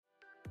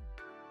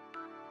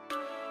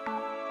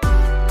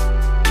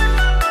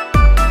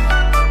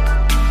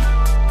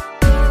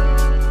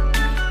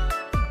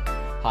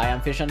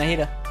I'm Fish on a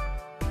Heater.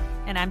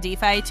 And I'm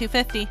DeFi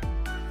 250.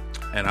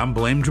 And I'm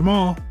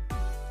BlameJamal.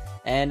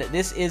 And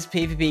this is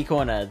PvP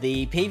Corner,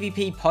 the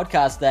PvP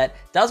podcast that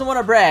doesn't want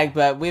to brag,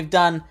 but we've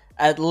done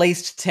at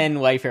least 10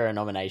 Wayfarer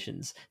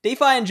nominations.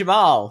 DeFi and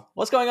Jamal,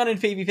 what's going on in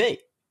PvP?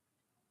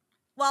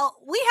 Well,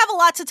 we have a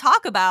lot to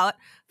talk about.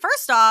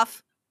 First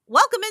off,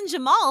 welcome in,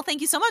 Jamal.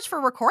 Thank you so much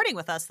for recording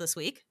with us this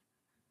week.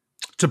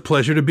 It's a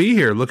pleasure to be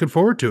here. Looking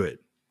forward to it.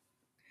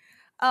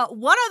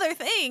 One other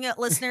thing,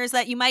 listeners,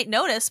 that you might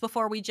notice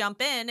before we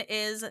jump in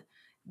is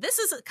this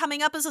is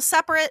coming up as a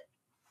separate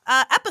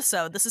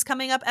episode. This is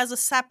coming up as a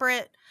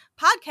separate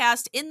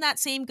podcast in that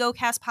same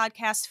GoCast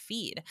podcast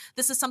feed.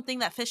 This is something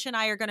that Fish and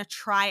I are going to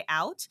try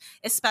out,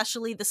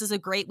 especially this is a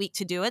great week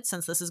to do it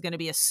since this is going to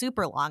be a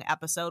super long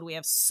episode. We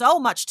have so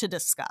much to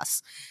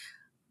discuss.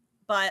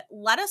 But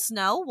let us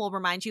know. We'll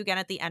remind you again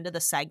at the end of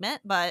the segment,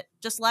 but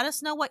just let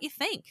us know what you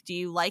think. Do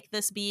you like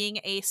this being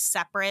a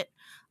separate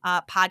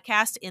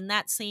podcast in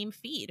that same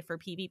feed for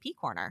PvP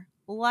Corner?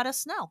 Let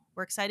us know.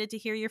 We're excited to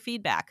hear your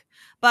feedback.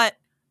 But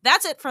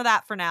that's it for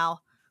that for now.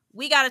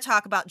 We got to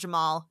talk about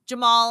Jamal.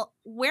 Jamal,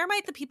 where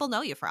might the people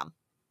know you from?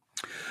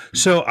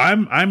 So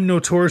I'm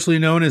notoriously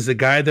known as the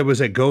guy that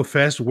was at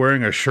GoFest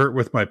wearing a shirt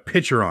with my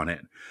picture on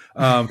it.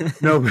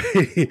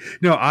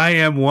 No, I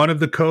am one of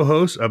the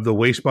co-hosts of the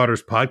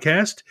Wayspotters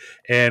podcast,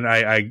 and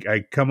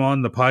I come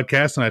on the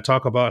podcast and I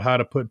talk about how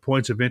to put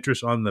points of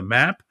interest on the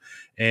map.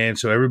 And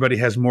so everybody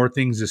has more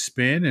things to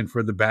spin, and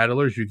for the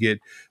battlers, you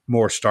get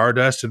more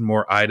Stardust and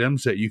more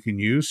items that you can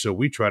use. So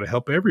we try to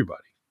help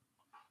everybody.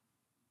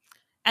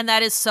 And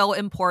that is so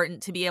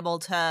important to be able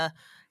to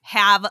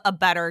have a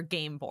better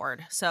game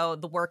board. So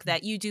the work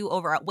that you do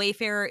over at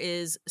Wayfarer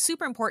is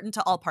super important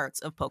to all parts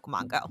of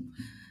Pokemon Go.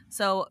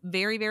 So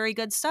very, very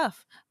good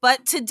stuff.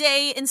 But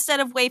today, instead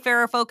of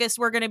Wayfarer focused,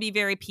 we're going to be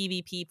very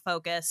PvP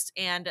focused.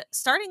 And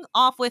starting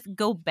off with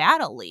Go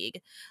Battle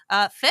League.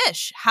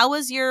 Fish, how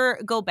was your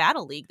Go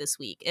Battle League this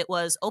week? It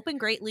was Open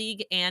Great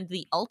League and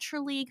the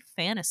Ultra League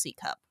Fantasy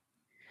Cup.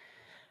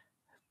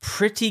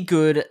 Pretty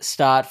good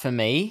start for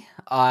me.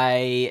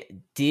 I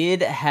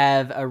did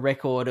have a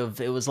record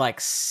of, it was like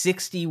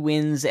 60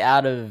 wins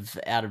out of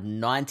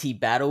 90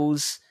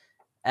 battles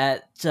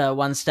at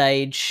one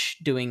stage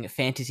doing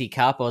Fantasy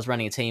Cup. I was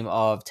running a team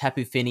of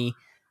Tapu Fini,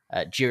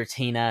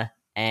 Giratina,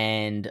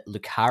 and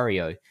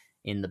Lucario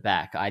in the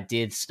back. I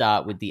did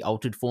start with the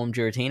Altered Form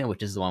Giratina,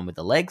 which is the one with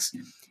the legs.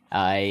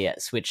 I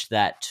switched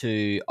that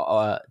to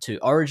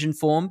Origin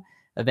Form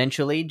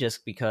eventually,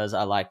 just because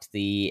I liked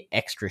the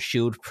extra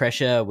shield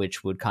pressure,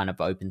 which would kind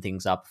of open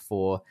things up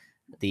for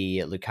the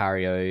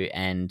Lucario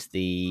and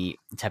the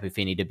Tapu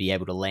Fini to be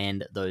able to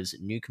land those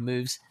nuke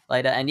moves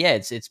later. And yeah,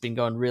 it's been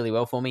going really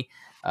well for me.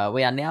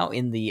 We are now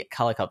in the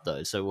Color Cup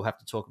though, so we'll have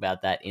to talk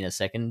about that in a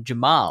second.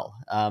 Jamal,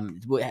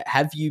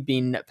 have you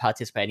been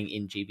participating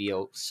in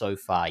GBL so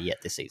far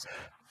yet this season?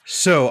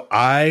 So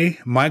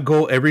my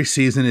goal every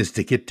season is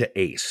to get to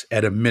Ace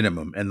at a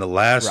minimum. And the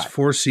last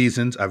 4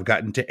 seasons I've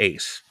gotten to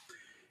Ace.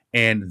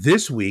 And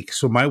this week,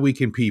 so my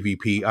week in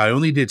PvP, I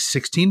only did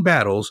 16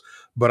 battles,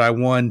 but I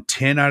won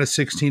 10 out of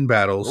 16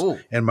 battles. Ooh.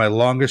 And my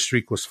longest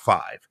streak was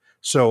 5.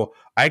 So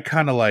I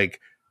kind of like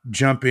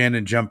jump in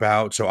and jump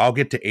out. So I'll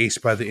get to Ace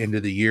by the end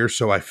of the year.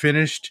 So I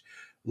finished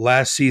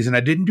last season. I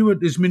didn't do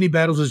as many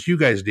battles as you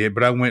guys did,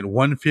 but I went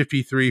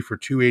 153 for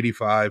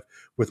 285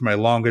 with my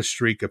longest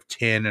streak of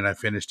 10, and I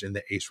finished in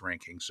the Ace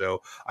ranking.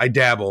 So I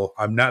dabble.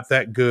 I'm not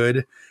that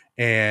good.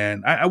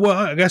 And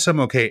I guess I'm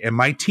okay. And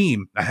my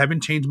team, I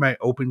haven't changed my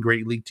Open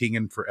Great League team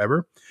in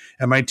forever.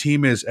 And my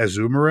team is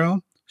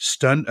Azumarill,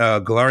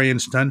 Galarian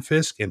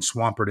Stunfisk, and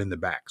Swampert in the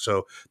back.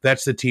 So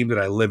that's the team that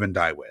I live and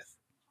die with.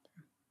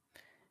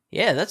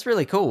 Yeah, that's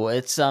really cool.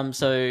 It's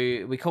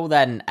so we call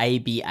that an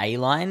ABA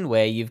line,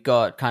 where you've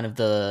got kind of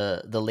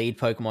the lead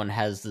Pokemon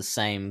has the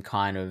same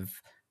kind of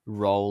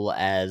role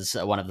as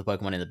one of the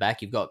Pokemon in the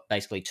back. You've got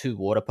basically 2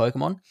 water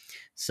Pokemon.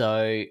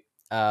 So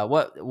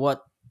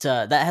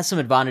that has some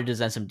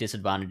advantages and some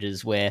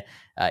disadvantages, where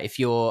if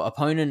your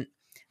opponent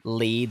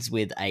leads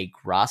with a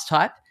grass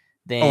type,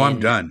 then I'm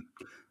done.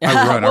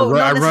 I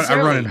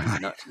run.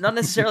 Not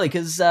necessarily,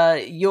 because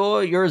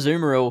your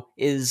Azumarill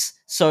is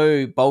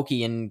so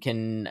bulky and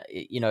can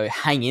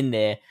hang in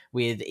there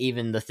with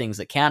even the things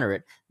that counter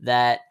it,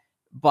 that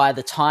by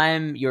the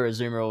time your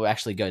Azumarill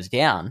actually goes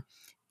down,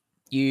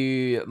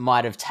 you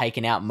might have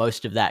taken out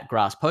most of that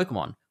grass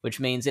Pokemon, which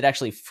means it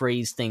actually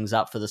frees things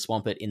up for the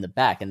Swampert in the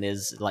back. And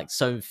there's like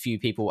so few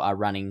people are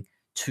running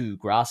 2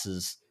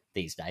 grasses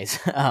these days.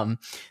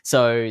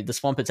 So the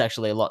Swampert's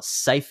actually a lot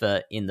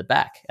safer in the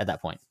back at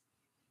that point.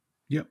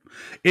 Yep.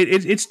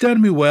 It's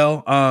done me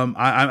well.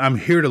 I'm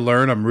here to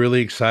learn. I'm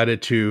really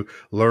excited to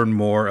learn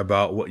more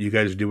about what you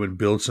guys do and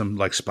build some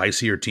like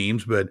spicier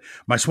teams. But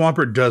my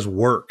Swampert does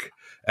work,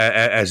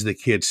 as the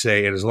kids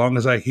say. And as long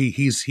as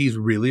he's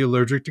really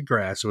allergic to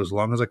grass. So as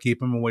long as I keep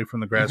him away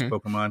from the grass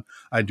Pokemon,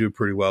 I do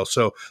pretty well.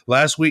 So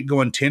last week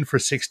going 10 for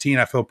 16,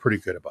 I felt pretty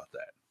good about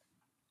that.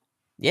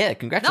 Yeah,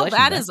 congratulations. No,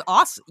 that is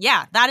awesome.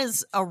 Yeah, that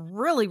is a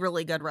really,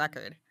 really good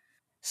record.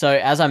 So,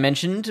 as I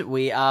mentioned,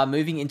 we are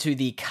moving into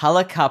the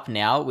Color Cup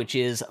now, which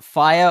is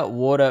Fire,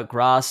 Water,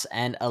 Grass,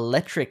 and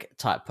Electric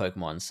type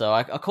Pokemon. So,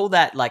 I call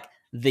that like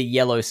the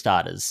yellow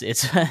starters.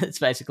 It's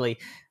basically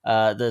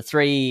the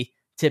 3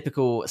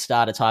 typical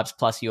starter types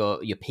plus your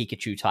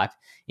Pikachu type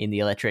in the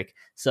Electric.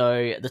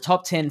 So, the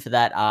top 10 for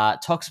that are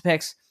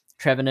Toxapex,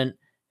 Trevenant,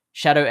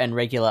 Shadow and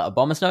Regular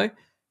Abomasnow,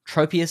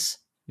 Tropius,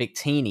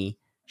 Victini,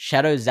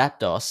 Shadow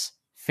Zapdos,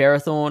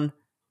 Ferrothorn,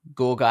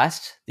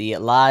 Gorgeist, the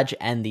large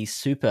and the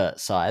super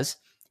size,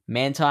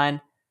 Mantine,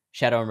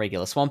 Shadow and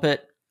Regular Swampert,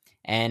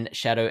 and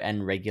Shadow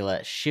and Regular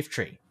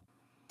Shiftry.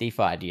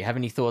 DeFi, do you have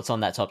any thoughts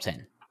on that top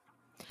 10?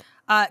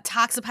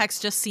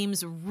 Toxapex just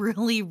seems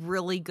really,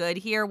 really good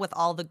here with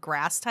all the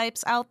grass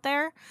types out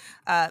there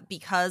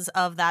because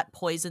of that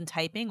poison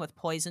typing with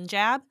Poison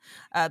Jab,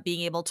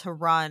 being able to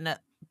run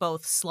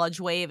both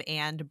Sludge Wave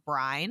and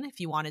Brine. If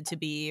you wanted to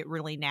be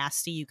really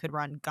nasty, you could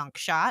run Gunk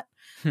Shot.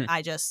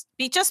 Just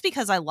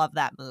because I love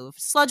that move.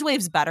 Sludge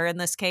Wave's better in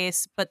this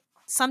case, but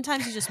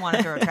sometimes you just want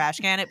to throw a trash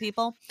can at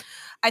people.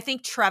 I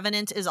think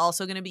Trevenant is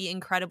also going to be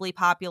incredibly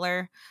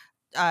popular.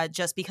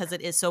 Just because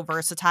it is so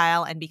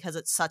versatile and because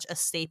it's such a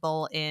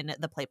staple in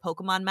the play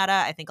Pokemon meta.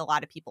 I think a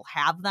lot of people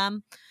have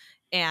them,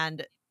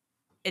 and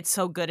it's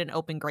so good in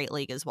Open Great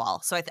League as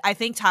well. So I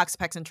think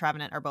Toxapex and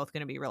Trevenant are both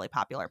going to be really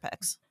popular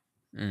picks.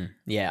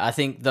 Yeah, I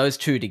think those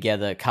two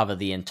together cover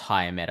the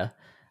entire meta.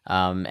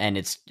 And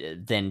it's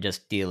then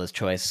just dealer's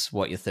choice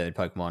what your third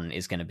Pokemon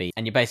is going to be.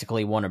 And you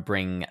basically want to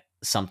bring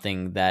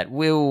something that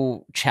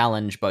will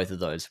challenge both of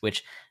those,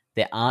 which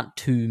there aren't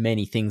too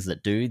many things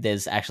that do.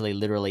 There's actually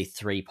literally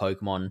 3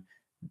 Pokemon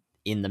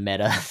in the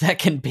meta that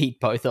can beat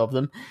both of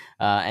them.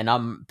 And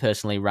I'm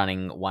personally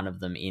running one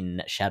of them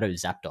in Shadow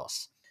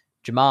Zapdos.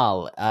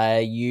 Jamal, are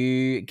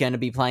you going to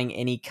be playing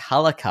any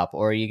Color Cup,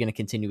 or are you going to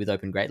continue with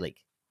Open Great League?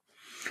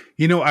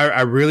 You know,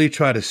 I really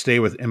try to stay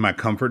within my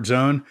comfort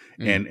zone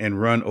and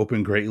run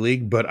Open Great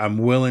League, but I'm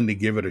willing to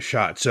give it a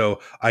shot. So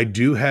I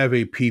do have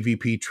a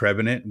PvP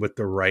Trevenant with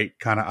the right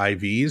kind of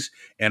IVs,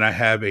 and I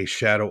have a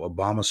Shadow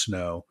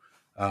Abomasnow.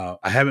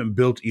 I haven't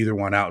built either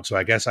one out, so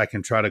I guess I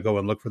can try to go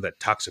and look for that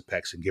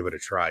Toxapex and give it a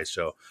try.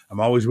 So I'm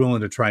always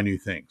willing to try new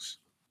things.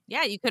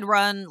 Yeah, you could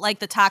run like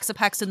the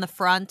Toxapex in the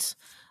front,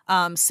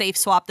 safe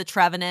swap the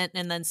Trevenant,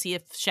 and then see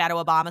if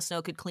Shadow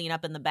Abomasnow could clean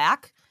up in the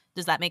back.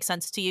 Does that make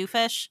sense to you,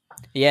 Fish?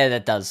 Yeah,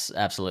 that does,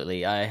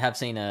 absolutely. I have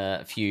seen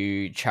a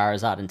few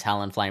Charizard and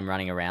Talonflame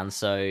running around,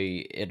 so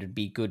it'd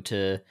be good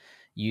to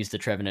use the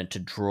Trevenant to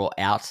draw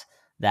out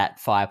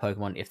that fire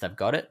Pokemon if they've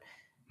got it,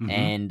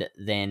 and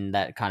then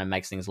that kind of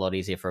makes things a lot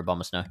easier for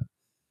Abomasnow.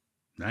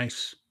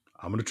 Nice.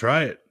 I'm going to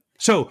try it.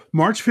 So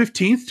March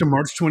 15th to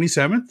March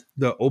 27th,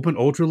 the Open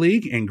Ultra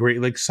League and Great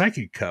Lakes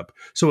Psychic Cup.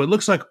 So it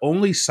looks like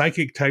only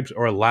psychic types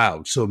are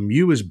allowed. So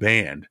Mew is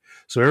banned.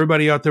 So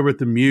everybody out there with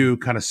the Mew,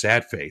 kind of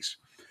sad face.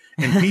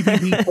 And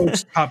PvP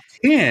Folks Top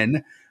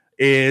 10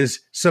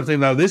 is something,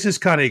 now this is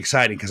kind of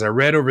exciting because I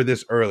read over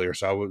this earlier.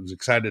 So I was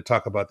excited to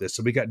talk about this.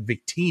 So we got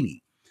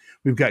Victini.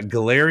 We've got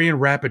Galarian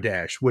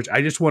Rapidash, which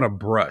I just want to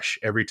brush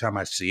every time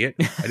I see it.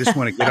 I just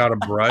want to get out a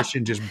brush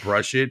and just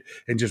brush it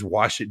and just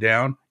wash it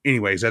down.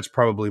 Anyways, that's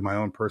probably my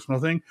own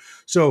personal thing.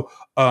 So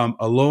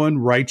Alolan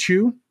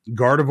Raichu,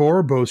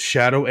 Gardevoir, both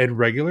Shadow and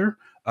Regular,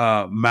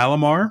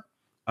 Malamar,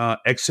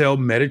 XL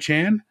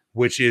Metachan,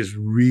 which is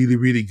really,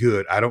 really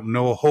good. I don't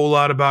know a whole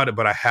lot about it,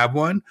 but I have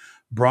one.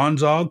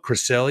 Bronzong,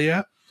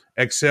 Cresselia,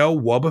 XL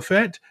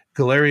Wobbuffet,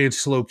 Galarian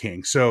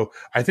Slowking. So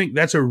I think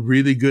that's a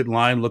really good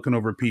line looking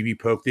over PV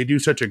Poke. They do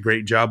such a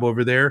great job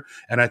over there.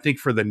 And I think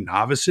for the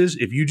novices,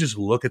 if you just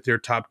look at their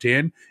top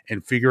 10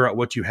 and figure out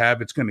what you have,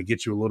 it's going to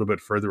get you a little bit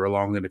further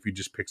along than if you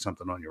just pick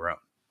something on your own.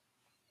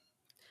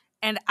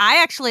 And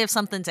I actually have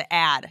something to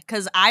add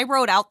because I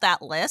wrote out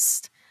that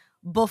list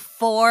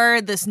before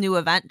this new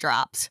event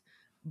dropped.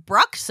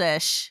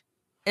 Bruxish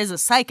is a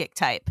psychic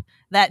type.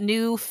 That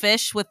new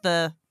fish with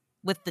the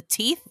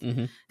teeth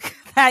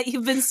that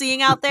you've been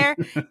seeing out there,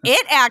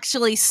 it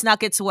actually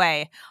snuck its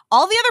way.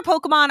 All the other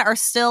Pokemon are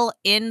still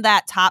in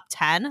that top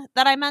 10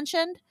 that I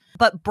mentioned,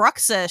 but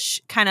Bruxish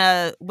kind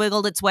of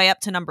wiggled its way up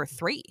to number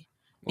 3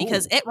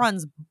 because it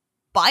runs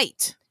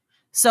Bite.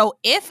 So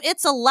if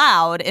it's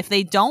allowed, if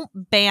they don't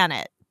ban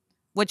it,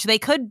 which they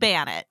could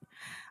ban it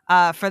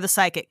for the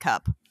Psychic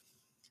Cup,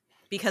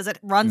 because it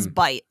runs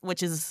Bite,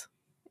 which is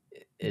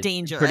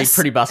dangerous.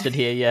 Pretty busted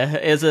here, yeah.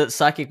 Is it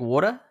Psychic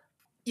Water?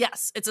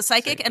 Yes, it's a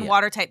psychic and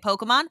water type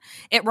Pokemon.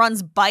 It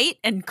runs Bite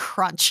and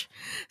Crunch.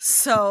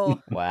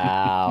 So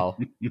wow.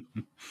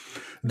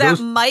 That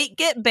might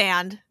get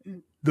banned.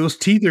 Those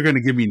teeth are going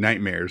to give me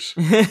nightmares.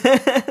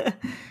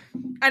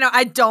 I know,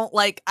 I don't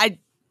like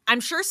I'm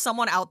sure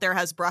someone out there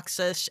has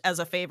Bruxish as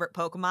a favorite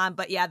Pokemon,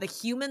 but yeah, the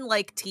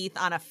human-like teeth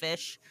on a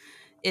fish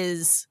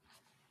is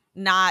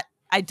not,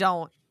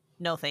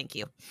 no thank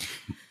you.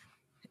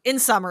 In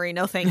summary,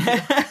 no thank you.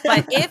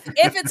 But if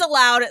it's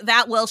allowed,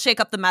 that will shake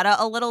up the meta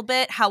a little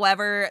bit.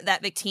 However,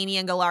 that Victini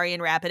and Galarian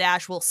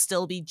Rapidash will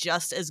still be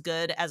just as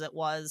good as it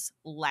was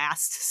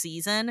last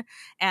season.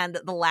 And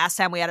the last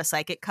time we had a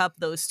Psychic Cup,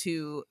 those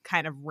two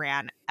kind of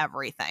ran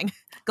everything.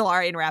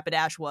 Galarian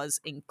Rapidash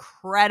was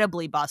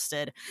incredibly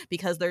busted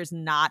because there's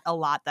not a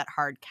lot that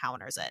hard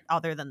counters it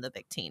other than the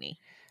Victini.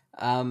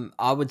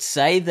 I would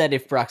say that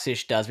if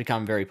Bruxish does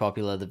become very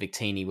popular, the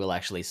Victini will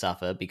actually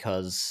suffer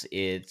because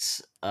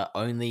it's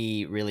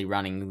only really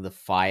running the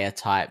fire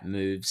type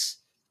moves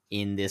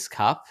in this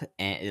cup,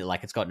 and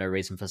it's got no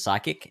reason for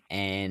Psychic.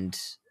 And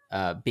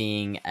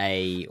being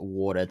a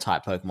water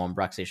type Pokemon,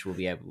 Bruxish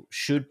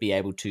should be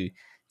able to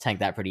tank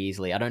that pretty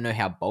easily. I don't know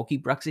how bulky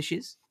Bruxish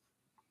is.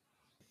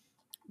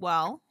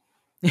 Well,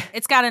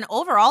 it's got an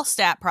overall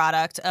stat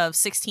product of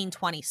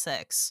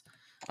 1626.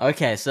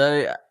 Okay,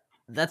 so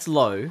that's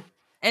low.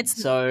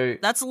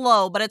 That's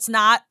low, but it's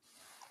not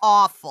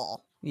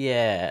awful.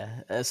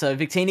 Yeah, so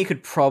Victini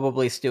could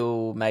probably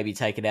still maybe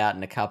take it out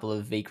in a couple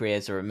of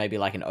V-Creates or maybe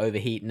like an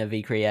Overheat in a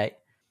V-Create.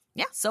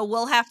 Yeah, so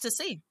we'll have to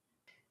see.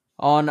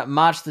 On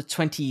March the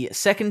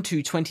 22nd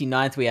to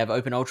 29th, we have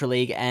Open Ultra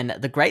League and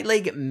the Great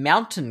League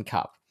Mountain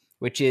Cup,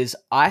 which is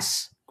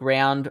Ice,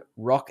 Ground,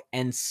 Rock,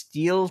 and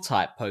Steel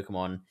type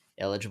Pokemon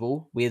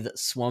eligible with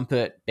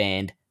Swampert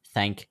banned.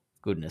 Thank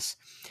goodness.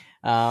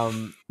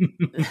 Oh,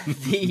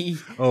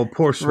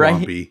 poor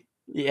Swampy.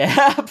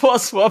 Yeah, poor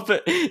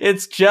Swampert.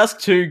 It's just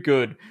too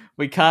good.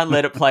 We can't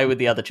let it play with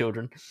the other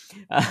children.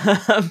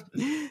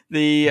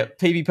 The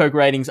PvP Poke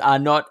ratings are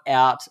not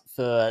out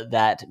for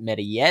that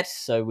meta yet,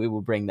 so we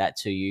will bring that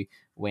to you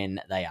when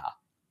they are.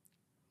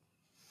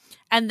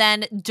 And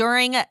then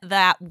during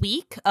that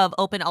week of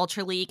Open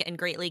Ultra League and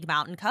Great League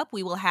Mountain Cup,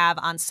 we will have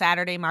on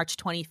Saturday, March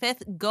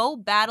 25th, Go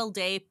Battle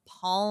Day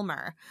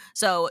Palmer.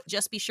 So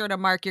just be sure to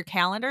mark your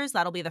calendars.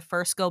 That'll be the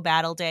first Go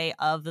Battle Day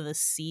of the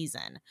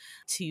season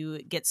to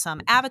get some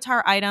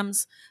avatar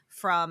items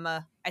from,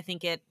 I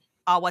think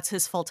what's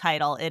his full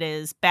title? It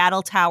is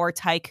Battle Tower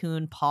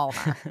Tycoon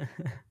Palmer.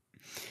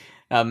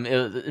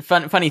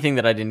 Funny thing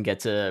that I didn't get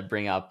to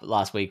bring up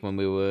last week when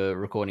we were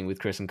recording with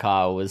Chris and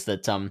Kyle was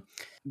that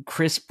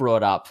Chris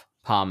brought up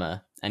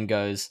Palmer and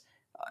goes,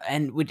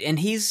 and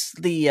he's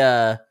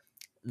the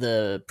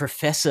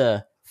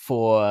professor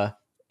for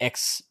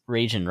X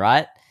region,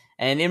 right?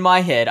 And in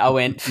my head, I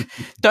went,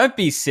 "Don't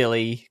be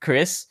silly,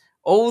 Chris.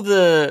 All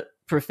the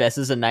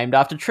professors are named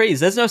after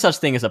trees. There's no such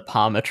thing as a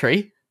Palmer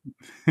tree."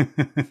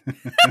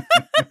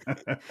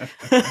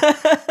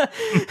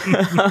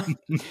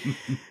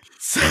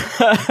 So,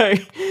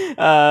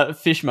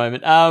 fish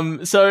moment.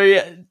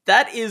 So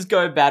that is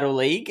Go Battle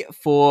League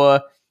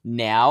for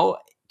now.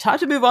 Time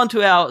to move on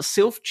to our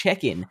Sylph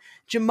check-in.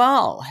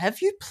 Jamal, have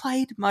you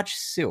played much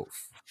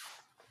Sylph?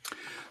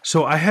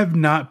 So I have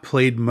not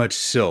played much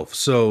Sylph.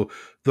 So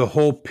the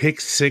whole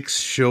pick 6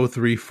 show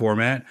 3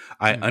 format,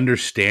 I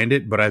understand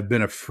it, but I've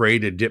been afraid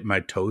to dip my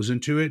toes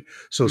into it.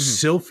 So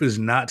Sylph is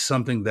not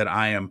something that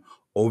I am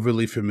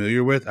overly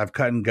familiar with. I've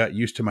kind of got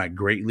used to my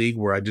Great League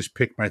where I just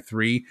pick my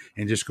 3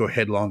 and just go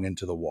headlong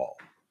into the wall.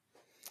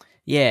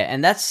 Yeah,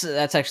 and that's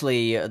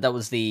actually, that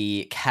was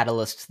the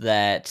catalyst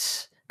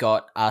that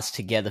got us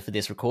together for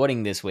this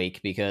recording this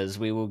week, because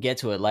we will get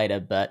to it later,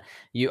 but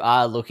you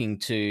are looking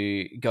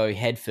to go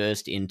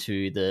headfirst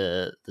into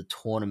the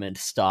tournament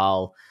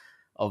style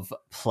of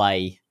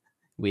play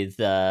with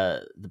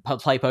the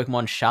Play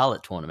Pokemon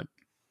Charlotte tournament.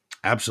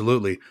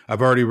 Absolutely.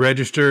 I've already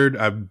registered.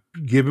 I've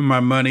given my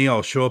money.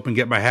 I'll show up and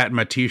get my hat and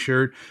my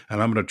t-shirt,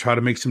 and I'm going to try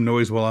to make some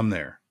noise while I'm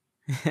there.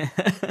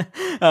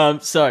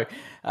 So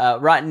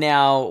right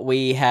now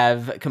we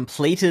have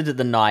completed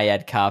the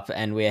Naiad Cup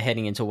and we're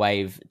heading into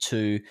Wave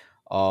 2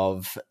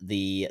 of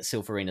the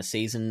Sylph Arena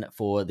season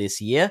for this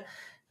year,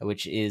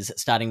 which is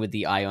starting with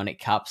the Ionic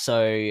Cup.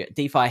 So,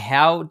 DeFi,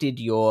 how did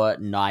your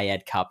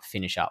Naiad Cup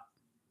finish up?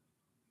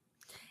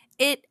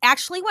 It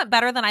actually went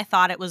better than I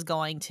thought it was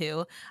going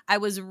to. I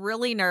was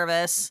really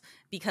nervous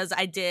because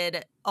I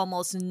did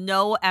almost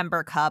no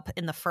Ember Cup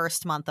in the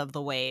first month of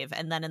the wave.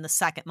 And then in the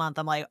second month,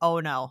 I'm like, oh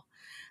no,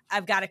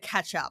 I've got to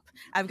catch up.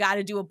 I've got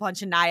to do a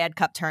bunch of Naiad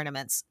Cup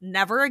tournaments.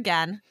 Never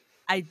again.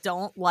 I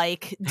don't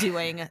like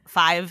doing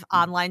 5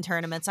 online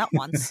tournaments at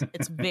once.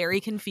 It's very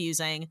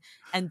confusing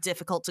and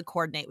difficult to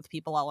coordinate with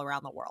people all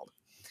around the world.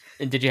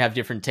 And did you have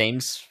different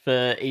teams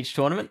for each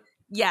tournament?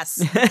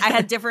 Yes.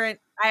 I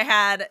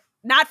had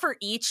not for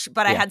each,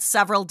 but I had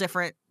several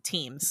different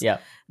teams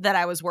that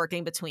I was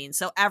working between.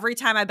 So every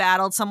time I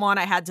battled someone,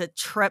 I had to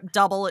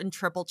double and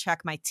triple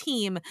check my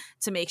team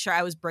to make sure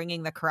I was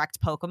bringing the correct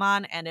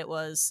Pokemon. And it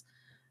was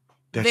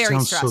very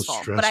stressful.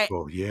 So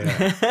stressful.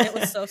 Yeah. It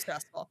was so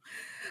stressful.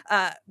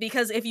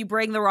 Because if you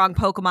bring the wrong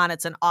Pokemon,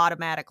 it's an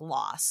automatic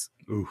loss.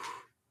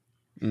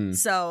 Oof.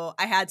 So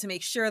I had to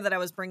make sure that I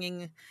was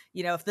bringing,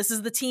 if this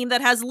is the team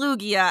that has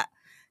Lugia,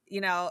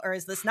 or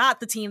is this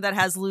not the team that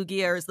has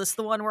Lugia, or is this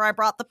the one where I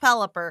brought the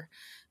Pelipper?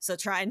 So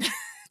trying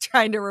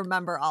to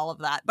remember all of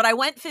that. But I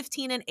went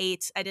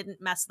 15-8. I didn't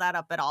mess that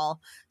up at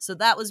all. So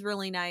that was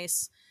really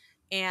nice.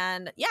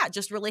 And yeah,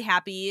 just really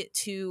happy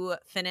to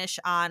finish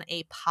on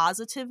a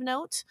positive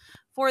note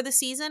for the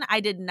season. I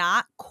did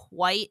not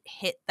quite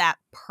hit that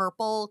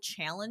purple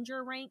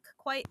challenger rank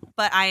quite,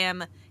 but I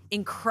am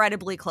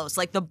incredibly close.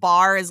 Like the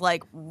bar is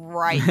like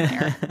right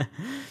there.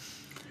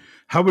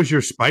 How was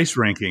your spice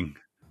ranking?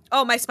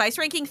 Oh, my spice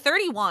ranking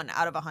 31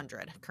 out of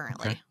 100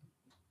 currently. Okay.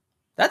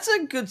 That's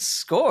a good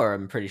score,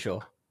 I'm pretty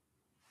sure.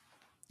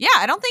 Yeah,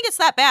 I don't think it's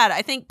that bad.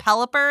 I think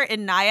Pelipper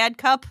in Naiad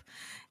Cup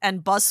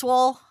and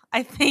Buzzwole,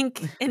 I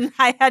think in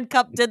Naiad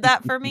Cup did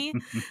that for me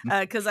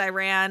because I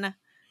ran.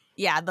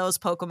 Yeah, those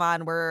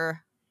Pokemon were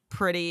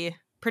pretty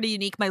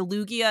unique. My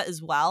Lugia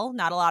as well.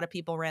 Not a lot of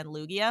people ran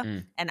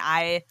Lugia, and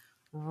I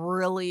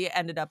really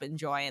ended up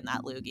enjoying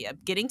that Lugia.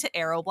 Getting to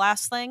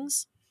Aeroblast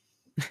things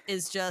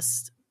is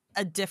just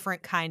a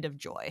different kind of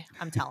joy.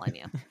 I'm telling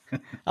you.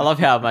 I love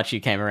how much you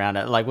came around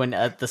it. Like when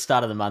at the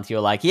start of the month you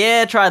were like,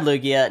 "Yeah, tried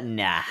Lugia."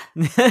 Nah.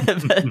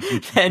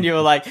 But then you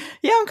were like,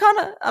 "Yeah,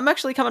 I'm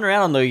actually coming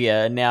around on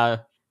Lugia." And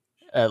now,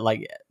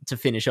 like to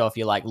finish off,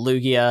 you're like,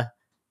 "Lugia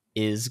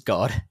is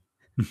God."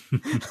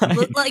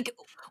 Like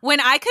when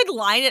I could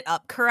line it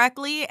up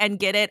correctly and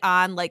get it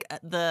on like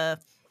the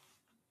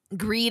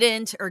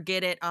Greedent or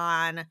get it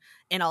on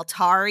an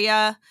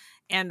Altaria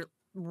and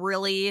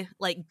really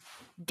like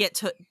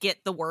get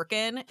the work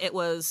in, it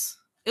was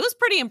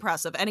pretty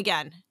impressive. And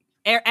again,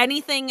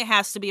 anything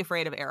has to be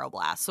afraid of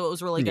Aeroblast, so it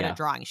was really good at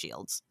drawing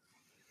shields.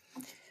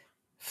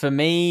 For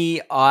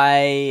me,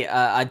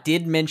 I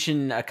did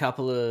mention a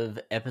couple of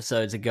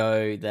episodes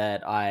ago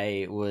that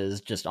I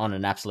was just on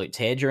an absolute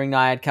tear during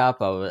Naiad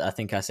Cup. I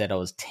think I said I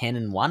was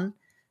 10-1.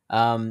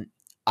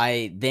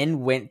 I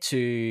then went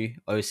to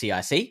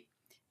OCIC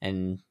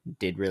and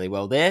did really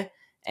well there.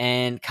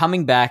 And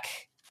coming back,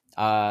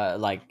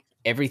 like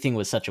everything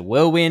was such a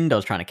whirlwind. I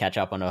was trying to catch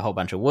up on a whole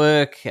bunch of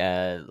work,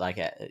 and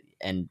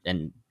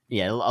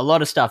yeah, a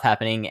lot of stuff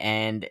happening,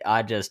 and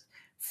I just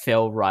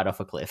fell right off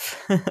a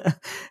cliff.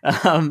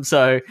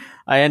 So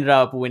I ended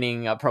up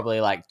winning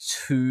probably like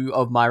 2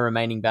 of my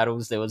remaining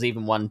battles. There was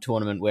even one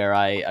tournament where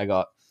I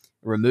got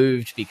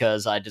removed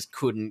because I just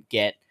couldn't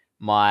get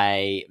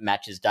my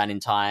matches done in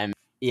time.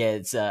 Yeah,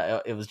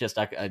 it was just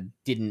I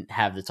didn't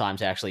have the time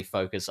to actually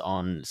focus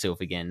on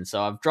Sylph again.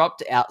 So I've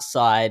dropped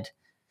outside.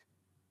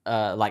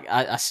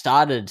 I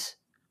started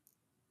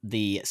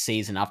the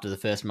season after the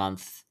first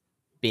month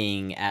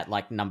being at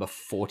like number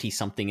 40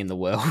 something in the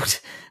world.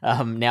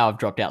 Now I've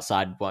dropped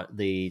outside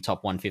the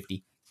top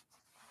 150.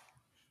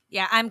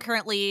 Yeah, I'm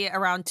currently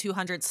around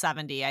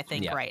 270, I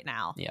think, right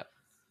now. Yep.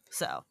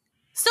 So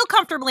still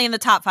comfortably in the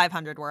top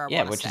 500 where I want to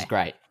stay. Yeah, which is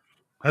great.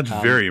 That's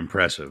very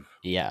impressive.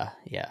 Yeah.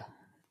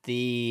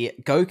 The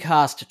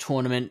GoCast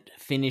tournament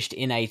finished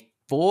in a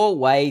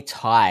 4-way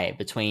tie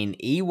between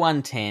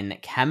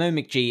E110, Camo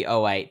McG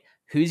 08,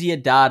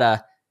 Huzia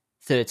Data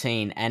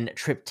 13, and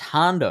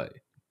Triptando.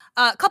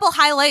 A couple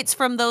highlights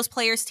from those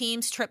players'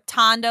 teams.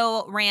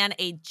 Triptando ran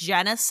a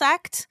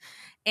Genesect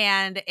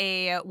and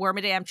a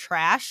Wormadam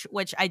Trash,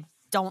 which I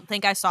don't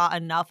think I saw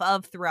enough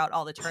of throughout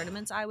all the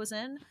tournaments I was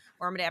in.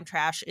 Wormadam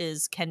Trash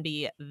can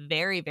be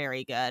very,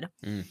 very good.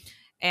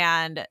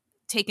 And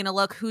taking a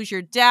look, Who's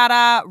Your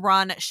Data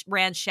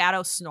ran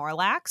Shadow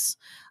Snorlax,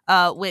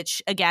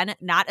 which, again,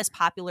 not as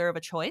popular of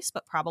a choice,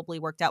 but probably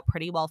worked out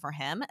pretty well for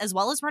him, as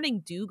well as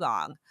running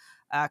Dugong,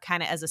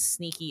 kind of as a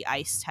sneaky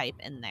ice type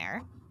in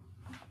there.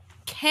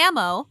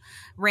 Camo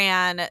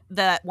ran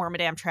the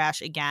Wormadam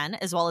Trash again,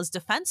 as well as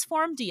Defense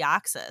Form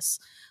Deoxys,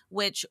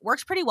 which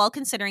works pretty well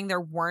considering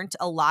there weren't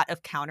a lot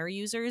of counter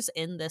users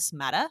in this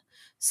meta.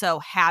 So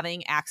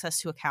having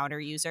access to a counter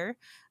user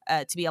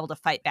to be able to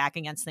fight back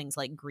against things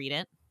like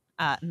Greedent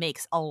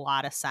makes a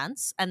lot of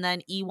sense. And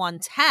then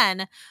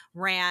E110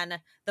 ran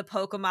the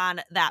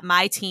Pokemon that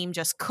my team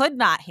just could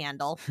not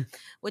handle,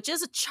 which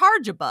is a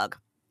Charge-a-Bug.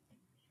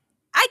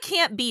 I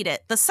can't beat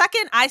it. The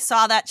second I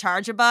saw that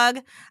Charge-a-Bug,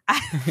 I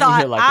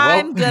thought,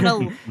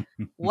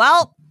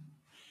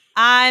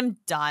 I'm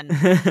done.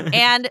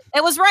 And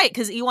it was right,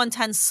 because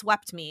E110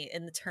 swept me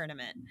in the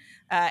tournament.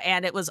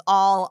 And it was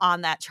all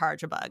on that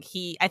Charge-a-Bug.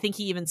 I think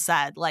he even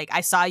said, like,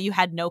 I saw you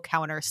had no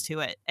counters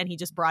to it, and he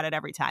just brought it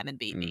every time and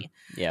beat me.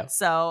 Yeah.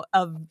 So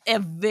a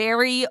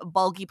very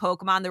bulky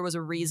Pokemon. There was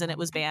a reason it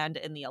was banned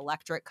in the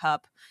Electric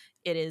Cup.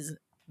 It is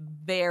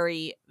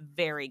very,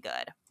 very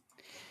good.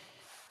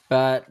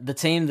 But the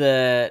team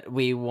that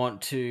we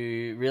want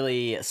to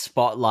really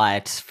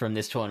spotlight from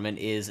this tournament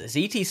is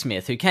ZT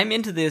Smith, who came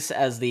into this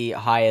as the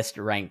highest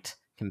ranked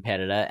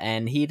competitor,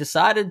 and he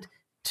decided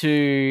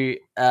to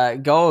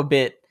go a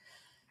bit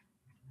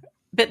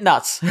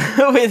nuts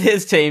with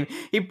his team.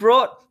 He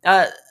brought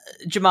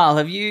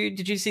Jamal.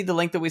 Did you see the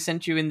link that we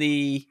sent you in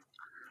the?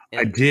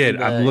 I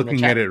did. I'm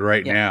looking at it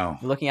right now.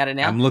 You're looking at it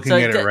now. I'm looking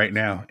at it right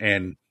now.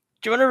 And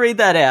do you want to read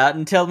that out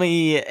and tell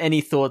me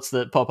any thoughts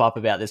that pop up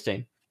about this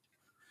team?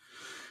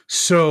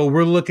 So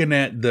we're looking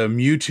at the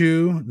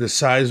Mewtwo, the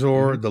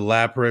Scizor, the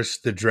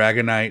Lapras, the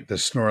Dragonite, the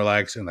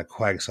Snorlax, and the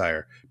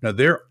Quagsire. Now,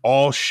 they're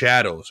all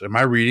shadows. Am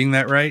I reading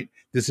that right?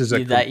 This is a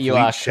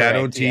complete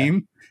shadow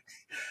team.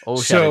 Yeah. All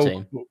shadow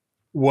team.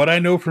 What I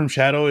know from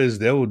Shadow is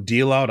they'll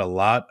deal out a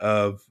lot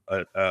of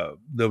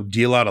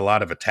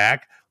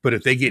attack, but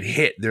if they get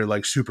hit, they're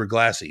like super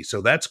glassy.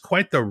 So that's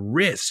quite the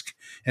risk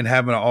in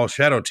having an all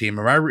Shadow team.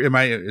 Am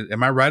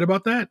I right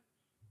about that?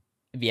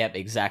 Yep,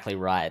 exactly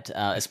right.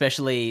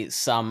 Especially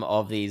some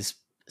of these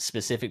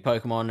specific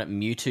Pokemon.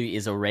 Mewtwo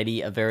is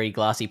already a very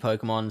glassy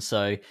Pokemon,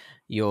 so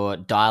you're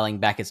dialing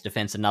back its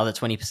defense another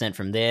 20%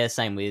 from there.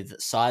 Same with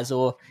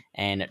Scizor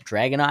and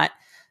Dragonite.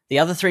 The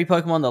other three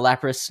Pokemon, the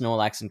Lapras,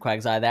 Snorlax, and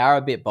Quagsire, they are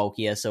a bit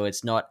bulkier, so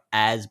it's not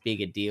as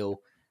big a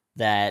deal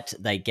that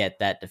they get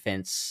that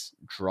defense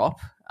drop.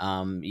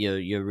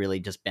 You're really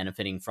just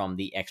benefiting from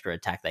the extra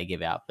attack they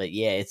give out. But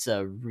yeah, it's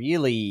a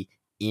really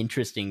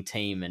interesting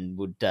team and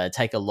would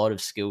take a lot of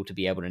skill to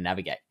be able to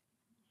navigate.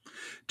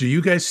 Do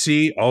you guys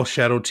see all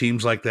Shadow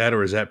teams like that,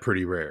 or is that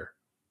pretty rare?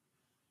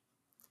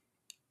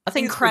 I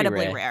think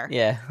incredibly it's pretty rare.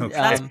 Yeah, Okay.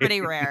 That's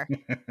pretty rare.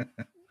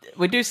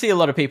 We do see a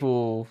lot of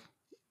people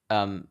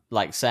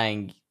like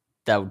saying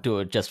they'll do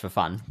it just for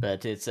fun,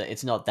 but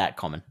it's not that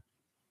common.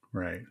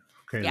 Right.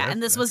 Okay. Yeah,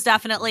 and this was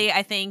definitely,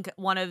 I think,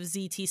 one of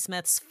ZT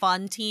Smith's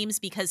fun teams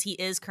because he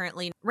is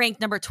currently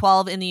ranked number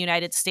 12 in the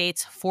United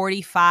States,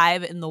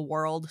 45 in the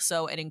world,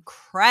 so an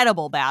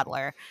incredible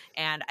battler,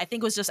 and I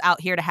think was just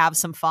out here to have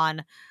some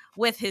fun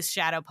with his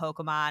Shadow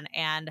Pokemon,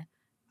 and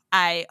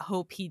I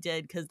hope he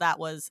did because that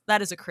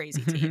is a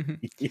crazy team.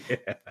 Yeah.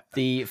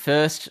 The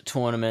first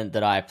tournament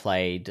that I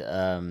played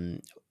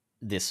that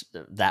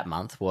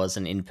month was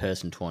an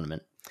in-person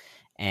tournament,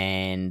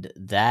 and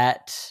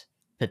that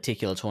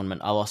particular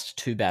tournament I lost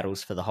 2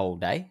 battles for the whole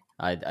day.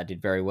 I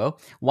did very well.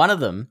 One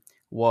of them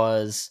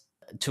was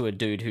to a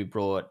dude who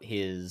brought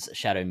his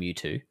Shadow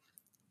Mewtwo,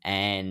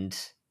 and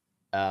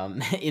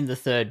in the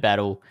third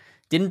battle,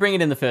 didn't bring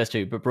it in the first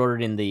 2, but brought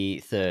it in the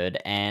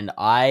third, and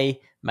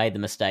I made the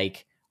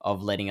mistake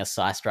of letting a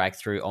Psystrike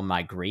through on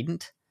my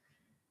Greedent,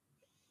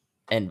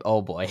 and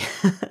oh boy,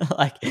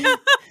 like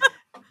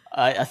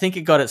I think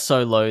it got it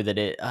so low that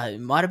it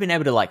might have been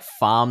able to like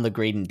farm the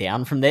Greedent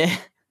down from there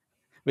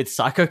with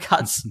Psycho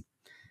Cuts.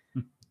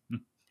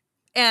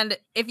 And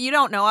if you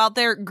don't know out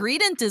there,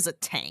 Greedent is a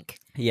tank.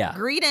 Yeah.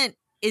 Greedent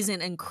is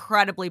an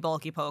incredibly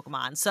bulky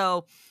Pokemon.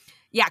 So,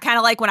 yeah, kind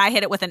of like when I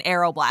hit it with an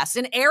Aeroblast.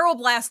 An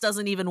Aeroblast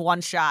doesn't even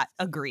one-shot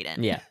a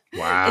Greedent. Yeah.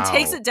 Wow. It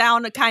takes it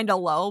down kind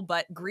of low,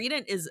 but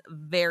Greedent is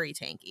very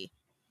tanky.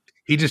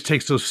 He just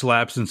takes those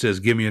slaps and says,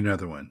 "Give me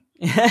another one."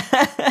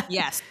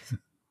 Yes.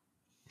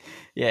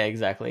 Yeah,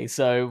 exactly.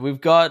 So we've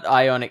got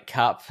Ionic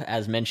Cup,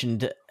 as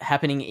mentioned,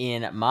 happening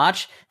in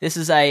March. This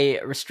is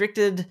a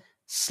restricted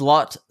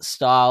slot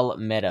style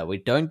meta. We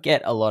don't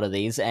get a lot of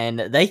these, and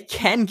they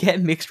can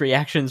get mixed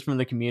reactions from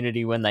the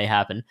community when they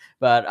happen,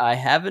 but I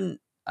haven't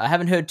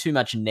heard too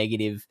much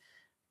negative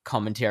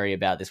commentary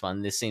about this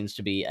one. This seems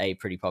to be a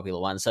pretty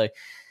popular one. So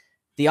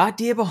the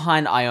idea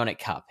behind Ionic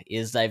Cup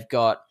is they've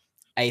got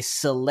a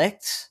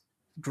select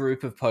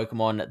group of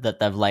Pokemon that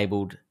they've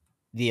labeled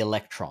the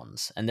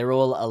Electrons, and they're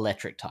all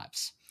electric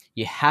types.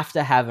 You have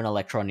to have an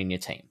Electron in your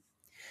team.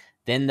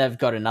 Then they've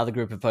got another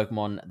group of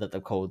Pokemon that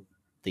they've called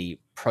the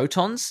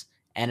Protons,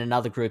 and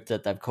another group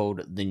that they've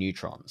called the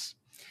Neutrons.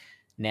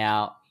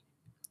 Now,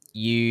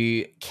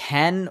 you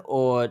can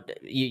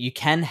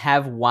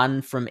have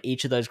one from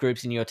each of those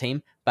groups in your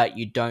team, but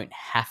you don't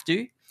have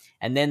to.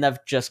 And then they've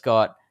just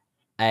got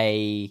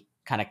a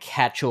kind of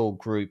catch-all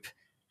group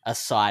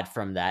aside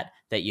from that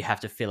you have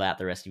to fill out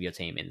the rest of your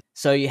team in.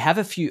 So you have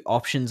a few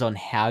options on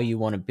how you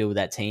want to build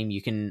that team.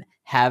 You can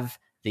have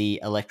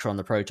the Electron,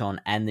 the Proton,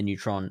 and the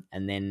Neutron,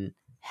 and then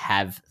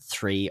have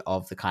 3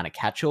 of the kind of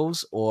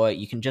catch-alls, or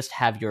you can just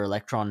have your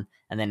Electron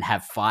and then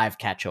have 5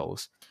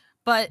 catch-alls.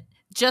 But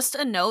just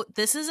a note,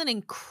 this is an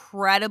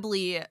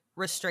incredibly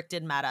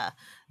restricted meta.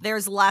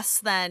 There's less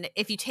than,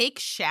 if you take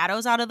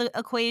shadows out of the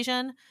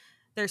equation,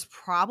 there's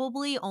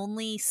probably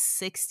only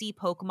 60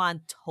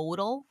 Pokemon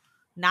total,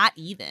 not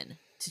even,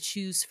 to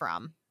choose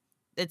from.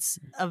 It's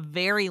a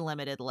very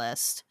limited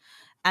list.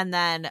 And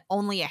then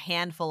only a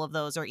handful of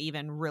those are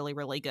even really,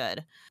 really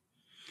good.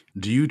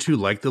 Do you two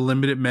like the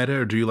limited meta,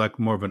 or do you like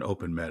more of an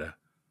open meta?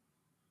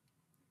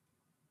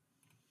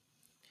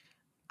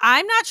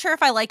 I'm not sure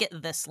if I like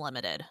it this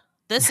limited.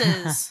 This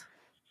is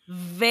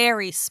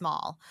very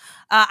small.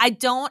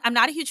 I'm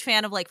not a huge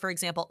fan of, like, for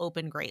example,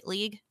 Open Great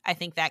League. I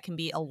think that can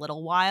be a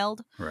little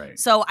wild. Right.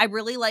 So I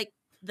really like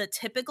the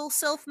typical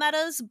Sylph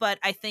metas, but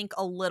I think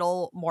a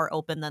little more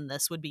open than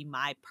this would be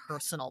my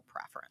personal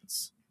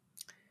preference.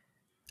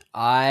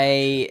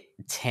 I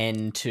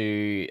tend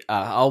to,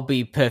 I'll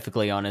be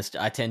perfectly honest,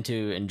 I tend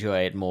to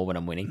enjoy it more when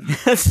I'm winning.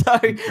 So,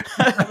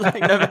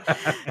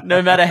 like,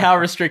 no matter how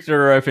restricted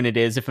or open it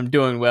is, if I'm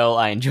doing well,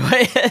 I enjoy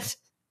it.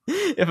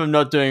 If I'm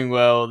not doing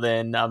well,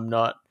 then I'm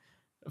not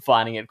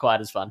finding it quite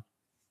as fun.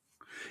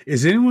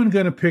 Is anyone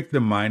going to pick the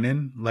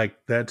Minun? Like,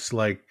 that's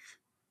like,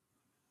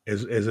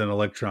 as an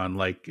Electron,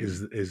 like,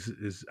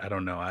 is I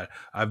don't know.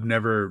 I've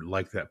never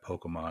liked that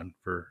Pokemon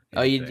for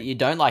anything. Oh, you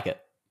don't like it?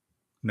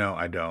 No,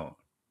 I don't.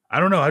 I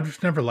don't know. I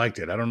just never liked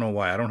it. I don't know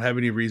why. I don't have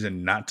any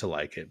reason not to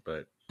like it,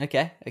 but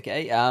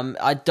Okay.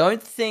 I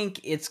don't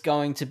think it's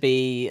going to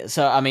be.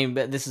 So, I mean,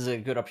 but this is a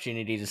good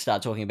opportunity to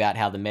start talking about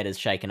how the meta's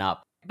shaken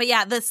up. But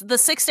yeah, the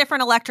 6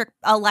 different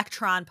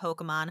electron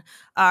Pokemon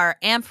are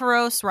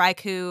Ampharos,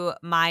 Raikou,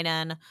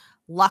 Minun,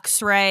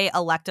 Luxray,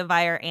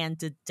 Electivire, and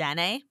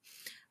Dedenne.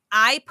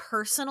 I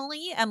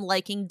personally am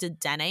liking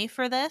Dedenne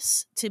for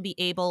this to be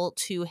able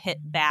to hit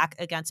back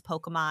against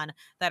Pokemon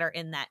that are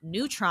in that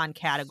neutron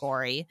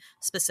category,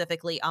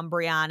 specifically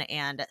Umbreon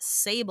and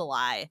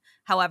Sableye.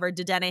 However,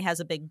 Dedenne has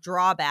a big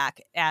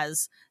drawback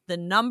as the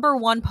number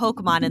one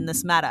Pokemon in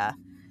this meta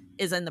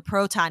is in the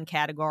proton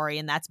category,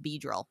 and that's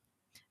Beedrill.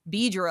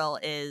 Beedrill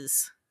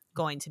is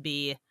going to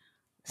be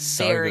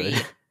very,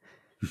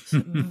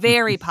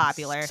 very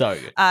popular. So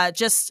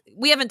good.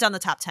 We haven't done the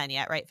top 10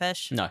 yet, right,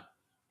 Fish? No.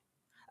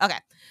 Okay.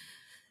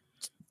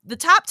 The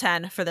top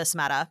 10 for this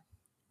meta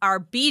are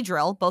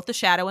Beedrill, both the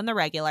Shadow and the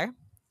regular,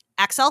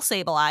 XL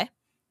Sableye,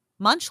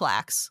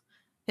 Munchlax,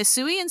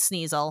 Hisui and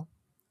Sneasel,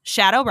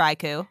 Shadow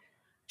Raikou,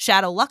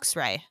 Shadow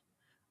Luxray,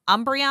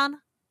 Umbreon,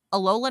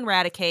 Alolan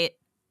Raticate,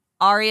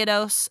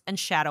 Ariados, and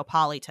Shadow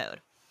Politoed.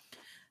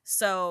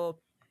 So,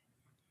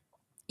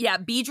 yeah,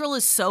 Beedrill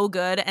is so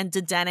good, and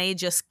Dedenne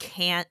just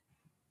can't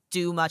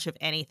do much of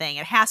anything.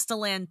 It has to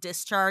land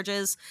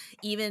discharges.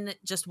 Even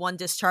just one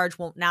discharge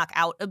won't knock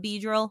out a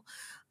Beedrill.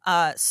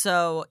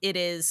 So it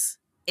is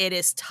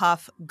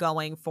tough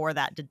going for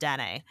that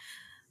Dedenne.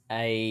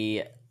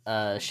 A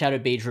Shadow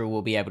Beedrill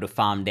will be able to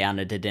farm down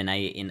a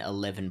Dedenne in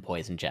 11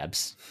 poison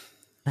jabs.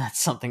 That's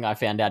something I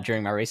found out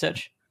during my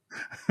research.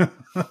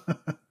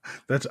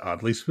 That's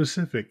oddly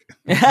specific.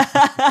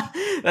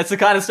 That's the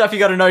kind of stuff you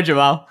got to know,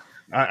 Jamal.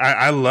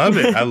 I love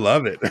it. I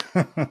love it.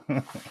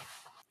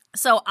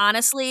 So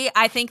honestly,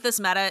 I think this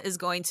meta is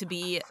going to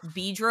be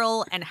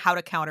Beedrill and how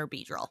to counter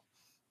Beedrill.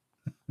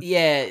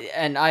 Yeah,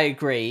 and I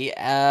agree.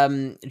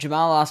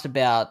 Jamal asked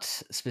about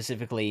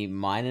specifically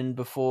Minun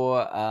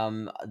before.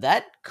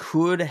 That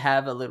could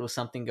have a little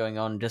something going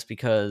on just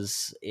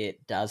because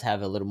it does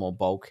have a little more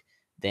bulk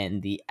than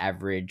the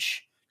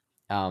average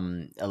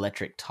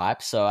electric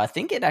type. So I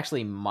think it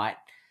actually might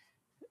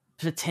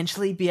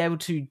potentially be able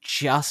to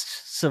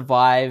just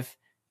survive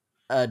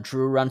a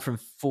drill run from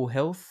full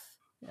health.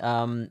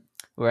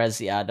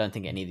 Whereas, I don't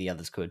think any of the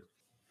others could.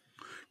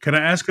 Can I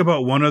ask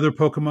about one other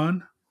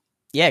Pokemon?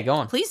 Yeah, go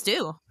on. Please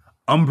do.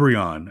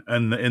 Umbreon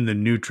in the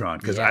Neutron,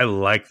 because I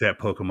like that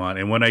Pokemon.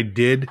 And when I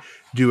did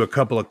do a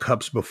couple of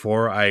cups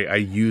before, I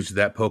used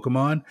that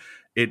Pokemon.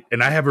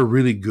 And I have a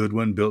really good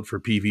one built for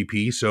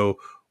PvP. So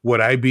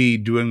would I be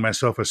doing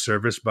myself a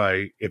service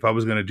if I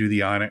was going to do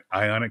the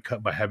Ionic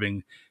Cup by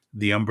having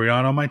the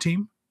Umbreon on my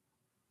team?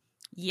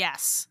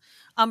 Yes.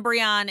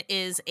 Umbreon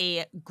is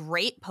a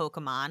great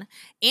Pokemon,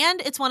 and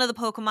it's one of the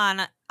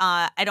Pokemon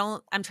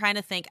I'm trying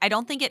to think. I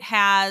don't think it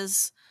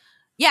has.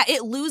 Yeah,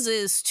 it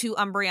loses to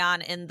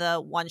Umbreon in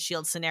the one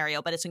shield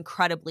scenario, but it's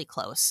incredibly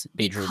close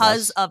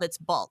because of its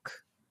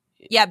bulk.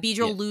 Yeah,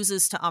 Beedrill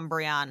loses to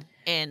Umbreon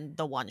in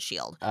the one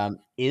shield.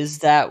 Is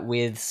that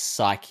with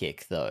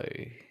Psychic, though?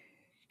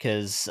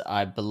 Because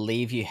I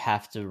believe you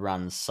have to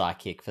run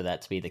Psychic for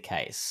that to be the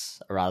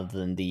case, rather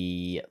than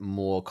the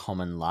more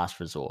common Last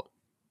Resort.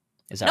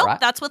 Is that right?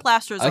 That's with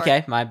Last Resort.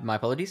 Okay, my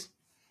apologies.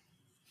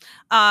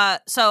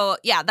 So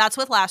yeah, that's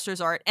with Last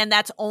Resort, and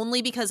that's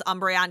only because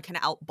Umbreon can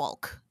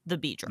outbulk the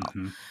Beedrill.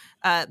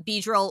 Mm-hmm.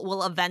 Beedrill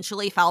will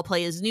eventually foul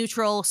play as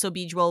neutral, so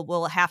Beedrill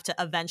will have to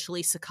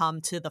eventually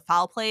succumb to the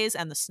foul plays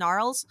and the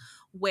snarls,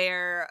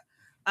 where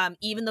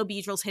even though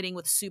Beedrill's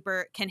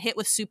can hit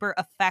with super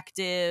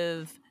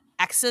effective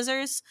X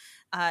scissors,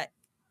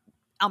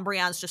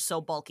 Umbreon's just so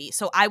bulky.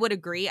 So I would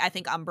agree. I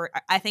think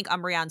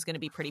Umbreon's going to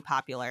be pretty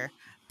popular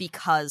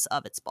because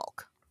of its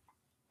bulk.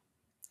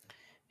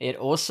 It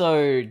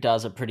also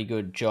does a pretty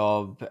good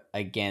job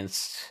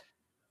against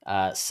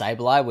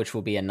Sableye, which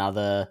will be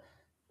another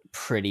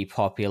pretty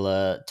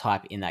popular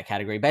type in that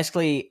category.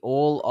 Basically,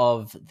 all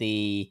of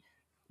the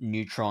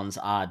neutrons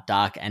are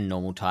dark and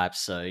normal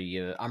types. So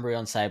your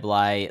Umbreon,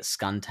 Sableye,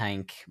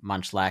 Skuntank,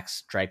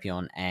 Munchlax,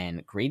 Drapion,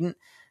 and Greedent.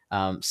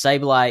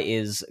 Sableye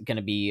is going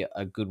to be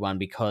a good one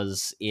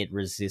because it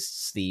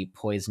resists the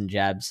poison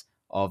jabs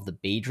of the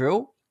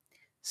Beedrill.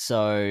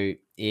 So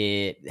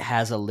it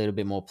has a little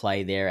bit more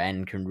play there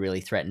and can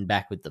really threaten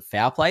back with the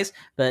foul plays.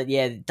 But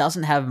yeah, it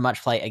doesn't have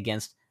much play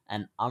against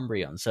an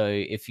Umbreon. So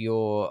if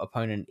your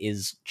opponent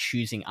is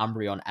choosing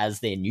Umbreon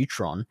as their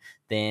neutron,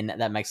 then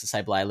that makes the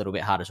Sableye a little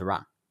bit harder to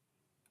run.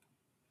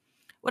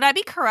 Would I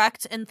be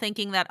correct in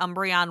thinking that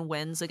Umbreon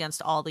wins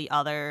against all the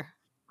other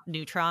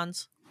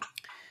neutrons?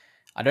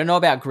 I don't know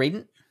about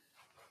Greedent.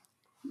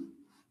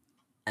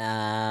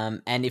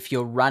 And if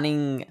you're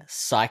running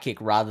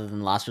Psychic rather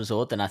than Last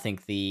Resort, then I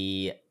think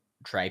the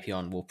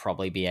Drapion will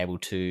probably be able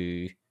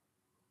to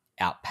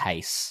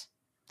outpace.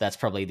 That's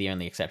probably the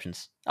only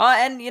exceptions. Oh,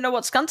 and you know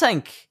what?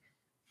 Skuntank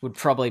would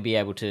probably be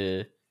able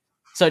to.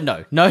 So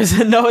no is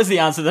the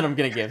answer that I'm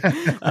going to give.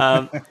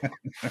 Because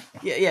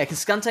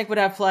Skuntank would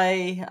have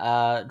play.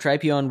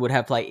 Drapion would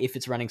have play if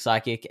it's running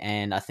Psychic,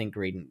 and I think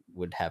Greedent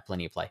would have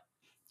plenty of play.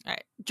 All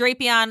right,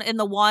 Drapion in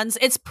the ones.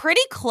 It's pretty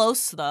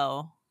close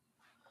though.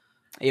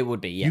 It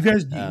would be, yeah.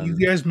 You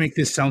guys make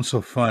this sound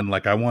so fun.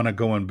 Like I want to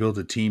go and build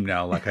a team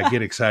now. Like I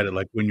get excited.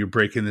 Like when you're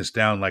breaking this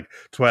down. Like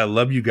that's why I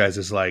love you guys.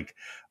 It's like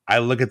I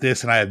look at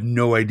this and I have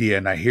no idea,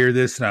 and I hear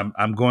this, and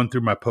I'm going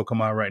through my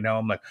Pokemon right now.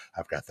 I'm like,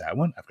 I've got that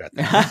one. I've got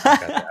that one. I've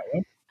got that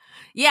one.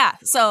 Yeah.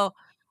 So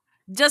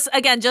just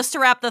to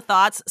wrap the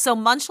thoughts. So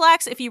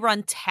Munchlax, if you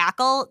run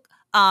Tackle,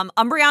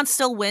 Umbreon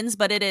still wins,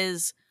 but it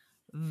is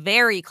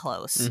very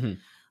close. Mhm.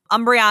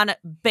 Umbreon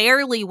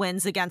barely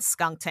wins against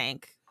Skunk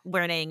Tank,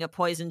 winning a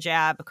Poison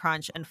Jab,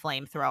 Crunch, and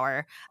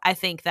Flamethrower. I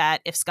think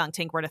that if Skunk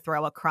Tank were to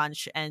throw a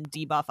Crunch and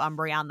debuff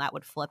Umbreon, that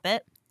would flip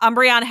it.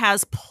 Umbreon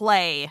has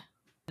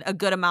a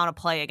good amount of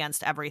play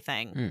against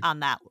everything on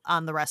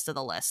the rest of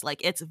the list.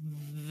 Like, it's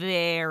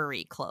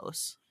very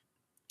close.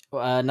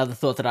 Another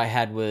thought that I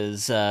had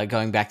was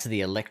going back to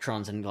the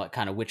Electrons and like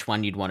kind of which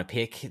one you'd want to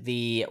pick.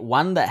 The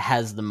one that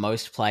has the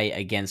most play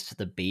against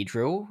the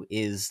Beedrill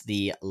is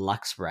the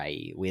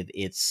Luxray with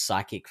its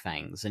Psychic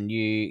Fangs. And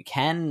you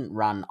can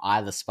run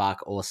either Spark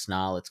or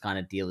Snarl. It's kind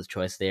of dealer's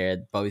choice there.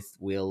 Both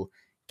will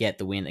get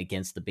the win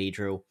against the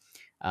Beedrill.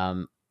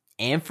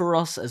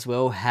 Ampharos as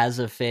well has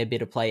a fair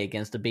bit of play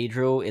against the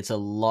Beedrill. It's a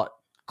lot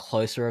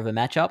closer of a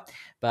matchup.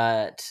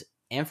 But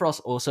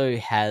Ampharos also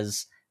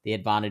has the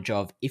advantage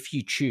of, if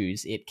you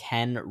choose, it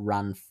can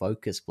run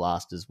Focus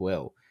Blast as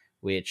well,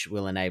 which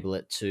will enable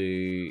it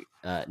to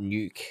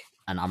nuke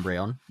an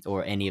Umbreon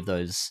or any of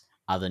those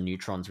other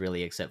neutrons,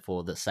 really, except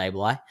for the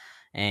Sableye,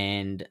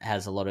 and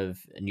has a lot of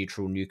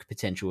neutral nuke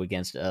potential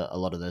against a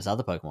lot of those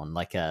other Pokemon.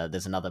 Like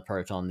there's another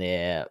Proton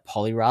there,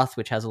 Poliwrath,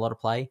 which has a lot of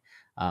play.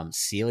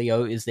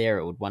 Celio is there.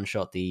 It would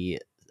one-shot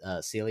the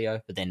Celio,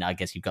 but then I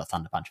guess you've got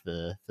Thunder Punch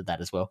for that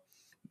as well.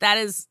 That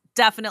is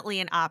definitely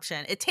an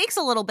option. It takes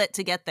a little bit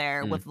to get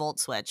there with Volt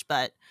Switch,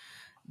 but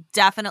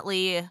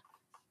definitely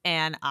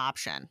an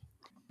option.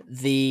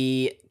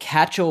 The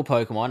catch-all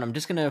Pokemon, I'm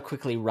just going to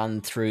quickly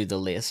run through the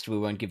list. We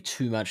won't give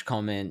too much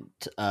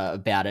comment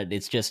about it.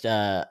 It's just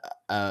an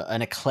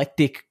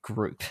eclectic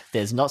group.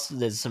 There's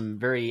some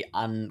very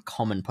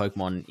uncommon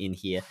Pokemon in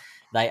here.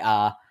 They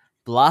are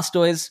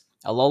Blastoise,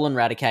 Alolan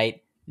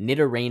Raticate,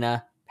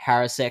 Nidorina,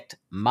 Parasect,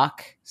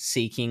 Muck,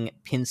 Seeking,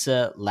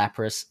 Pinsir,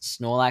 Lapras,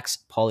 Snorlax,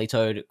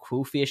 Politoed,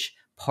 Quillfish,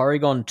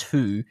 Porygon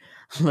 2,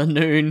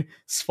 Lanoon,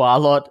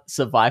 Swalot,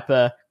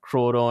 Seviper,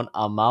 Crawdaunt,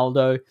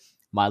 Armaldo,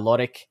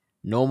 Milotic,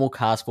 Normal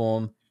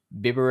Castform,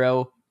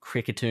 Bibarel,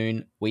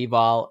 Kricketune,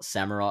 Weavile,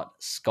 Samurott,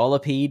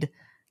 Scolipede,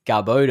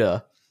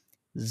 Garbodor,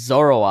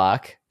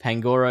 Zoroark,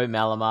 Pangoro,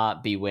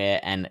 Malamar,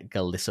 Beware, and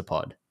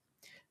Galissapod.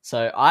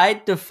 So I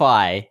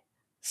defy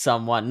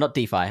someone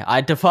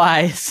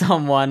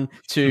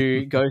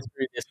to go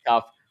through this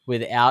cup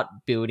without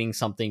building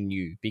something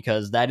new,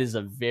 because that is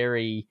a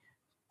very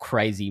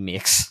crazy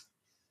mix.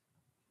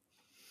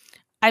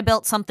 I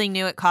built something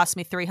new. It cost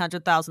me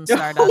 300,000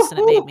 Stardust, and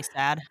it made me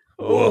sad.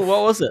 Oh,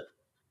 what was it?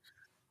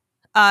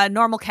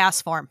 Normal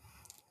cast form.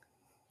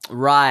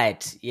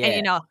 Right. Yeah.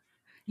 And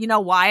you know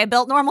why I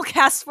built normal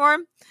cast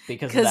form?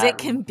 Because it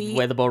can beat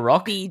Weatherball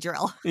Rock.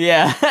 Beedrill.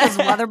 Yeah. Because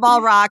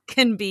Weatherball Rock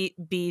can beat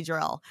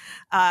Beedrill.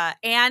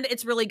 And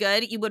it's really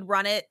good. You would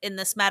run it in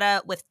this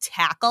meta with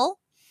Tackle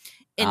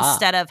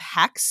instead of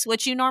Hex,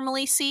 which you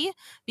normally see,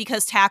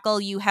 because Tackle,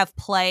 you have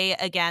play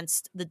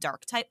against the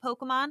Dark type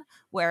Pokemon,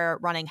 where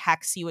running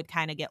Hex, you would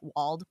kind of get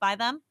walled by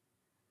them.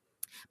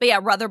 But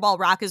yeah, Weatherball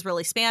Rock is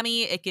really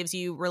spammy. It gives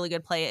you really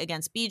good play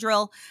against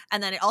Beedrill.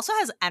 And then it also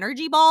has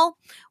Energy Ball,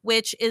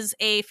 which is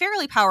a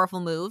fairly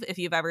powerful move if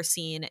you've ever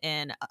seen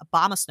an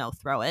Abomasnow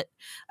throw it.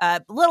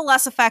 A little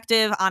less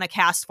effective on a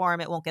cast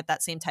form. It won't get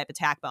that same type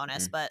attack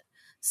bonus, but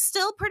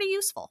still pretty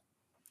useful.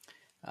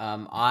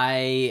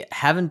 I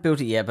haven't built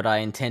it yet, but I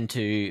intend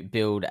to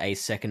build a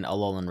second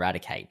Alolan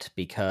Raticate,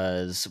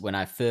 because when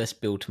I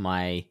first built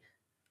my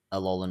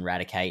Alolan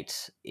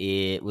Raticate,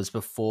 it was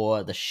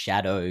before the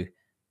Shadow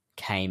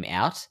came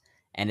out,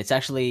 and it's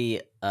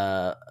actually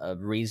a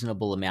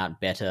reasonable amount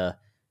better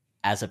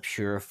as a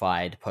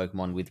purified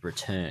Pokemon with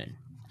Return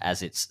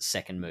as its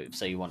second move.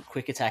 So you want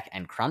Quick Attack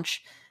and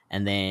Crunch,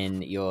 and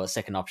then your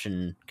second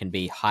option can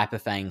be Hyper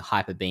Fang,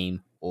 Hyper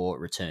Beam, or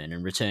Return,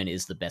 and Return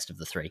is the best of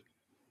the three.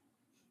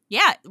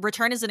 Yeah,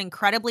 Return is an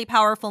incredibly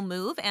powerful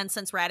move, and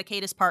since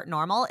Raticate is part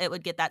normal, it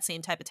would get that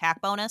same type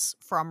attack bonus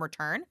from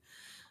Return.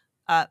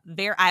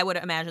 I would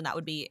imagine that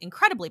would be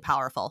incredibly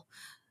powerful.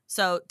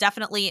 So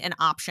definitely an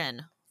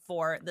option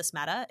for this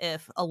meta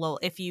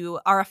if you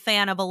are a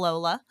fan of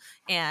Alola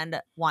and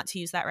want to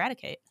use that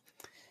Raticate.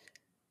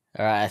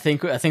 All right, I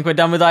think we're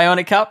done with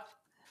Ionic Cup.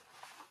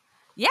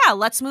 Yeah,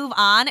 let's move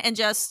on and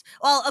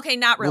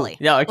not really.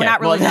 Yeah, okay. We're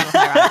not really done with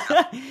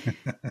Ionic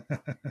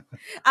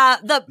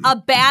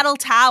Cup. Battle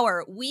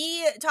Tower.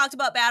 We talked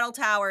about Battle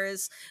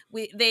Towers.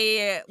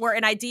 They were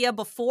an idea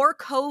before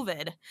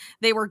COVID.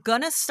 They were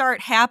gonna start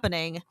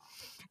happening,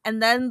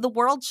 and then the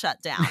world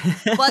shut down.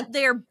 But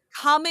they're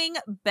coming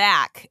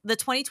back. The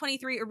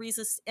 2023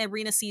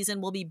 arena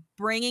season will be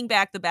bringing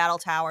back the Battle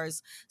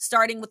Towers,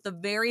 starting with the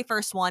very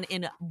first one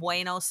in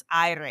Buenos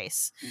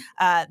Aires.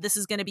 This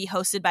is going to be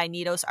hosted by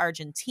Nidos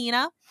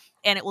Argentina.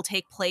 and it will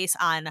take place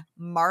on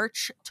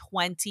March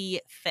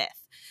 25th.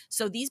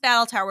 So these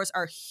battle towers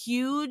are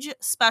huge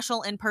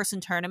special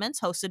in-person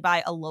tournaments hosted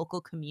by a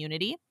local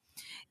community,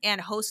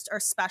 and hosts are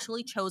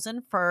specially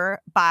chosen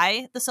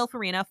by the Sylph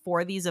Arena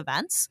for these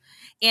events.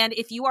 And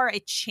if you are a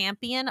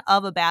champion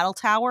of a battle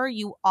tower,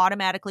 you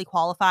automatically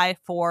qualify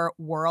for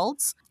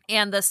Worlds.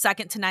 And the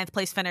 2nd to 9th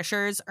place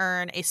finishers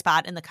earn a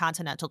spot in the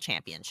Continental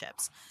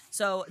Championships.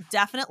 So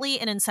definitely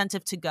an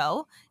incentive to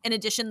go. In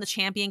addition, the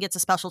champion gets a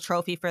special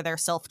trophy for their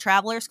Sylph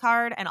Traveler's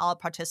card, and all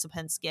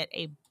participants get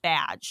a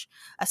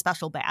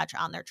special badge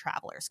on their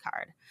Traveler's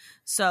card.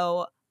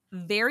 So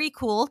very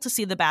cool to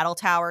see the Battle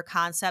Tower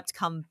concept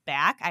come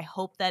back. I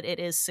hope that it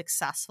is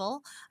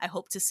successful. I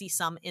hope to see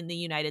some in the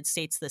United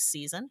States this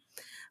season.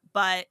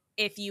 But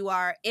if you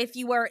are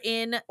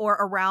in or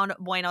around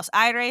Buenos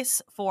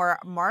Aires for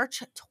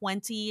March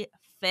 25th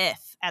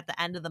at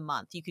the end of the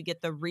month, you could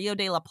get the Rio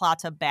de la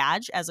Plata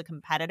badge as a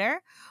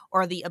competitor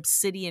or the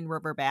Obsidian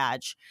River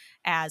badge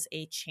as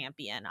a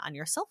champion on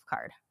your Sylph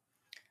card.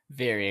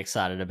 Very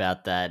excited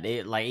about that.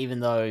 Even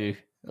though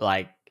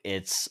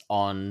it's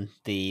on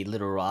the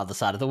literal other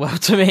side of the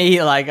world to me,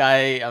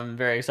 I'm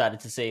very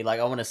excited to see.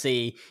 I want to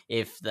see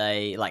if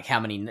they how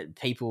many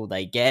people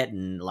they get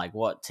and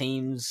what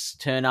teams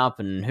turn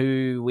up and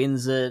who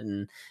wins it.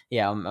 And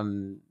yeah,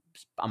 I'm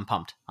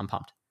pumped. I'm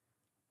pumped.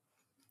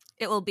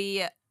 It will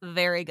be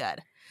very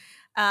good.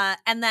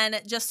 And then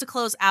just to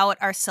close out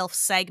our Sylph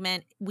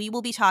segment, we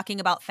will be talking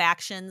about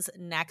factions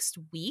next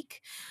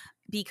week,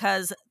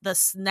 because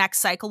this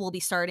next cycle will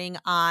be starting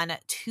on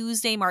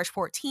Tuesday, March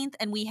 14th,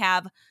 and we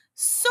have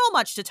so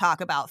much to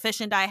talk about. Fish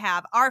and I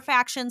have our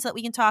factions that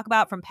we can talk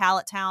about from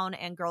Pallet Town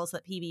and Girls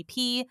That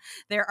PvP.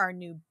 There are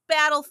new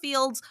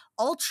battlefields.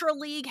 Ultra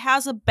League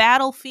has a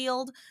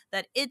battlefield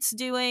that it's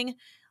doing.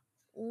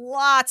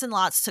 Lots and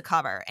lots to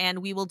cover, and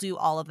we will do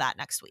all of that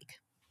next week.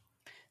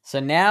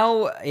 So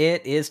now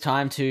it is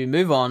time to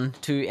move on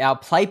to our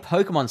Play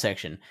Pokemon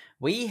section.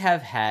 We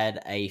have had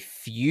a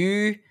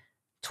few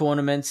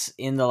tournaments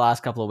in the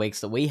last couple of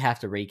weeks that we have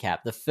to recap.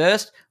 The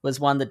first was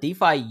one that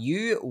DeFi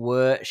you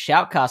were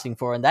shoutcasting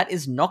for, and that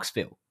is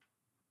Knoxville.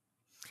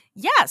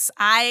 Yes,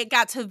 I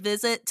got to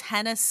visit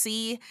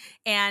Tennessee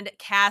and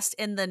cast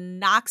in the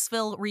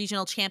Knoxville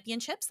Regional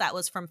Championships. That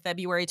was from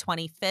February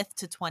 25th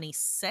to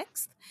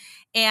 26th.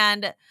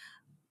 And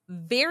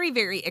very,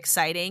 very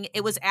exciting.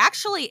 It was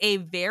actually a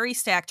very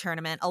stacked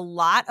tournament. A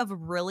lot of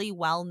really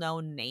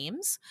well-known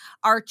names.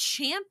 Our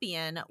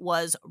champion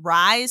was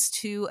Rise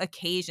to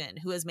Occasion,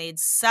 who has made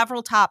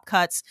several top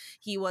cuts.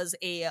 He was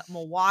a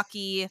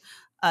Milwaukee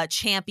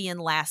champion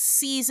last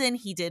season.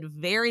 He did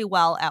very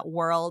well at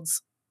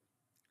Worlds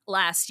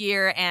last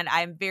year, and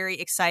I'm very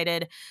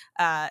excited.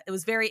 It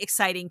was very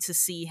exciting to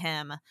see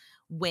him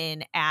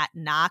win at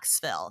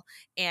Knoxville,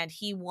 and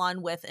he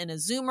won with an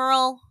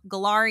Azumarill,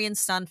 Galarian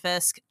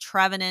Stunfisk,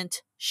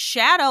 Trevenant,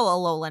 Shadow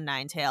Alolan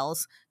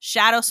Ninetales,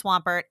 Shadow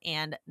Swampert,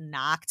 and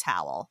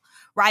Noctowl.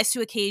 Rise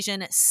to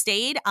Occasion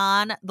stayed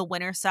on the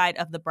winner side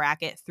of the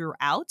bracket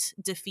throughout,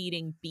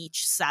 defeating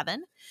Beach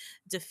 7,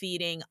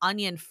 defeating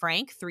Onion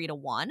Frank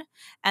 3-1,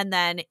 and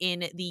then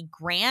in the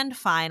grand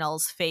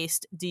finals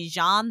faced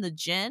Dijon the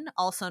Jin,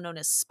 also known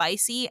as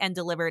Spicy, and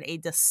delivered a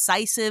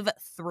decisive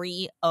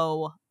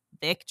 3-0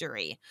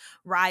 victory.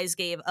 Rise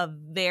gave a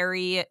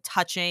very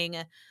touching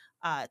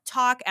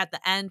talk at the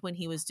end when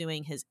he was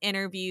doing his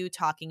interview,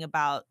 talking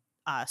about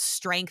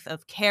strength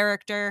of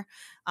character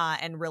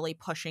and really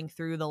pushing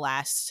through the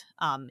last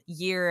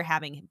year,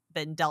 having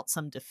been dealt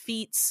some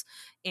defeats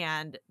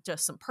and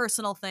just some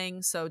personal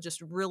things. So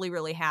just really,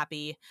 really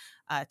happy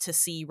to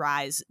see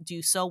Rise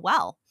do so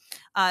well.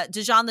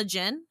 Dijon the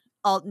Jin,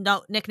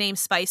 nickname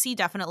Spicy,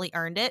 definitely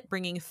earned it,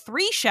 bringing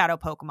 3 Shadow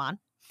Pokemon.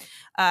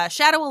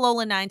 Shadow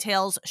Alolan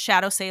Ninetales,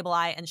 Shadow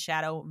Sableye, and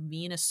Shadow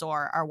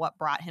Venusaur are what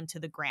brought him to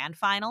the grand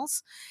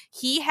finals.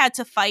 He had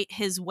to fight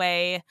his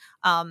way.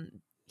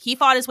 He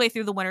fought his way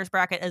through the winner's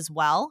bracket as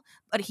well,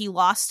 but he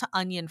lost to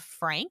Onion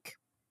Frank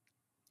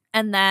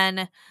and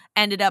then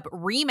ended up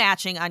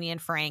rematching Onion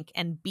Frank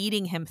and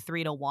beating him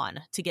 3-1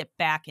 to get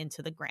back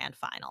into the grand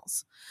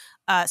finals.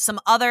 Some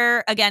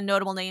other, again,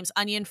 notable names.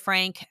 Onion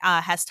Frank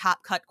has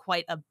top cut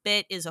quite a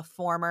bit, is a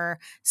former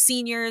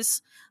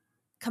seniors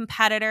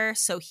competitor,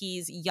 so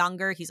he's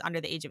younger. He's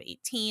under the age of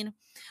 18.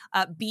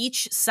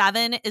 Beach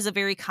 7 is a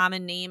very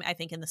common name, I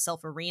think, in the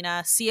Sylph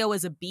Arena. CO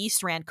is a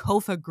beast, ran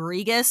Kofa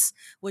Grigus,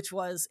 which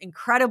was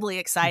incredibly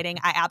exciting.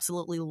 I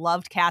absolutely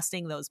loved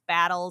casting those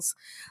battles,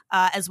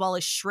 as well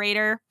as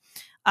Schrader.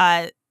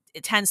 It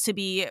tends to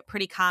be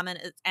pretty common,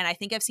 and I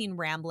think I've seen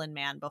Ramblin'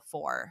 Man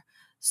before.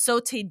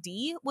 Sote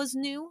D was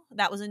new.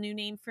 That was a new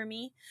name for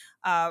me.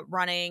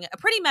 Running a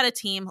pretty meta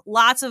team.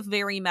 Lots of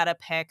very meta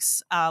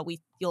picks. I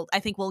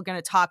think we're going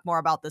to talk more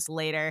about this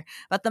later.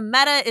 But the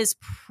meta is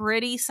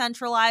pretty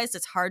centralized.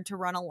 It's hard to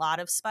run a lot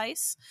of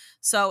spice.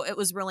 So it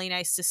was really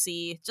nice to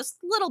see just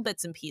little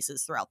bits and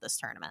pieces throughout this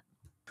tournament.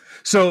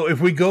 So if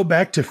we go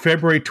back to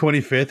February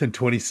 25th and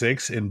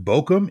 26th in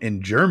Bochum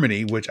in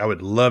Germany, which I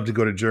would love to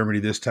go to Germany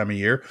this time of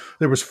year,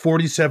 there was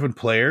 47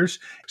 players.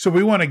 So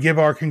we want to give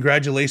our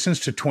congratulations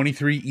to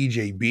 23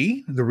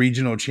 EJB, the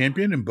regional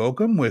champion in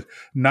Bochum, with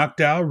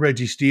Noctowl,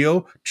 Reggie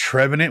Steele,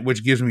 Trevenant,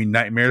 which gives me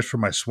nightmares for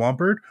my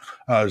Swampert,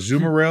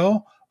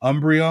 Zumarel,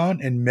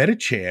 Umbreon, and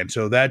Metachan.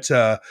 So that's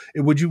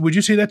would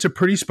you say that's a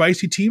pretty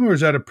spicy team, or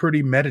is that a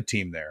pretty meta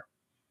team there?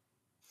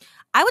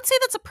 I would say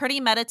that's a pretty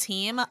meta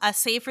team,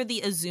 save for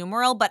the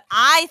Azumarill, but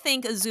I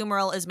think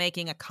Azumarill is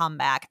making a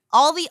comeback.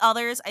 All the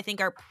others, I think,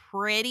 are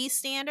pretty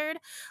standard.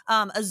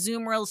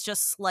 Azumarill's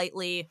just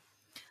slightly,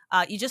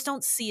 you just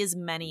don't see as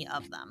many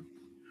of them.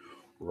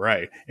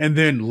 Right. And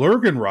then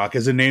Lurganrock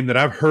is a name that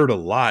I've heard a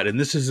lot, and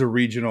this is a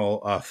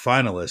regional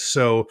finalist.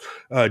 So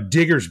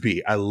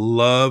Diggersby, I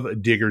love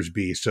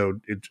Diggersby. So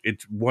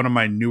it's one of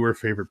my newer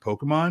favorite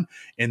Pokemon.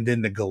 And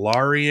then the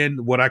Galarian,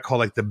 what I call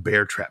like the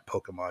bear trap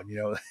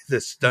Pokemon, the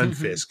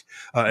Stunfisk.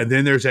 And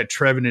then there's that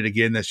Trevenant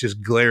again that's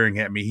just glaring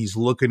at me. He's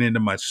looking into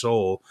my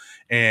soul.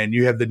 And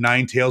you have the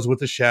Ninetales with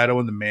the Shadow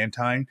and the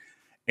Mantine.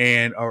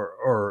 And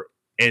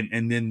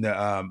and then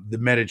the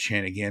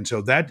Metachan again.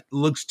 So that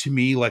looks to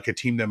me like a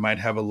team that might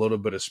have a little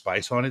bit of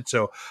spice on it.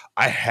 So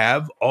I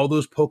have all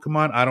those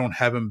Pokemon. I don't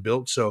have them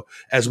built. So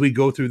as we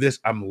go through this,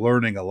 I'm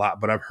learning a lot.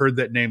 But I've heard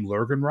that name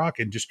Lurganrock,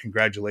 and just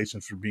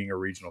congratulations for being a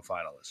regional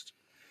finalist.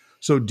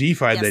 So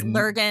DeFi, yes,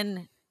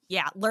 Lurgan.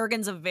 Yeah,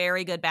 Lurgan's a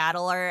very good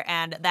battler,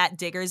 and that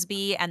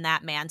Diggersby and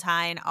that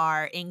Mantine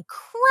are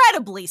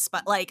incredibly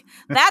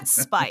that's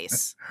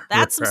spice.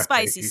 That's right. Some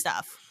spicy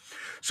stuff.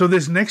 So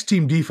this next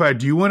team, DeFi,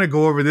 do you want to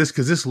go over this?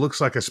 Because this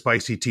looks like a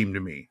spicy team to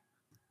me.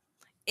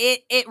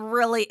 It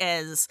really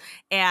is.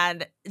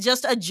 And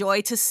just a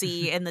joy to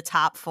see in the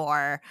top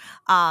four.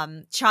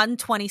 Chun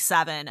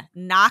 27,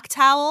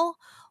 Noctowl,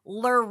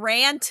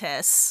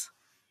 Lurantis.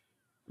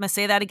 I'm going to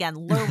say that again.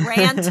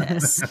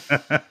 Lurantis.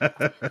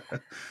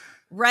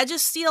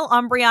 Registeel,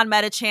 Umbreon,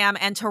 Metacham,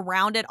 and to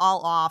round it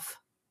all off,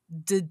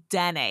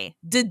 Dedenne.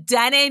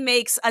 Dedenne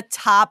makes a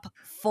top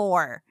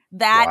four.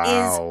 That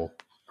is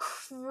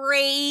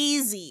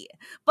crazy,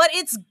 but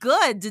it's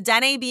good.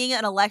 Dedenne being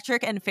an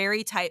electric and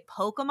fairy type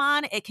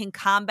Pokemon, it can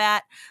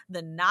combat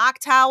the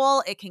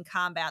Noctowl, it can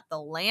combat the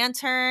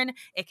Lantern,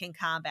 it can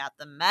combat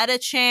the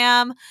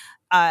Metacham.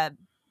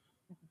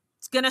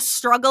 It's gonna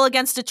struggle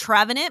against a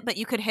Trevenant, but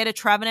you could hit a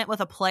Trevenant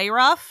with a Play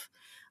Rough,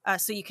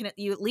 so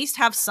you at least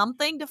have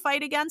something to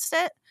fight against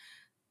it.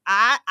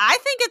 I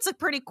think it's a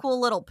pretty cool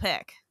little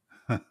pick.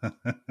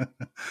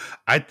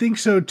 I think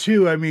so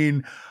too. I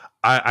mean,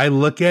 I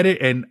look at it,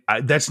 and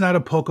that's not a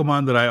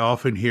Pokemon that I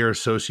often hear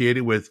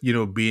associated with,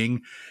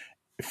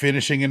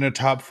 finishing in a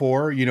top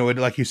four.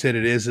 Like you said,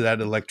 it is that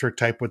electric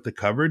type with the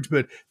coverage,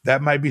 but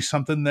that might be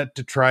something that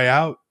to try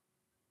out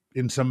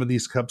in some of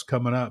these cups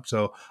coming up.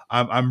 So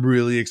I'm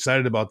really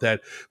excited about that.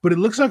 But it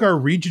looks like our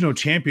regional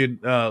champion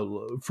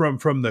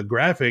from the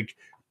graphic,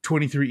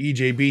 23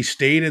 EJB,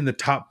 stayed in the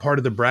top part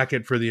of the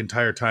bracket for the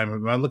entire time.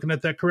 Am I looking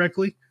at that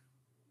correctly?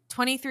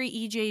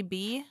 23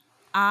 EJB?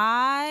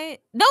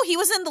 No, he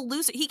was in the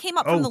loser. He came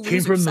up from the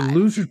losers side. The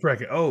losers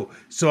bracket. Oh,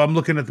 so I'm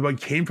looking at the one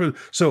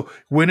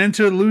went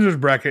into the losers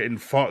bracket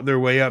and fought their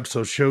way up.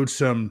 So showed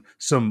some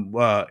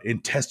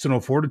intestinal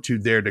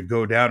fortitude there to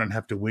go down and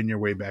have to win your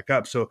way back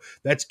up. So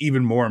that's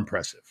even more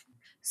impressive.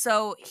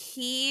 So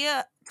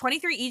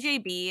 23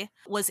 EJB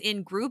was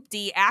in Group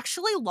D,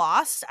 actually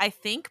lost, I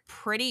think,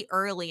 pretty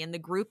early in the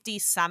Group D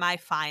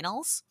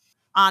semifinals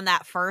on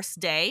that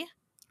first day.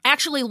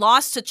 Actually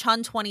lost to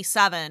Chun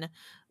 27,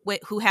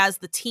 who has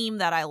the team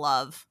that I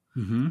love,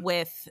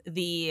 with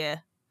the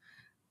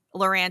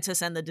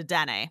Lurantis and the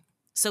Dedenne.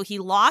 So he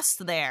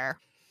lost there.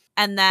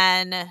 And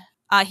then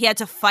he had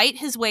to fight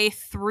his way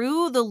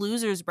through the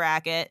losers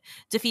bracket,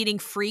 defeating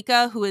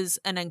Freaka, who is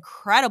an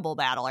incredible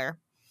battler.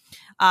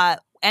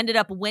 Ended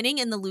up winning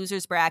in the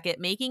losers bracket,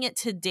 making it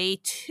to day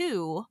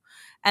 2,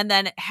 and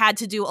then had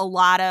to do a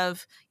lot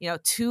of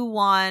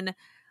 2-1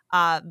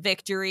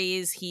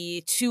 victories.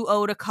 He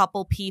 2-0'd a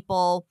couple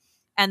people,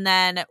 and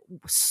then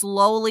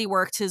slowly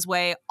worked his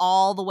way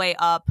all the way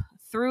up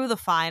through the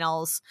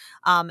finals,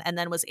 and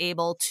then was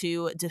able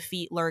to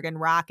defeat Lurgan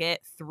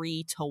Rocket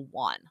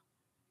 3-1.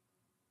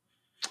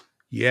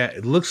 Yeah,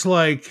 it looks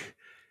like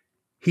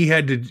he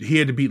had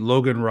to beat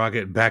Logan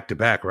Rocket back to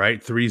back,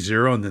 right?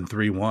 3-0 and then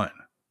 3-1.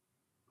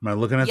 Am I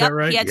looking at that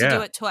right? He had to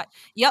do it twice.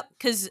 Yep,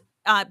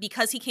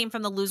 because he came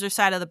from the loser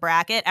side of the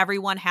bracket,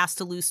 everyone has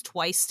to lose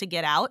twice to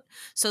get out.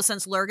 So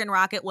since Lurgan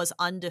Rocket was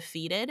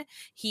undefeated,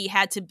 he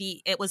had to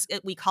beat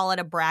we call it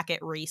a bracket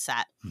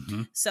reset.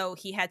 So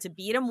he had to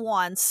beat him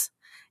once,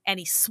 and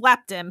he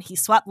swept him. He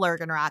swept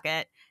Lurgan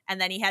Rocket, and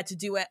then he had to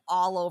do it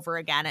all over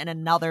again in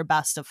another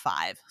best of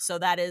 5. So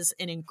that is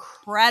an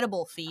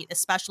incredible feat,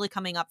 especially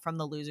coming up from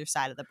the loser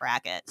side of the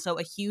bracket. So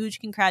a huge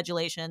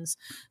congratulations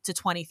to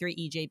 23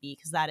 EJB,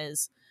 because that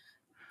is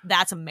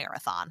that's a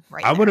marathon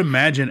right I there. would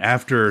imagine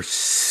after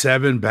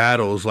 7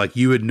 battles, like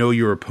you would know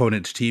your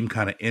opponent's team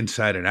kind of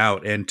inside and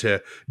out, and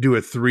to do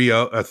a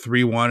 3-0, a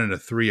 3-1 and a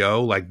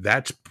 3-0, like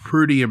that's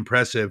pretty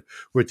impressive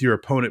with your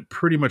opponent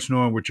pretty much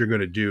knowing what you're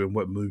going to do and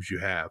what moves you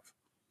have.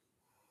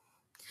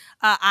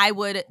 I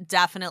would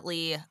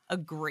definitely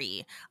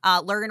agree.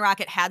 Lurgan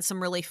Rocket had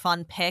some really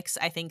fun picks.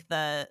 I think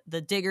the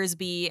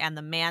Diggersby and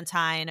the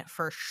Mantine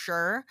for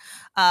sure,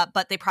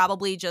 but they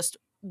probably just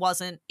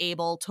wasn't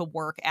able to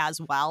work as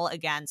well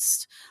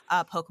against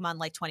Pokemon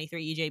like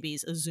 23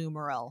 EJB's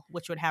Azumarill,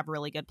 which would have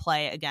really good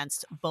play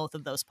against both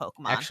of those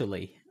Pokemon.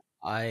 Actually,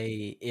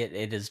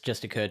 it has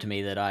just occurred to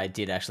me that I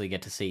did actually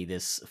get to see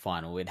this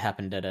final. It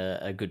happened at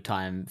a good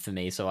time for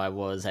me, so I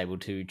was able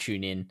to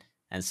tune in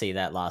and see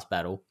that last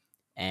battle.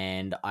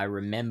 And I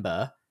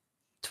remember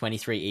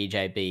 23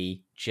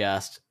 EJB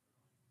just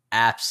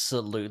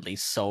absolutely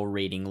soul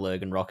reading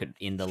Lurgan Rocket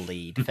in the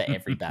lead for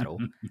every battle.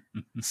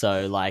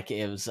 So like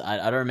it was, I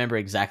don't remember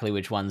exactly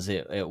which ones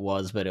it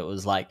was, but it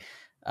was like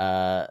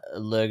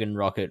Lurgan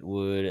Rocket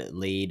would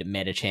lead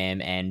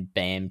Metacham and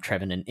Bam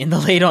Trevenant in the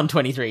lead on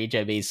 23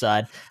 EJB's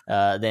side.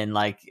 Then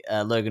like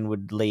Lurgan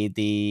would lead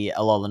the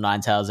Alola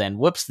Ninetales, and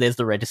whoops, there's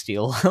the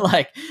Registeel.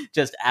 Like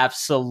just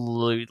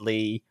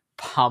absolutely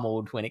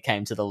pummeled when it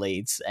came to the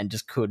leads and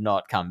just could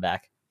not come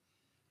back.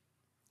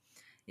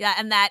 Yeah,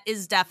 and that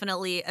is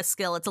definitely a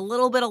skill. It's a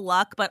little bit of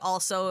luck, but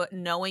also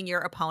knowing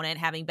your opponent,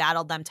 having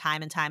battled them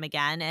time and time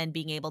again, and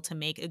being able to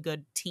make a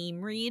good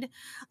team read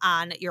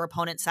on your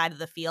opponent's side of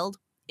the field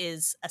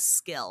is a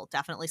skill.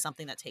 Definitely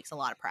something that takes a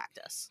lot of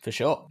practice. For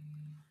sure.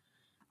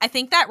 I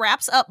think that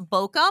wraps up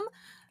Bokum.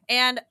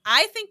 And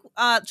I think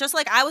just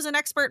like I was an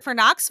expert for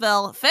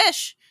Knoxville,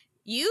 Fish,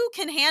 you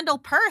can handle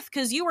Perth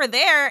because you were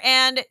there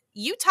and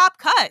you top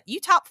cut. You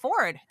top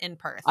forward in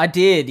Perth. I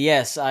did,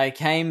 yes. I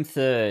came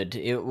third.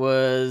 It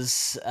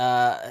was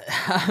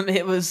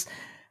it was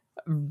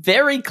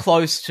very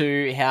close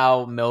to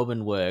how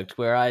Melbourne worked,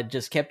 where I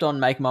just kept on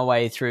making my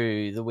way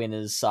through the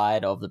winners'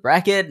 side of the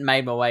bracket,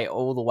 made my way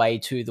all the way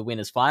to the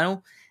winners'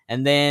 final,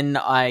 and then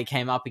I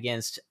came up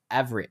against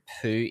Avrip,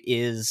 who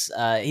is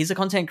he's a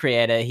content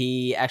creator.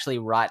 He actually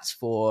writes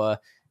for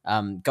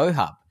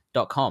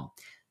GoHub.com.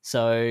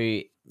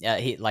 So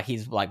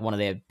he's like one of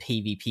their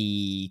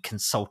PvP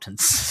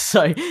consultants.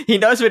 So he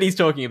knows what he's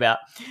talking about.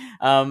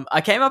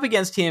 I came up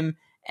against him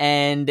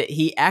and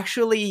he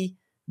actually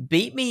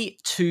beat me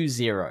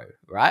 2-0,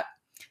 right?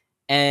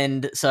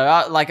 And so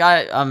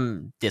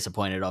I'm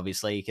disappointed,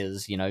 obviously,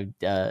 because, you know,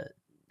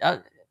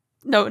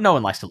 no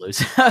one likes to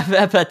lose.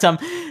 But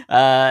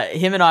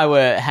him and I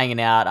were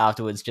hanging out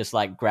afterwards, just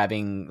like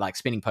grabbing, like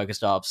spinning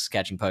Pokestops,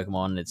 catching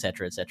Pokemon,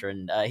 etc., etc.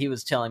 And he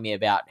was telling me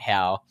about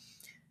how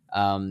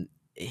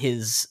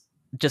his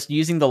just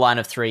using the line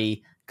of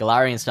 3,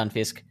 Galarian,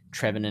 Stunfisk,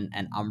 Trevenant,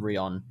 and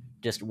Umbreon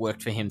just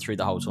worked for him through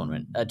the whole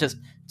tournament. Just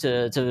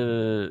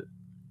to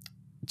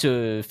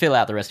fill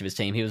out the rest of his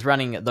team, he was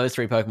running those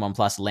 3 Pokemon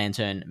plus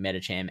Lantern,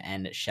 Metacham,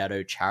 and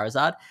Shadow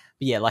Charizard. But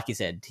yeah, like you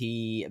said,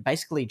 he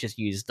basically just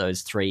used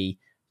those 3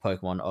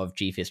 Pokemon of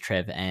G-Fist,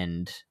 Trev,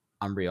 and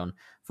Umbreon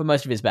for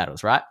most of his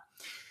battles, right?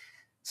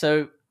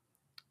 So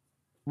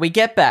we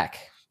get back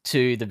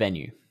to the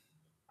venue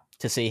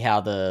to see how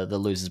the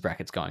losers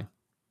bracket's going.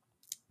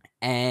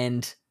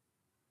 And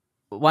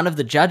one of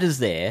the judges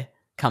there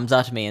comes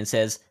up to me and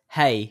says,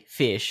 "Hey,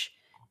 Fish,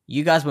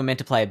 you guys were meant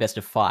to play a best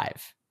of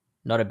 5,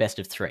 not a best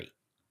of 3.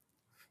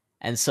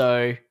 And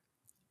so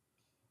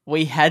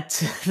we had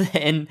to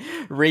then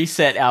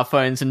reset our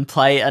phones and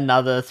play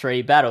another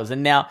 3 battles.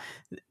 And now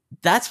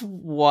that's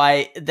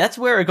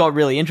where it got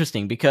really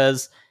interesting,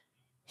 because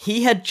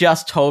he had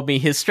just told me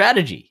his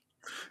strategy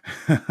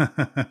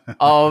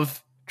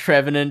of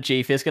Trevenant,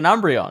 G-Fisk, and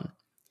Umbreon.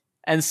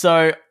 And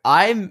so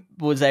I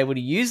was able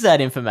to use that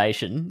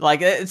information.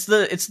 Like it's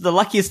the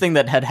luckiest thing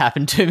that had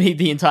happened to me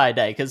the entire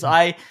day, because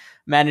I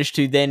managed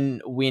to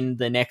then win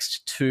the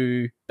next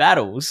 2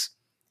 battles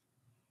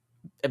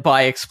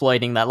by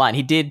exploiting that line.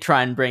 He did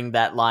try and bring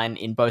that line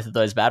in both of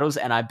those battles,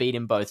 and I beat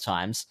him both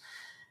times.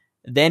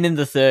 Then in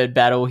the 3rd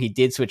battle, he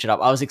did switch it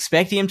up. I was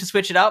expecting him to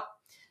switch it up,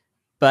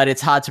 but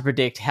it's hard to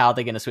predict how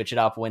they're going to switch it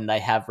up when they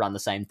have run the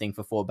same thing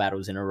for 4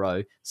 battles in a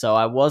row. So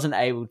I wasn't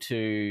able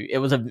to... It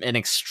was an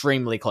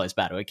extremely close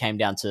battle. It came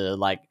down to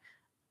like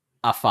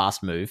a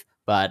fast move,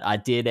 but I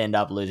did end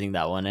up losing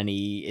that one, and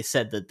he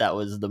said that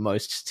was the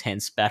most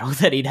tense battle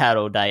that he'd had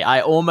all day.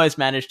 I almost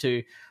managed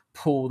to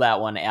pull that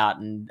one out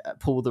and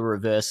pull the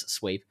reverse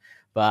sweep,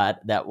 but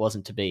that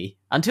wasn't to be.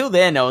 Until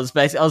then, I was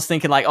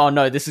thinking like, oh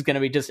no, this is going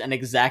to be just an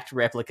exact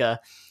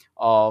replica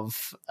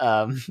of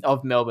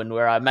Melbourne,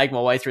 where I make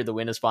my way through the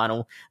winners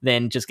final,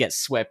 then just get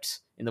swept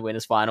in the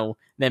winners final,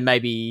 then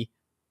maybe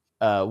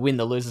win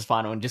the losers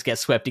final and just get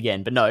swept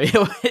again. But no,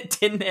 it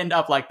didn't end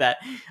up like that.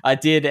 I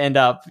did end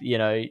up,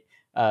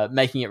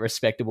 making it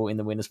respectable in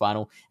the winners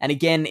final, and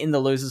again in the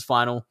losers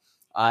final,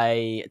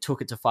 I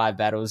took it to 5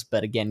 battles,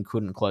 but again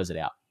couldn't close it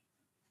out.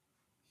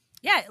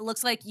 Yeah, it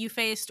looks like you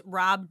faced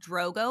Rob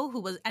Drogo,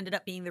 who ended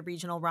up being the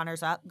regional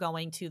runners-up,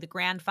 going to the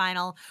grand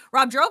final.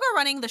 Rob Drogo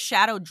running the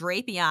Shadow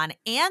Drapion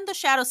and the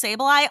Shadow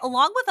Sableye,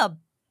 along with a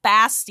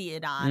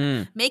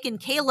Bastiodon, making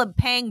Caleb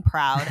Pang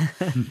proud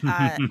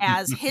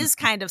as his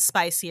kind of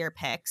spicier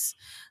picks.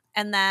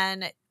 And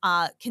then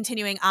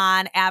continuing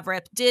on,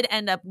 Avrip did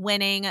end up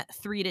winning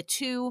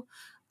 3-2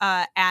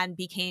 and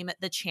became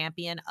the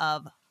champion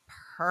of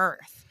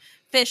Perth.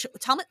 Fish,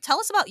 tell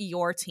us about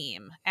your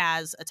team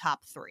as a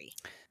top 3.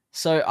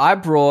 So I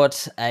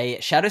brought a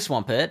Shadow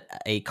Swampert,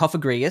 a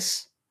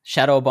Cofagrigus,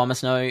 Shadow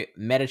Abomasnow,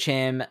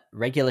 Metacham,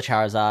 regular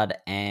Charizard,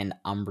 and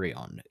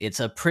Umbreon. It's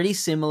a pretty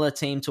similar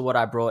team to what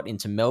I brought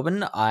into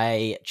Melbourne.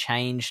 I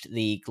changed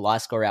the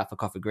Gliscor out for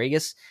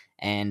Cofagrigus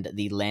and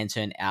the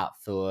Lantern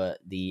out for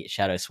the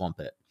Shadow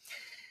Swampert.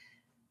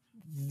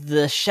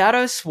 The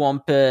Shadow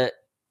Swampert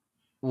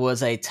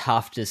was a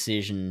tough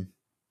decision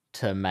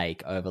to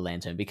make over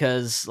Lantern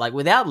because, like,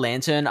 without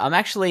Lantern, I'm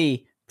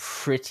actually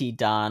pretty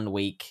darn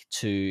weak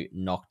to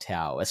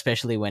Noctowl,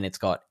 especially when it's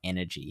got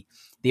energy.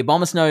 The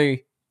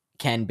Abomasnow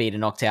can beat a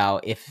Noctowl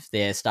if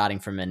they're starting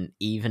from an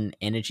even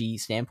energy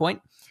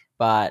standpoint,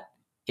 but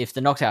if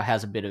the Noctowl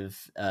has a bit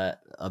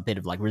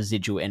of like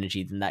residual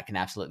energy, then that can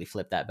absolutely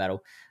flip that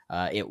battle.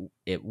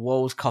 It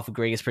walls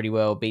Cofagrigus pretty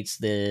well, beats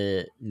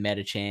the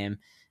Metacham,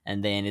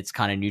 and then it's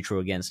kind of neutral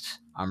against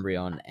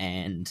Umbreon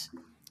and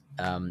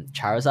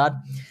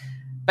Charizard.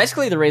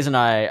 Basically, the reason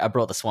I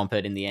brought the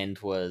Swampert in the end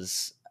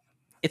was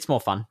it's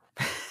more fun.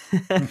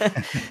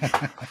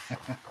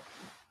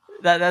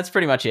 That's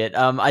pretty much it.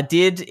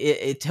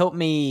 It helped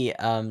me.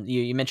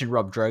 You mentioned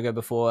Rob Drogo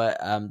before.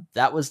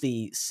 That was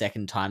the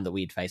second time that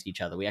we'd faced each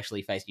other. We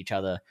actually faced each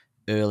other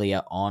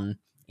earlier on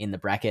in the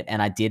bracket,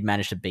 and I did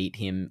manage to beat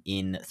him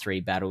in 3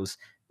 battles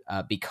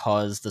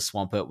because the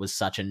Swampert was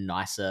such a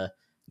nicer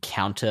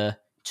counter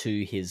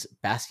to his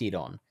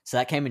Bastiodon. So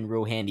that came in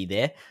real handy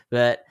there.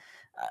 But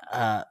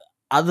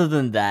other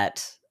than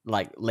that,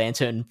 like,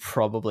 Lantern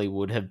probably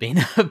would have been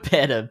a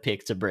better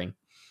pick to bring.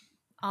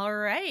 All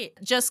right.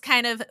 Just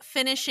kind of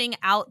finishing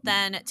out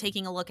then,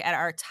 taking a look at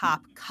our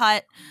top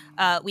cut.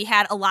 We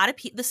had a lot of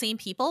the same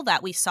people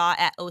that we saw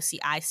at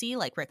OCIC,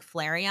 like Rick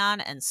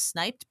Flareon and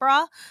Sniped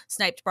Bra.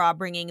 Sniped Bra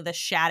bringing the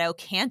Shadow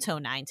Kanto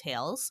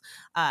Ninetales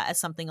as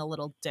something a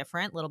little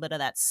different, a little bit of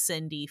that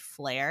Cindy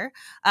flair.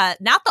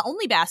 Not the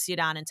only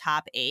Bastiodon in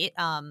top 8.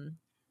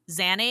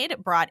 Xanade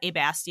brought a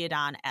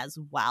Bastiodon as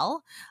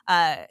well.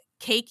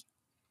 Cakeys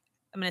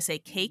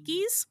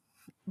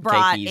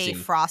brought a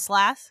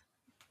Frostlass.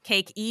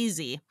 Cake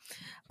Easy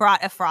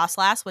brought a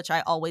Frostlass, which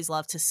I always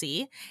love to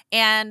see.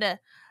 And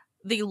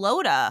the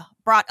Loda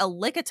brought a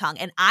Lickitung.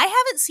 And I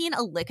haven't seen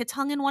a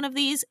Lickitung in one of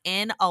these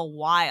in a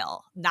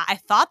while. I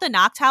thought the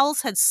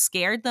Noctowls had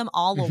scared them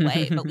all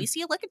away, but we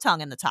see a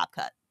Lickitung in the top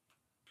cut.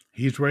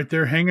 He's right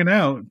there hanging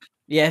out.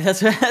 Yeah,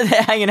 they're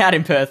hanging out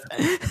in Perth.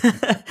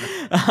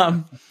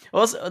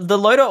 Also, the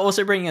Loda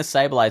also bringing a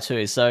Sableye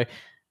too. So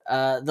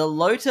the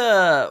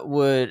Lota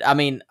would,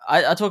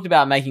 I talked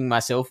about making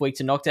myself weak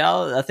to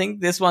Noctowl. I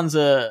think this one's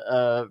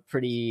a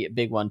pretty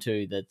big one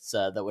too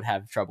that would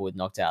have trouble with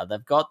Noctowl.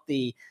 They've got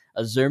the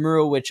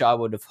Azumarill, which I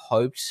would have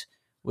hoped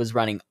was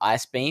running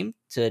Ice Beam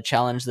to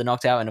challenge the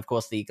Noctowl, and of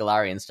course the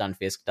Galarian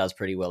Stunfisk does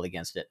pretty well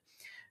against it.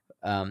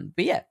 But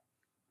yeah.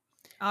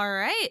 All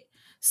right.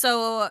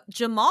 So,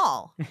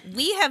 Jamal,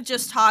 we have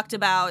just talked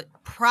about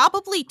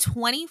probably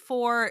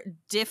 24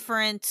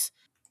 different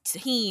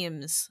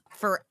teams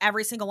for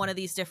every single one of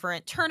these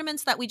different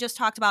tournaments that we just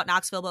talked about,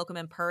 Knoxville, Bochum,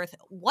 and Perth.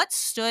 What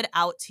stood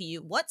out to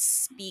you? What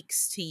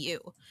speaks to you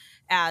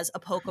as a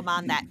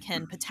Pokemon that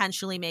can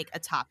potentially make a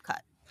top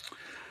cut?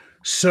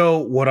 So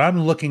what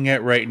I'm looking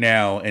at right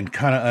now and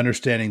kind of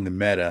understanding the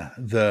meta,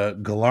 the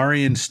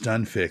Galarian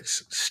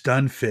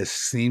Stunfisk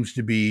seems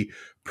to be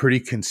pretty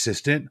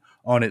consistent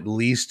on at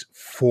least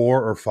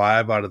 4 or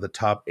 5 out of the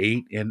top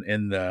 8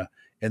 in the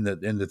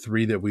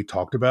 3 that we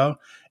talked about.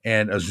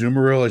 And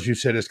Azumarill, as you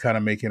said, is kind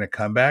of making a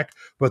comeback.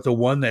 But the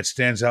one that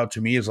stands out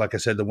to me is, like I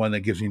said, the one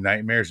that gives me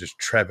nightmares is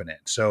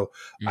Trevenant. So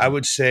I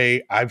would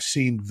say I've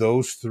seen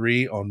those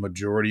 3 on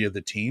majority of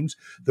the teams.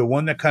 The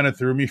one that kind of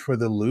threw me for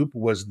the loop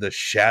was the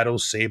Shadow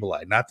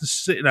Sableye, not the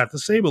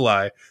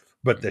Sableye,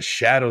 but the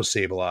Shadow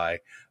Sableye,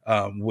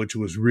 which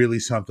was really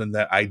something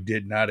that I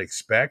did not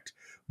expect.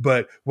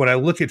 But when I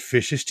look at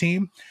Fish's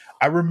team,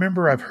 I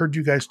remember I've heard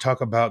you guys talk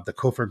about the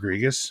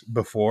Cofagrigus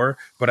before,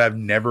 but I've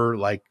never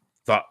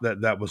thought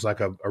that was like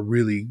a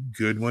really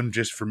good one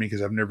just for me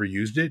because I've never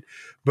used it.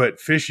 But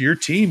Fish, your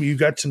team, you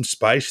got some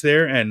spice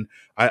there, and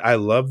I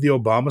love the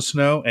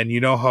Abomasnow, and you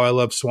know how I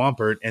love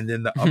Swampert, and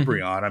then the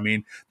Umbreon. I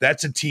mean,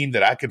 that's a team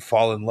that I could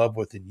fall in love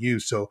with and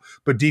use. So,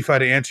 but DeFi,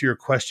 to answer your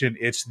question,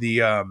 it's the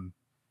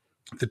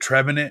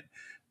Trevenant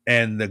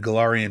and the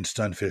Galarian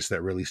Stunfisk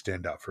that really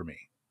stand out for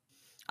me.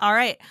 All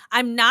right.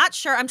 I'm not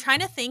sure. I'm trying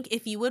to think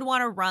if you would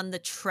want to run the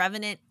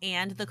Trevenant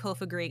and the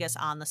Cofagrigus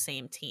on the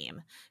same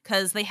team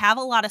because they have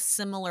a lot of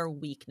similar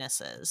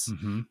weaknesses.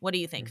 Mm-hmm. What do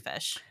you think,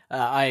 Fish?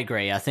 I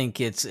agree. I think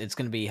it's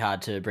going to be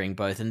hard to bring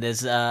both. And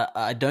there's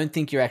I don't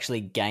think you're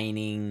actually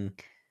gaining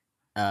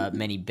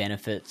many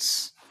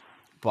benefits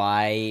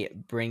by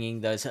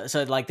bringing those.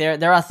 So like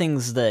there are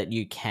things that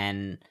you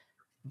can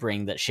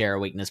bring that share a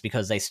weakness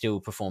because they still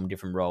perform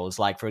different roles.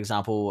 Like for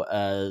example,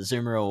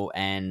 Zoomeril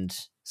and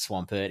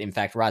Swampert. In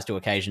fact, Rise to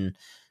Occasion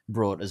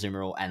brought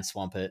Azumarill and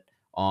Swampert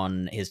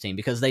on his team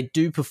because they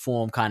do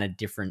perform kind of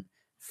different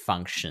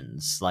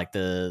functions. Like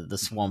the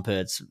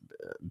Swampert's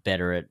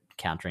better at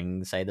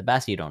countering, say, the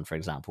Bastiodon, for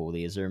example.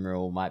 The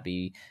Azumarill might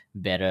be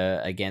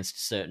better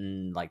against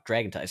certain like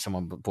dragon types.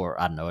 Someone bought,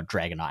 I don't know, a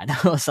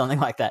Dragonite or something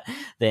like that.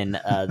 Then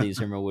the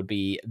Azumarill would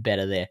be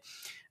better there.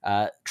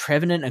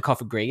 Trevenant and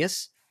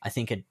Cofagrigus, I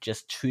think, are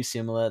just too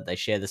similar. They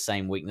share the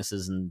same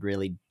weaknesses and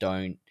really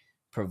don't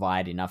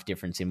provide enough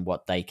difference in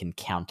what they can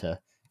counter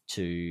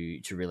to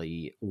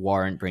really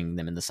warrant bringing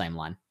them in the same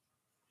line.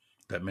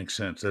 That makes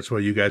sense. That's why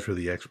you guys were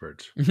the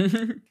experts.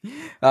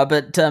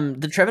 But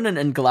the Trevenant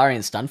and Galarian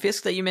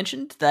Stunfisk that you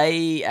mentioned,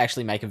 they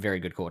actually make a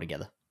very good core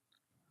together.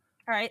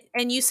 All right.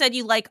 And you said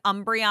you like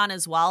Umbreon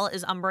as well.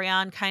 Is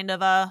Umbreon kind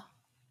of a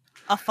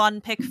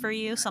fun pick for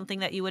you? Something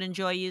that you would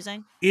enjoy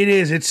using? It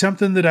is. It's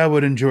something that I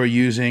would enjoy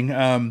using.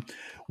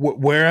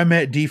 Where I'm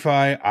at DeFi,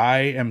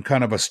 I am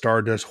kind of a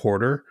Stardust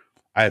hoarder.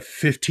 I have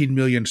 15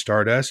 million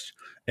Stardust.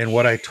 And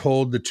what I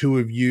told the two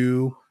of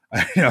you,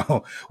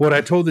 what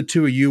I told the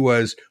two of you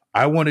was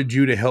I wanted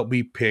you to help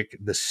me pick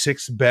the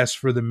 6 best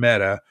for the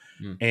meta.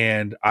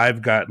 And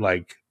I've got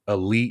like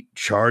elite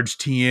charge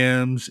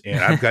TMs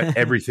and I've got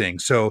everything.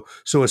 So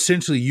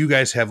essentially you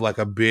guys have like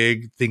a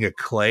big thing of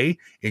clay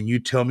and you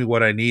tell me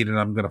what I need and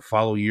I'm going to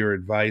follow your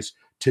advice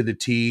to the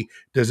T.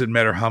 Doesn't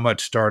matter how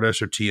much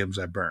Stardust or TMs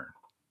I burn.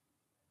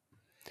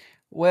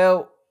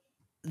 Well,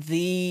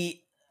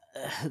 we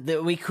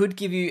could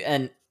give you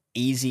an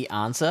easy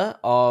answer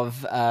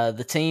of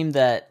the team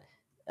that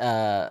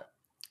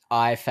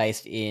I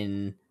faced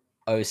in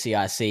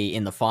OCIC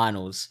in the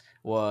finals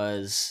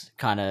was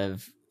kind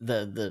of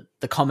the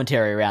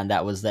commentary around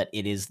that was that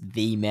it is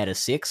the meta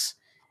 6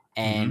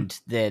 and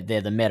they're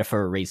the meta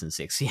for a reason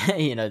 6.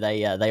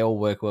 They all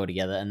work well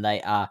together and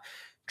they are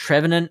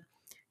Trevenant,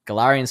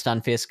 Galarian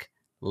Stunfisk,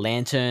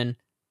 Lantern,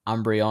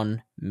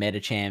 Umbreon,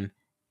 Medicham,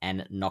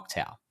 and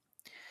Noctowl.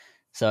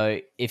 So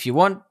if you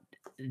want,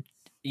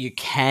 you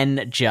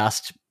can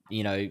just,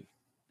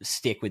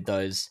 stick with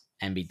those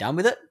and be done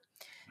with it.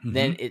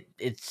 Then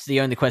it's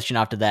the only question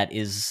after that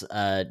is,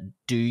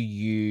 do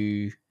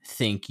you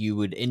think you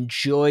would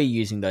enjoy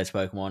using those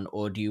Pokemon,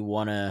 or do you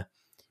want to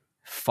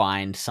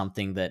find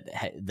something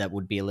that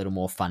would be a little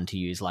more fun to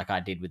use, like I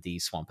did with the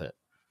Swampert?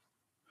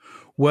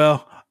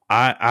 Well,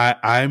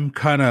 I'm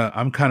kind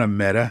of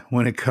meta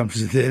when it comes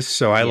to this,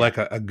 so I like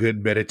a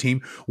good meta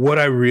team. What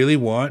I really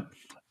want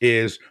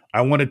is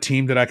I want a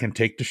team that I can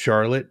take to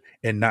Charlotte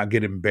and not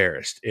get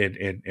embarrassed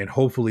and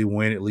hopefully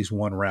win at least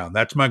one round.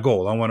 That's my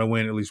goal. I want to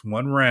win at least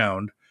one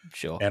round.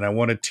 Sure. And I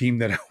want a team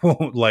that I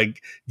won't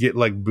get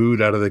booed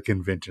out of the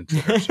convention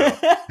center. So.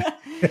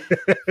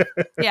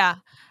 Yeah,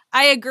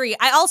 I agree.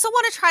 I also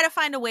want to try to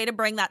find a way to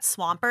bring that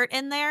Swampert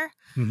in there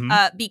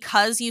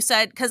because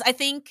I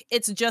think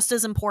it's just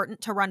as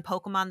important to run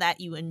Pokemon that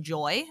you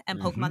enjoy and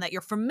Pokemon that you're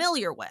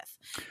familiar with,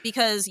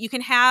 because you can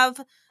have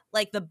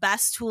like the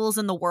best tools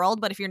in the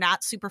world, but if you're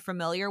not super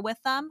familiar with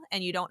them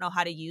and you don't know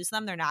how to use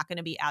them, they're not going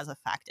to be as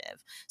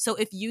effective. So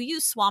if you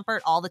use Swampert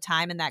all the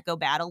time in that Go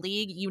Battle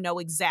League, you know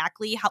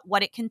exactly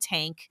what it can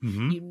tank.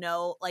 You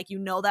know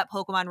that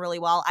Pokemon really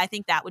well. I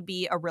think that would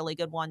be a really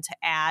good one to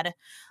add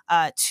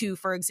to,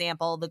 for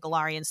example, the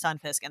Galarian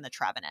Stunfisk and the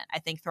Trevenant. I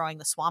think throwing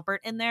the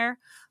Swampert in there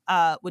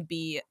would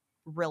be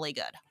really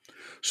good.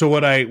 So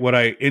would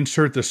I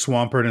insert the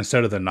Swampert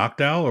instead of the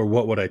Noctowl, or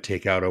what would I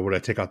take out? Or would I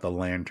take out the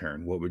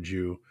Lantern? What would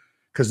you?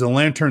 Because the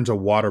Lantern's a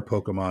water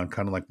Pokemon,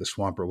 kind of like the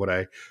Swampert. Would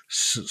I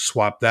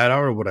swap that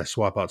out, or would I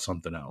swap out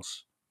something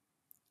else?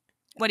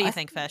 What do you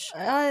think, Fish?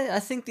 I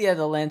think the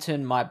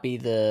Lantern might be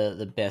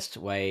the best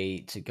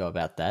way to go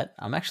about that.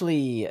 I'm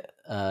actually,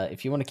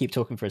 if you want to keep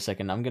talking for a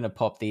second, I'm going to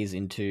pop these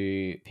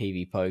into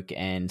PvPoke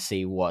and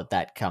see what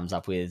that comes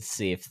up with.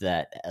 See if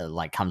that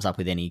comes up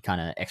with any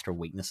kind of extra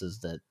weaknesses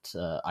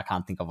that I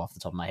can't think of off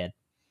the top of my head.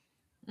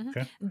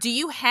 Okay. Do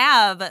you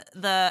have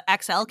the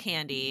XL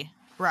candy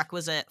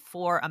requisite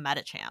for a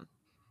Medicham?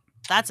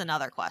 That's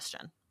another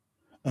question.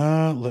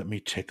 Let me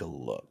take a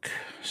look.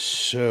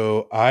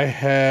 So I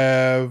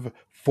have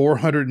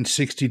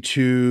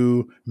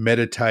 462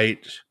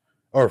 Metatite,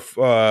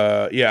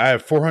 I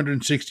have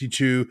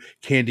 462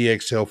 Candy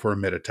XL for a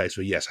Metatite.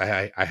 So yes,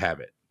 I have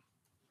it.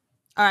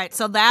 All right,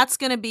 so that's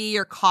going to be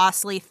your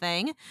costly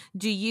thing.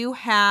 Do you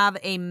have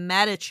a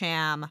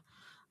Medicham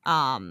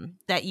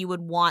that you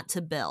would want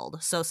to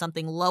build? So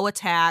something low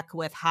attack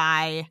with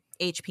high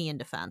HP and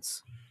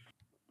defense.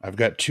 I've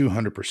got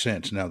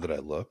 200% now that I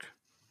look.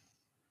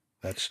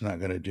 That's not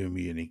going to do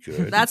me any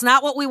good. That's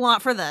not what we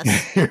want for this.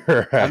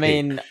 Right. I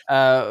mean,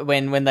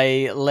 when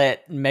they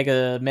let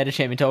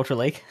Medicham into Ultra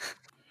League.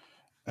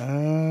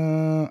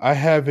 I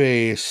have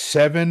a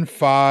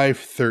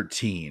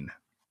 7-5-13.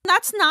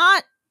 That's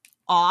not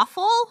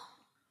awful,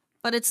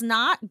 but it's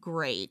not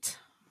great.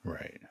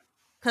 Right.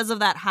 Because of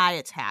that high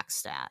attack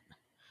stat.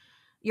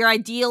 Your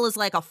ideal is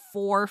like a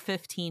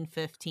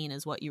 4-15-15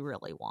 is what you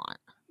really want.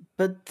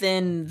 But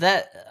then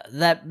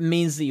that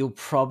means that you'll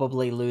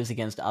probably lose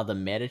against other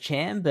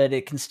Metacham, but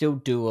it can still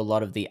do a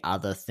lot of the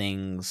other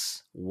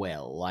things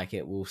well. Like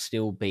it will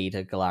still beat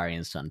a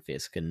Galarian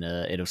Stunfisk, and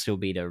it'll still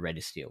beat a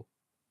Redisteel.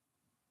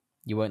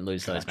 You won't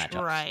lose those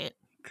matchups. Right.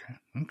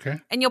 Okay.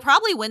 And you'll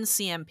probably win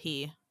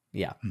CMP.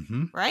 Yeah.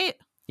 Mm-hmm. Right?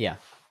 Yeah.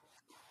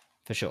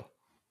 For sure.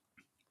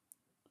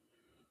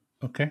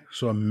 Okay.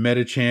 So a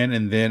Metachan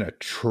and then a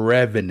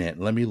Trevenant.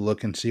 Let me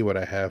look and see what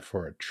I have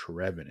for a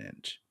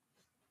Trevenant.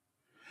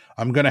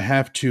 I'm gonna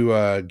have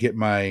to get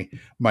my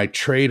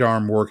trade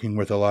arm working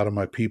with a lot of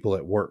my people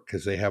at work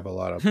because they have a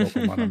lot of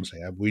Pokemon. I'm gonna say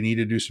we need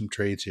to do some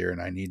trades here,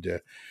 and I need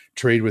to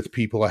trade with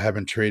people I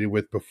haven't traded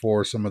with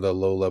before. Some of the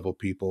low level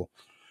people.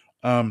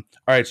 All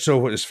right.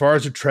 So as far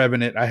as a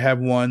Trevenant, I have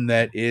one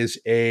that is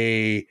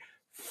a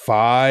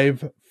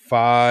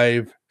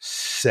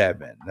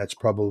 5/5/7. That's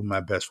probably my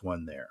best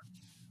one there.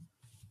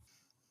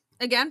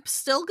 Again,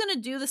 still going to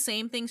do the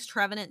same things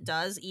Trevenant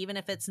does, even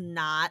if it's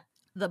not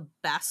the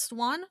best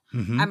one.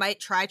 Mm-hmm. I might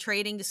try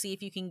trading to see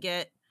if you can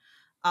get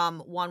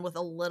one with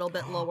a little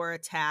bit lower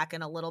attack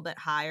and a little bit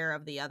higher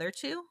of the other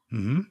two.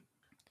 Mm-hmm.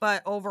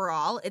 But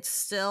overall, it's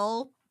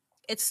still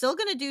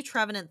going to do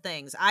Trevenant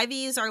things.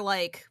 IVs are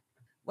like,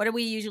 what do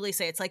we usually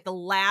say? It's like the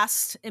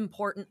last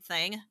important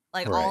thing.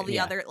 Like all the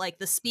other, like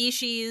the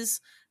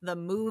species, the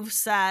move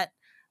set.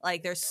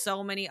 Like there's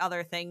so many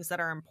other things that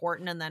are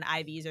important, and then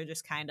IVs are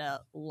just kind of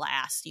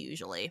last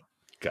usually.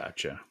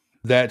 Gotcha.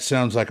 That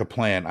sounds like a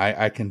plan.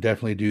 I can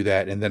definitely do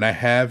that. And then I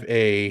have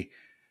I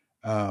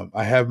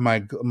have my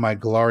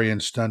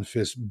Galarian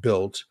Stunfisk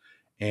built,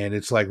 and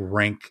it's like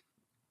rank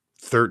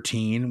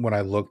 13 when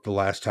I looked the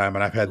last time,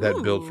 and I've had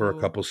that built for a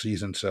couple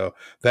seasons. So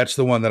that's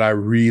the one that I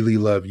really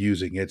love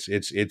using.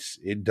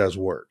 It does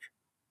work.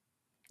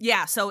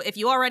 Yeah. So if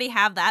you already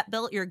have that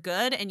built, you're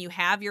good, and you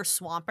have your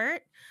Swampert.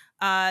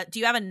 Do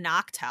you have a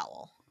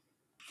Noctowl?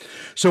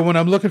 So when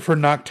I'm looking for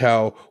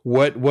Noctowl,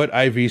 what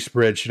IV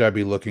spread should I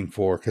be looking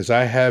for? Because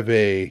I have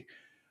a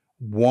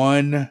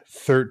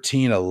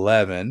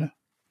 1-13-11.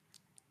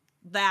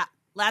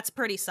 That's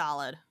pretty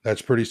solid.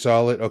 That's pretty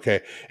solid.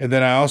 Okay. And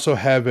then I also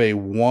have a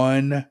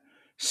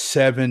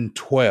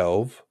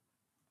 1-7-12.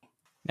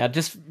 Now,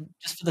 just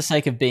for the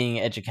sake of being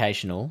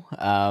educational,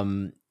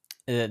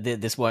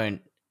 this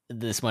won't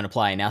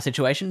apply in our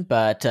situation,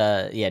 but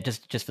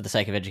just for the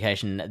sake of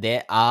education,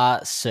 there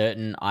are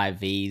certain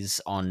IVs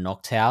on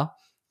Noctowl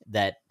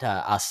that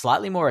are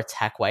slightly more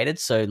attack weighted,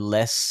 so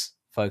less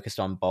focused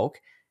on bulk,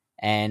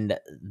 and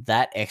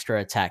that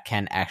extra attack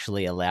can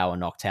actually allow a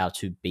Noctowl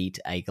to beat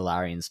a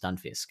Galarian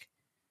Stunfisk.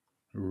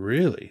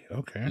 Really?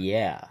 Okay.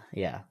 Yeah.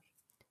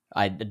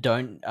 I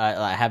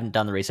haven't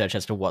done the research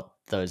as to what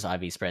those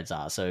IV spreads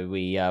are, so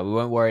we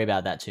won't worry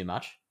about that too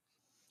much.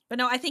 But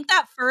no, I think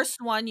that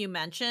first one you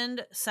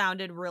mentioned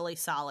sounded really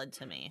solid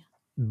to me.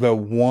 It's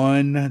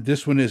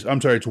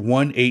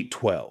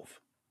 1-8-12.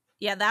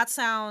 Yeah, that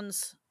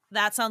sounds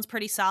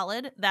pretty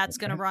solid. That's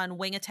going to run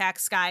Wing Attack,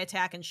 Sky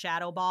Attack, and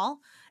Shadow Ball,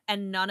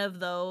 and none of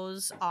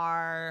those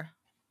are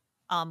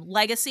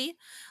Legacy.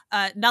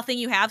 Nothing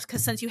you have,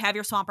 because since you have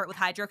your Swampert with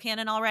Hydro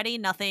Cannon already,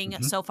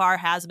 nothing so far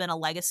has been a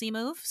Legacy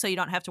move, so you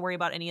don't have to worry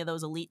about any of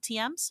those Elite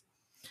TMs.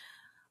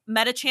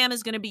 Metacham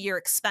is going to be your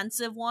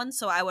expensive one,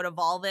 so I would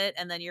evolve it,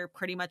 and then you're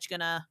pretty much going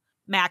to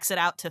max it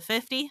out to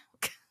 50.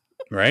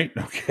 Right?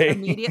 Okay.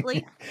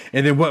 Immediately.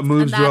 And then what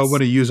moves do I want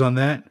to use on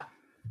that?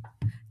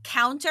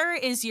 Counter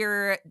is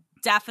your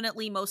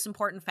definitely most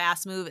important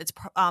fast move. It's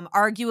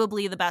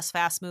arguably the best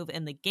fast move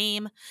in the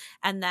game.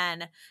 And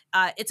then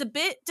it's a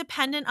bit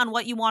dependent on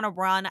what you want to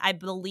run. I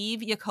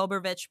believe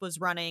Jakobovich was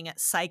running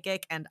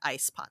Psychic and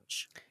Ice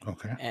Punch.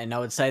 Okay. And I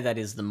would say that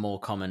is the more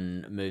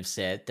common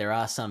moveset. There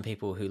are some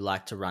people who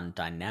like to run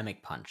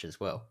Dynamic Punch as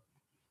well.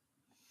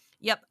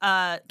 Yep.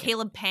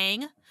 Caleb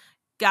Pang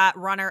got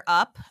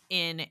runner-up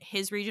in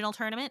his regional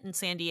tournament in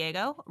San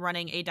Diego,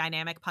 running a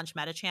Dynamic Punch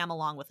Metacham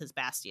along with his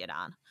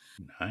Bastiodon.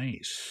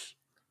 Nice.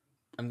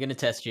 I'm going to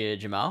test you,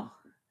 Jamal.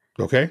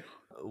 Okay.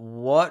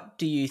 What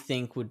do you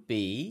think would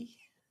be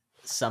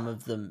some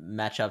of the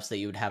matchups that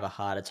you would have a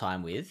harder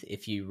time with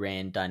if you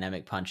ran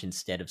Dynamic Punch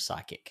instead of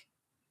Psychic?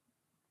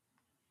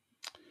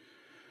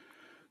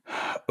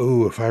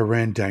 Oh, if I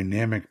ran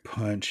Dynamic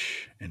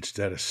Punch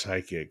instead of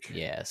Psychic.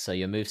 Yeah, so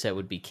your moveset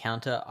would be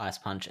Counter, Ice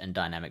Punch, and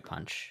Dynamic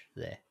Punch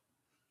there.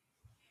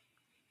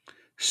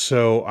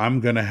 So I'm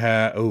going to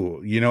have...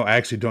 I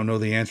actually don't know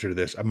the answer to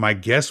this. My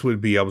guess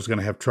would be I was going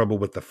to have trouble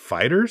with the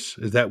fighters.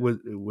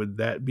 Would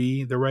that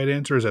be the right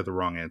answer, or is that the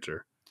wrong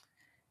answer?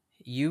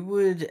 You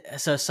would...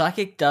 So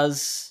Psychic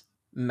does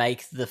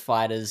make the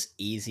fighters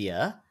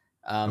easier.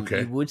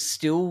 You would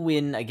still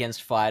win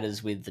against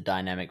fighters with the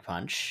Dynamic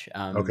Punch.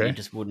 You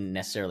just wouldn't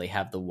necessarily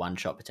have the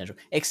one-shot potential.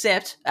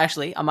 Except,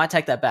 actually, I might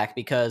take that back,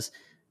 because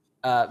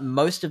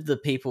most of the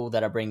people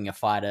that are bringing a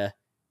fighter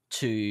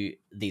to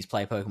these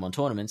Play Pokemon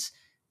tournaments,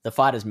 the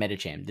fighter's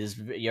Metacham.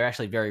 You're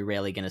actually very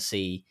rarely going to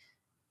see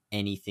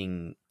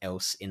anything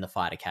else in the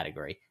fighter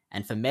category.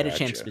 And for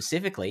Metacham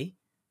specifically,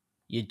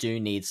 you do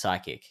need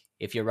Psychic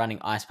if you're running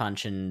Ice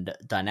Punch and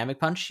Dynamic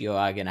Punch, you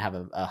are going to have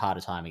a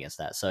harder time against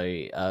that. So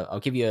I'll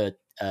give you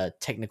a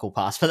technical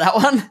pass for that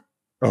one.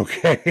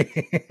 Okay.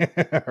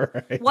 All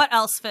right. What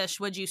else, Fish,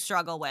 would you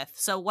struggle with?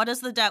 So what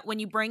is when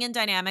you bring in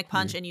Dynamic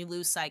Punch and you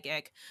lose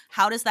Psychic,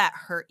 how does that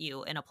hurt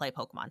you in a Play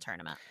Pokemon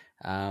tournament?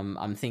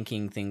 I'm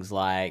thinking things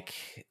like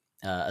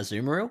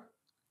Azumarill,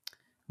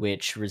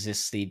 which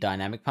resists the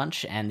Dynamic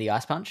Punch and the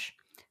Ice Punch.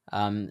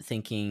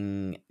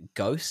 Thinking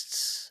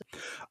Ghosts.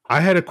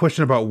 I had a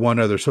question about one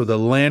other. So the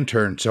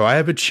Lantern. So I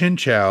have a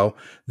Chinchou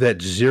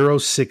that's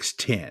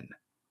 0610.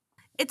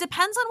 It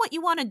depends on what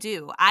you want to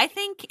do. I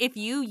think if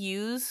you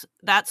use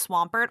that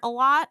Swampert a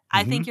lot,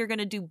 I think you're going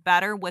to do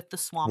better with the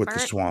Swampert. With the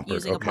Swampert,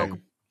 using okay.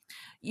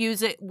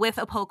 Use it with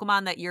a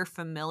Pokemon that you're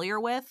familiar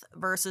with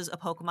versus a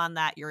Pokemon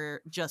that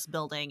you're just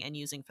building and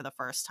using for the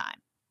first time.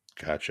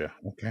 Gotcha.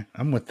 Okay.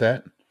 I'm with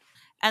that.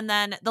 And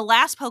then the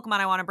last Pokemon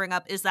I want to bring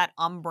up is that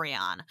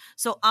Umbreon.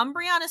 So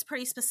Umbreon is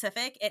pretty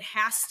specific. It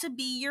has to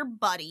be your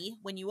buddy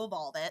when you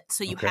evolve it.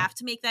 So you have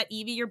to make that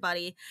Eevee your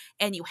buddy,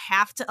 and you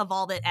have to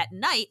evolve it at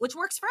night, which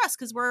works for us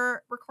because we're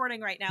recording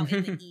right now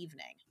in the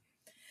evening.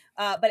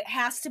 But it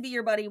has to be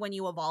your buddy when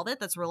you evolve it.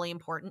 That's really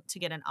important to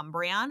get an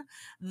Umbreon.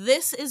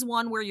 This is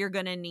one where you're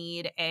going to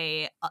need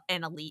an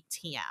elite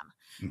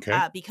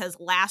TM. Because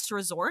Last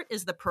Resort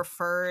is the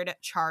preferred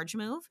charge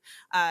move.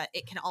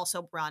 It can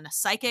also run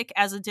Psychic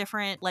as a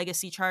different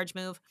legacy charge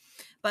move.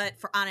 But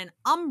on an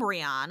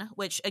Umbreon,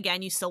 which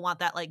again, you still want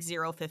that like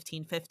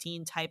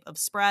 0-15-15 type of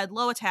spread,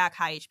 low attack,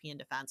 high HP and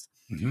defense.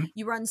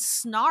 You run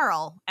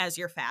Snarl as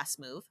your fast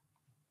move.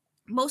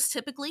 Most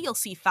typically, you'll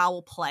see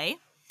Foul Play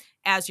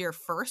as your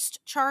first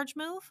charge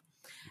move,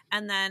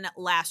 and then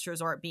Last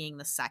Resort being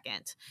the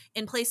second.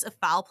 In place of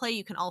Foul Play,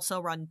 you can also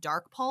run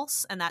Dark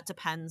Pulse, and that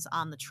depends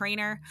on the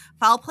trainer.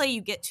 Foul Play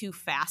you get to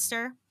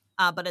faster,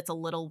 but it's a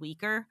little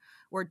weaker,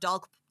 where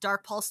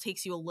Dark Pulse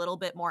takes you a little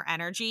bit more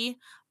energy,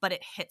 but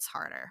it hits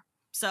harder.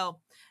 So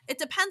it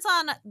depends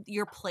on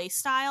your play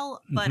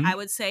style, but I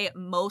would say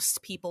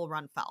most people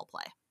run Foul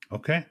Play.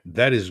 Okay,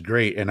 that is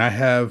great. And I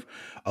have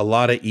a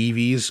lot of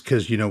EVs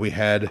because, we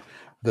had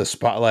the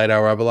Spotlight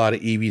Hour. I have a lot of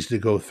EVs to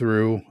go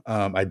through.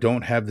 I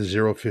don't have the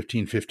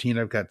 0-15-15.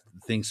 I've got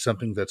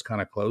something that's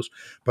kind of close,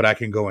 but I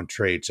can go and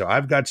trade. So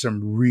I've got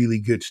some really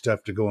good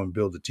stuff to go and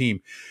build a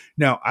team.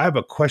 Now, I have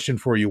a question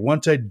for you.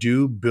 Once I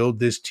do build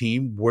this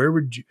team,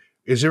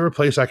 is there a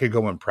place I could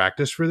go and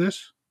practice for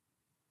this?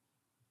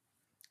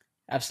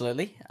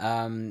 Absolutely.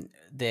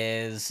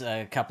 There's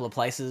a couple of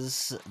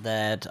places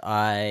that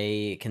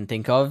I can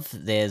think of.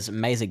 There's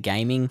Mesa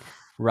Gaming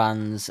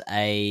runs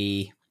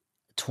a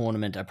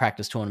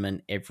practice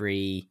tournament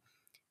every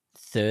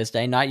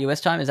Thursday night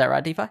US time. Is that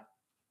right, DeFi?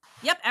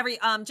 Yep,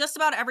 just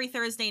about every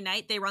Thursday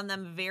night. They run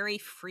them very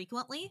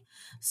frequently.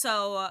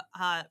 So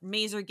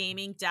Mazer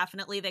Gaming,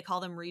 definitely, they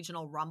call them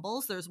regional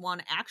rumbles. There's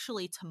one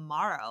actually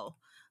tomorrow,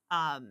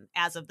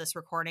 as of this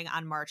recording,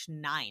 on March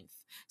 9th.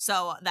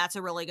 So that's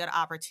a really good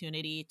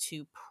opportunity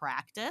to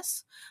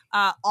practice.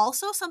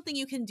 Also, something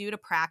you can do to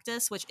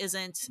practice, which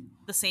isn't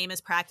the same as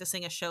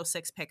practicing a Show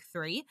 6 Pick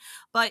 3,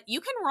 but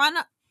you can run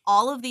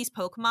all of these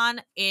Pokemon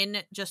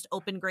in just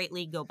Open Great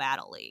League Go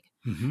Battle League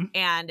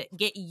and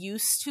get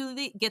used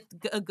to get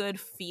a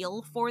good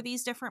feel for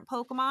these different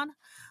Pokemon,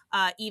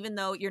 even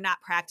though you're not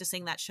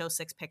practicing that Show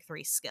 6 Pick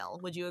 3 skill.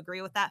 Would you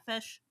agree with that,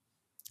 Fish?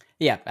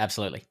 Yeah,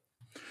 absolutely.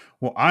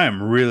 Well, I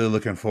am really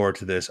looking forward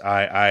to this.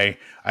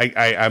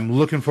 I'm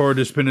looking forward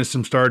to spending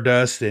some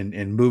Stardust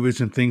and moving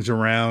some things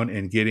around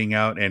and getting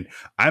out. And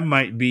I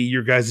might be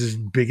your guys'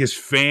 biggest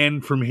fan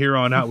from here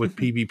on out with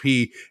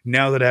PvP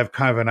now that I have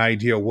kind of an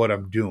idea of what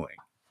I'm doing.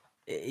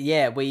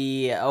 Yeah,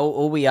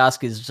 all we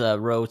ask is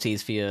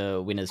royalties for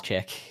your winner's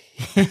check.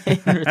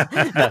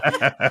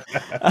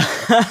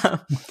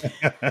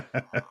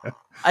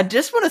 I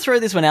just want to throw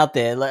this one out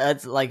there. I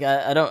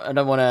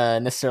don't want to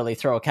necessarily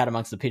throw a cat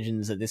amongst the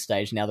pigeons at this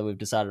stage now that we've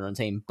decided on a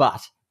team,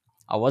 but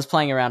I was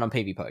playing around on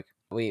PvPoke.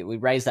 We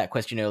raised that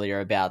question earlier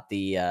about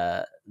the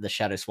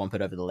Shadow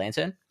Swampert over the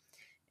Lantern,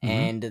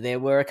 and there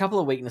were a couple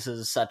of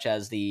weaknesses such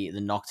as the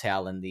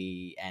Noctowl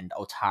and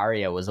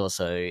Altaria was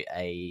also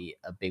a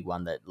big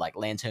one that like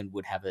Lantern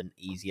would have an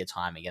easier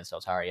time against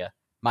Altaria,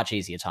 much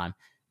easier time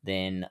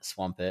than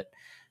Swampert.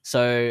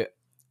 So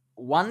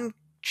one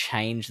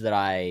change that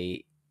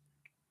I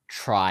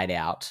tried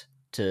out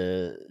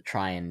to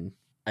try and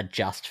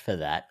adjust for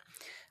that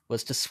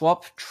was to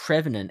swap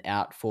Trevenant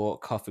out for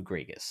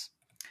Cofagrigus.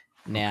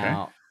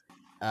 Now,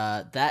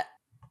 that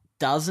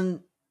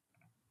doesn't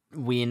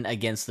win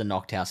against the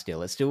Noctowl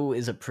still. It still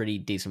is a pretty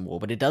decent wall,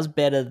 but it does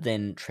better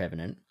than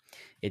Trevenant.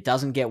 It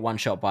doesn't get one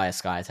shot by a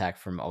Sky Attack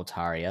from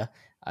Altaria.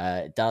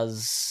 It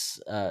does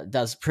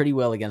pretty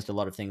well against a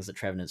lot of things that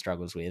Trevenant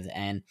struggles with,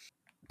 and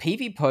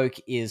PvPoke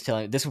is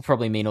telling, this will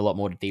probably mean a lot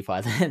more to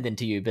DeFi than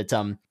to you, but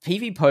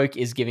PvPoke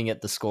is giving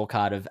it the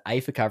scorecard of A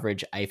for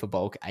coverage, A for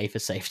bulk, A for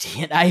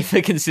safety, and A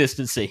for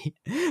consistency.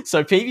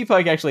 So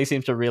PvPoke actually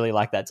seems to really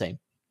like that team.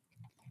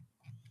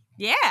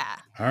 Yeah.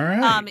 All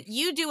right.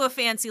 You do a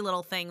fancy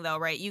little thing though,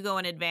 right? You go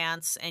in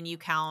advance and you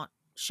count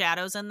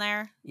shadows in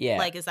there. Yeah.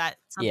 Like, is that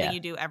something you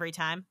do every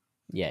time?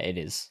 Yeah, it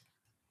is.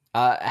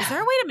 Is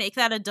there a way to make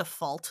that a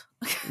default?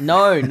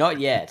 No, not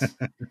yet.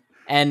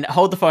 And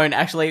hold the phone.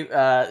 Actually,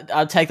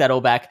 I'll take that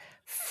all back.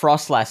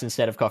 Frostlass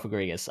instead of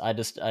Cofagrigus. I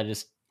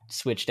just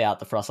switched out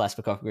the Frostlass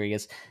for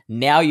Cofagrigus.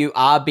 Now you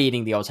are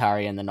beating the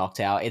Altari and the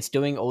Noctowl. It's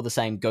doing all the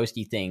same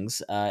ghosty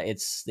things.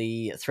 It's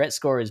the threat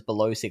score is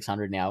below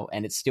 600 now,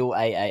 and it's still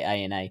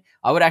and A.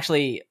 I would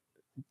actually,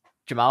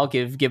 Jamal,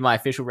 give my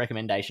official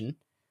recommendation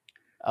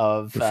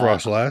of The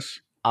Frostlass,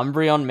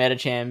 Umbreon,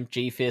 Medicham,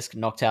 G-Fisk,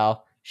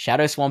 Noctowl,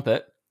 Shadow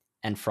Swampert,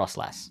 and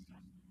Frostlass.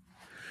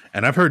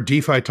 and I've heard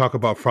DeFi talk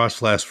about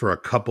Frostlass for a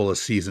couple of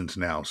seasons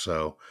now.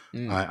 So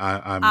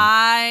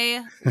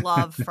I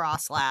love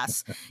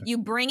Frostlass. You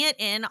bring it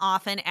in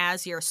often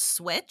as your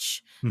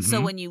switch.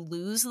 So when you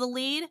lose the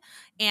lead,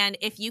 and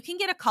if you can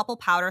get a couple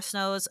Powder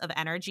Snows of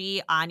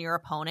energy on your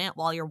opponent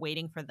while you're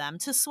waiting for them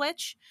to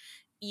switch,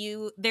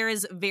 there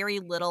is very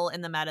little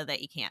in the meta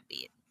that you can't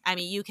beat. I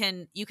mean, you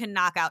can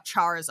knock out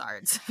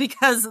Charizards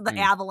because the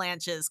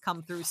avalanches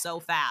come through so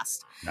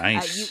fast.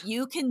 Nice.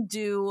 You can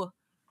do.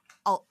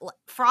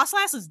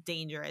 Frostlass is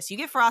dangerous. You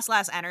get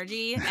Frostlass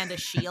energy and a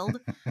shield,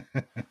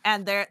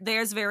 and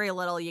there's very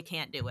little you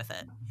can't do with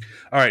it.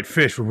 All right,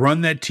 Fish, run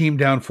that team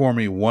down for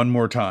me one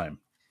more time.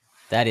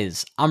 That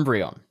is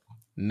Umbreon,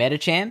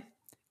 Medicham,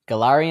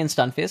 Galarian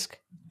Stunfisk,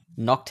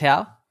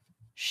 Noctowl,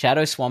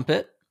 Shadow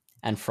Swampert,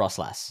 and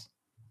Frostlass.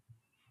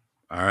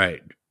 All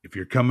right. If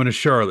you're coming to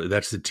Charlotte,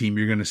 that's the team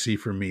you're going to see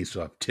from me,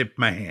 so I've tipped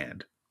my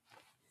hand.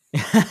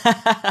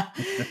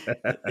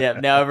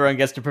 Yeah, now everyone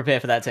gets to prepare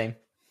for that team.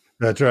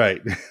 That's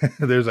right.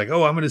 There's like,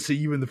 oh, I'm going to see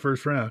you in the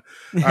first round.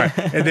 All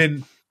right. And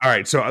then, all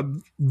right. So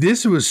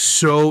this was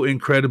so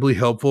incredibly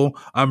helpful.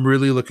 I'm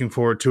really looking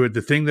forward to it.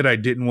 The thing that I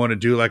didn't want to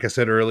do, like I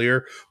said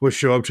earlier, was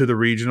show up to the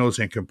regionals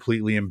and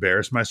completely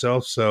embarrass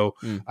myself. So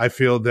I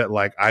feel that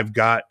like I've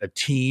got a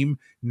team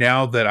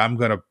now that I'm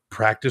going to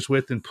practice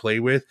with and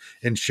play with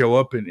and show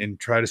up and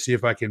try to see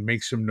if I can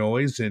make some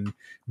noise, and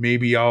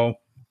maybe I'll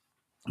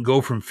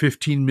go from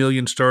 15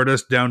 million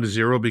Stardust down to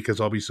 0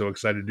 because I'll be so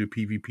excited to do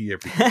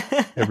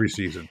PvP every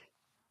season.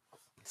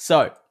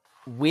 So,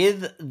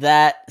 with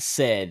that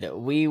said,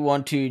 we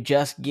want to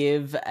just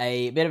give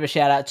a bit of a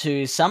shout out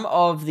to some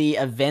of the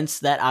events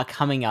that are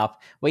coming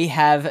up. We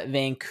have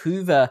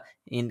Vancouver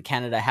in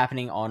Canada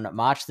happening on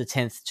March the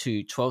 10th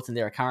to 12th, and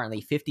there are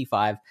currently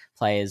 55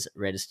 players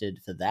registered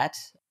for that.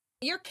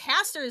 Your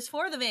casters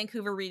for the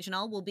Vancouver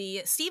Regional will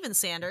be Steven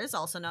Sanders,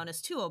 also known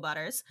as Tuo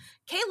Butters,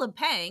 Caleb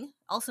Pang,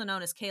 also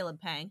known as Caleb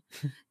Pang,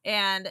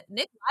 and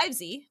Nick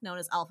Livesey, known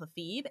as Alpha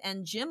Phoebe,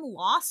 and Jim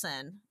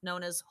Lawson,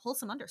 known as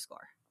Wholesome _.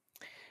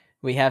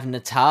 We have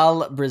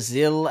Natal,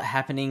 Brazil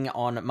happening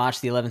on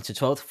March the 11th to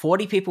 12th.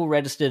 40 people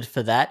registered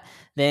for that.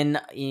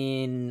 Then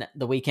in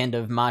the weekend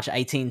of March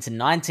 18 to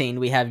 19,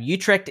 we have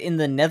Utrecht in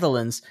the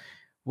Netherlands,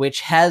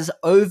 which has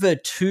over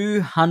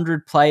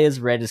 200 players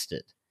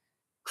registered.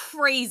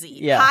 Crazy.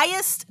 Yeah.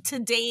 Highest to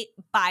date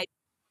by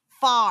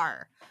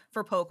far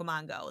for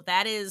Pokemon Go.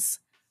 That is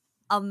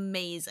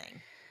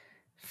amazing.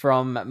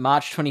 From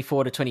March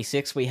 24 to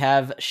 26, we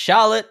have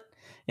Charlotte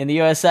in the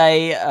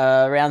USA.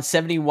 Around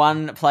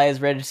 71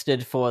 players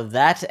registered for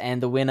that,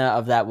 and the winner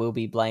of that will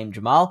be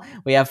BlameJamal.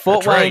 We have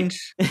Fort Wayne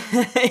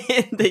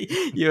in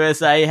the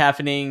USA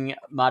happening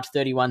March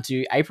 31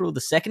 to April the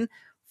 2nd.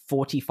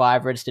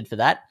 45 registered for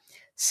that.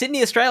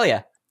 Sydney,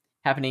 Australia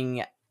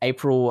happening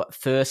April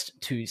 1st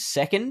to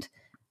 2nd.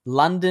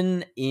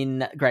 London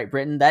in Great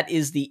Britain, that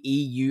is the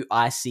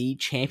EUIC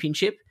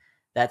Championship.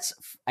 That's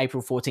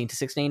April 14 to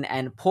 16.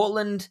 And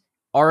Portland,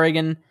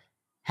 Oregon,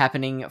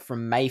 happening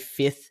from May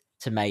 5th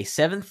to May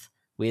 7th,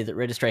 with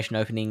registration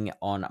opening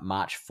on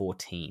March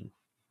 14.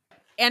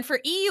 And for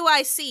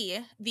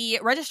EUIC, the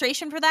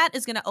registration for that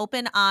is going to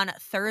open on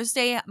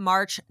Thursday,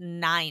 March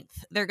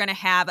 9th. They're going to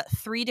have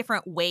 3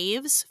 different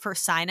waves for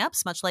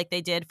signups, much like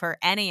they did for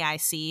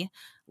NAIC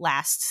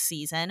last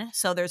season.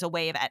 So there's a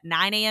wave at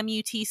 9 a.m.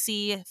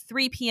 UTC,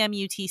 3 p.m.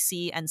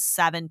 UTC, and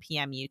 7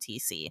 p.m.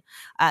 UTC.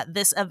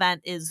 This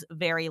event is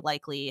very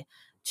likely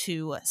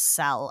to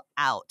sell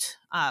out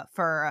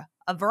for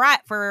a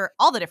variety, for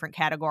all the different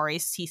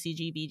categories,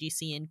 TCG,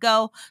 VGC, and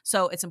Go.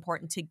 So it's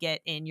important to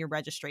get in your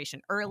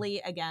registration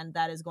early. Again,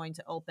 that is going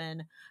to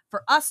open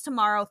for us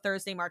tomorrow,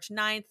 Thursday, March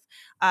 9th.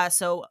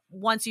 So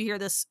once you hear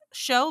this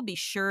show, be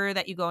sure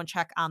that you go and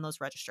check on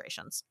those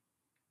registrations.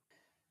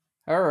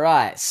 All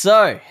right,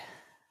 so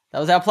that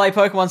was our Play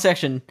Pokemon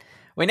section.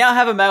 We now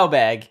have a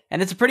mailbag, and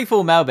it's a pretty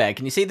full mailbag.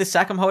 Can you see the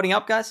sack I'm holding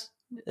up, guys?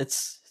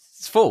 It's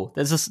full.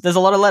 There's a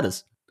lot of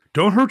letters.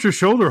 Don't hurt your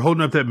shoulder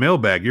holding up that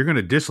mailbag. You're going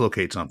to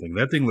dislocate something.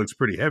 That thing looks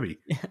pretty heavy.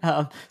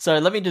 So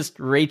let me just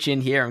reach in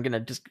here. I'm going to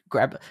just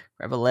grab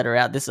a letter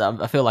out. This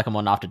I feel like I'm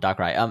on After Dark,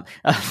 right? I'm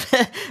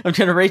going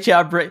to reach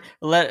out,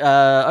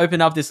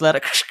 open up this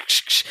letter,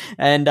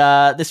 and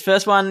this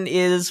first one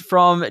is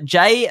from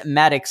J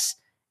Maddox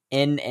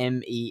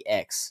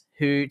NMEX,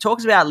 who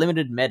talks about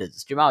limited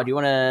metas. Jamal, do you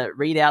want to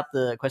read out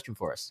the question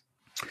for us?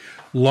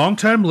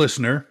 Long-time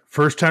listener,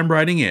 first time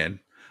writing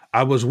in.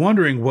 I was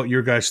wondering what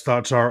your guys'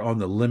 thoughts are on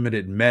the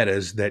limited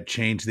metas that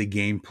change the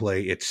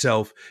gameplay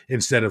itself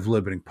instead of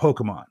limiting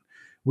Pokemon.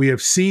 We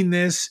have seen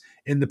this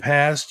in the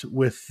past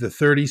with the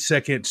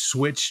 30-second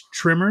switch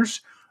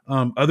trimmers.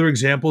 Other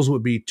examples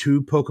would be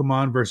 2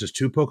 Pokemon versus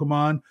 2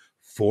 Pokemon,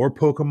 4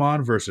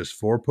 Pokemon versus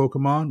 4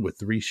 Pokemon with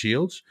 3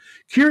 shields.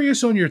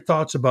 Curious on your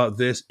thoughts about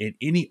this and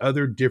any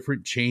other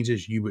different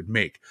changes you would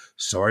make.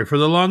 Sorry for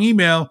the long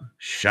email.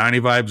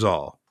 Shiny vibes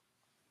all.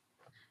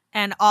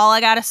 And all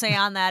I got to say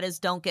on that is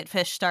don't get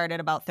Fish started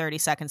about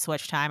 30-second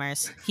switch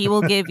timers. He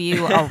will give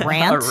you a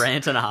rant. A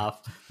rant and a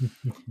half.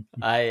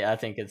 I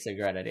think it's a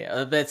great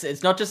idea.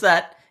 It's not just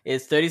that.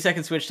 It's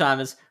 30-second switch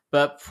timers,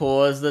 but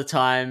pause the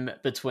time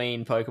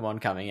between Pokemon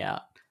coming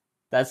out.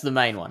 That's the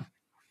main one.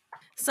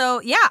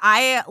 So, yeah,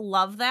 I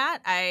love that.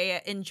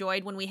 I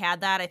enjoyed when we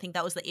had that. I think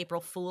that was the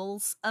April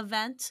Fool's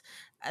event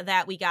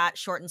that we got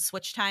shortened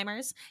switch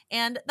timers.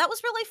 And that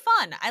was really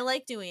fun. I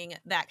like doing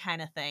that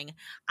kind of thing.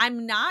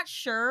 I'm not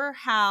sure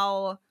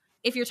how,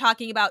 if you're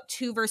talking about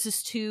 2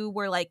 versus 2,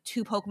 where like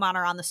 2 Pokemon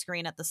are on the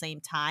screen at the same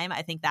time,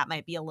 I think that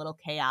might be a little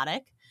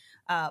chaotic.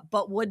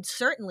 But would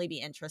certainly be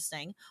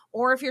interesting.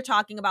 Or if you're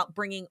talking about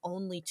bringing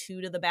only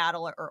 2 to the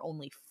battle or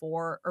only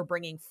 4, or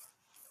bringing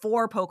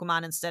 4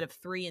 Pokemon instead of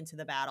 3 into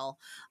the battle,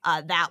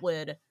 that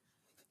would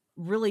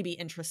really be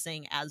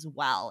interesting as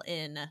well.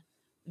 In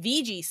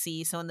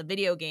VGC, so in the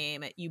video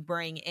game, you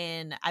bring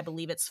in, I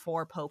believe it's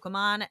 4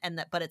 Pokemon,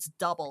 but it's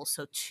double,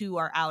 so 2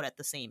 are out at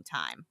the same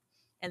time.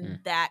 And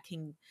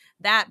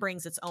that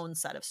brings its own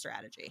set of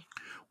strategy.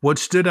 What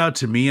stood out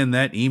to me in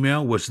that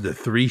email was the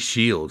 3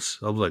 shields.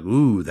 I was like,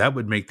 ooh, that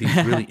would make things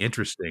really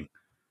interesting.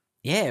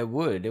 Yeah, it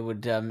would. It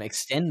would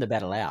extend the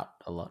battle out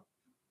a lot.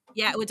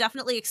 Yeah, it would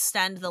definitely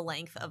extend the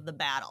length of the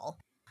battle.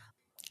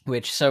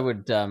 Which so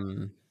would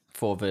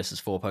 4 versus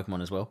 4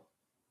 Pokemon as well.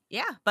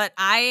 Yeah, but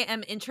I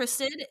am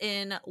interested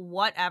in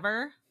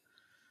whatever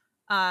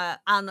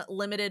on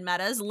limited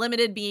metas.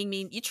 Limited being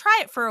you try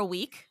it for a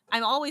week.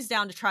 I'm always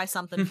down to try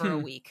something for a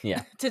week.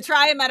 Yeah. To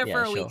try a meta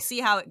for a sure. week, see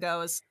how it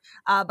goes.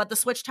 But the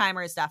switch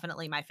timer is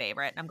definitely my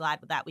favorite, and I'm glad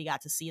that we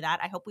got to see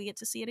that. I hope we get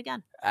to see it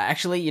again.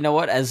 Actually, you know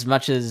what? As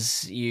much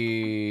as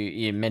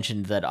you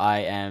mentioned that I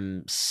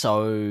am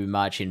so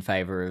much in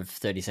favor of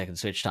 30-second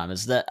switch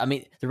timers, the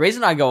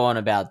reason I go on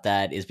about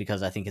that is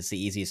because I think it's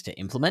the easiest to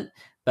implement,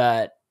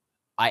 but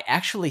I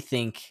actually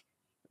think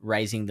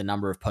raising the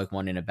number of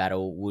Pokemon in a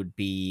battle would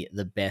be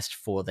the best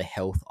for the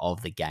health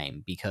of the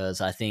game,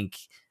 because I think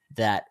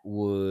that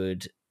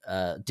would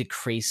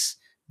decrease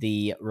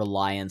the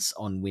reliance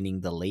on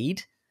winning the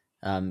lead.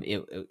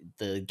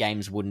 The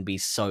games wouldn't be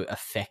so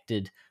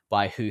affected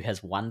by who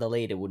has won the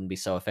lead. It wouldn't be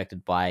so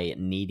affected by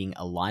needing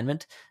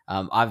alignment.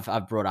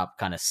 I've brought up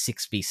kind of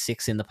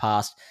 6v6 in the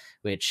past,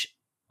 which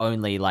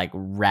only like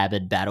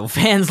rabid battle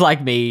fans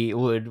like me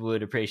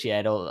would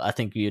appreciate. I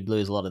think you'd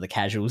lose a lot of the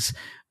casuals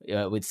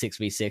with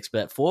 6v6,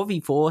 but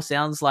 4v4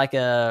 sounds like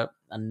a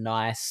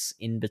nice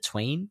in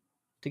between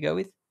to go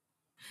with.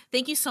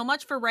 Thank you so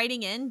much for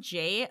writing in,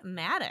 Jay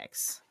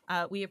Maddox.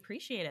 We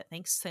appreciate it.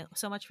 Thanks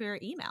so much for your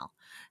email.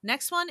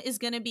 Next one is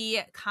going to be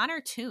Connor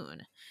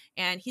Toon,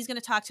 and he's going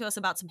to talk to us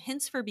about some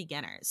hints for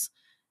beginners.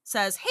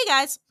 Says, hey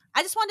guys,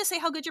 I just wanted to say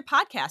how good your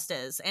podcast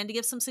is and to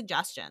give some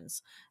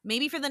suggestions.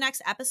 Maybe for the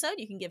next episode,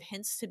 you can give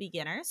hints to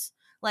beginners.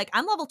 Like,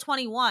 I'm level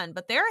 21,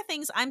 but there are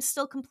things I'm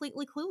still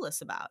completely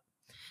clueless about.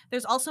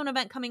 There's also an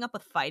event coming up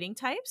with fighting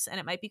types, and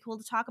it might be cool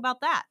to talk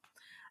about that.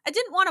 I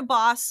didn't want a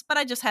boss, but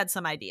I just had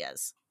some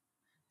ideas.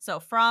 So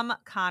from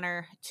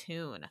Connor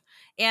Toon.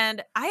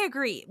 And I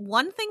agree.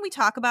 One thing we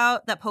talk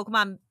about that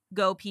Pokemon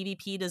Go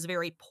PvP does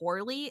very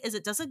poorly is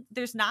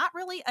there's not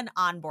really an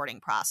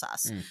onboarding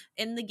process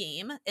in the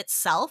game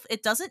itself.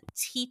 It doesn't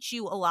teach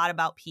you a lot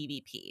about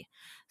PvP.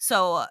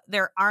 So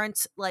there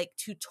aren't like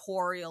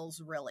tutorials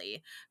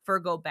really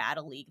for Go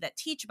Battle League that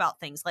teach about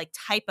things like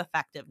type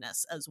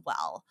effectiveness as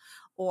well,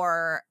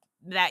 or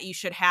that you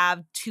should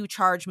have 2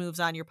 charge moves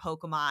on your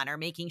Pokemon, or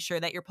making sure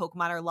that your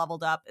Pokemon are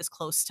leveled up as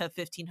close to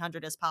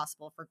 1500 as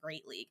possible for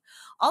Great League.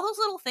 All those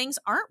little things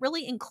aren't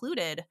really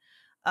included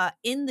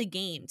in the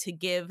game to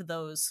give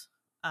those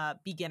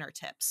beginner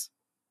tips.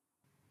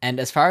 And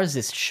as far as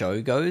this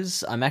show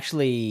goes, I'm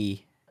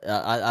actually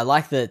I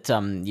like that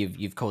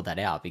you've called that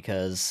out,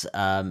 because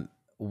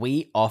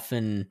we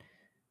often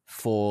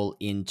fall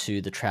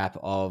into the trap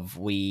of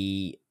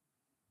we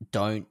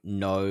don't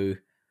know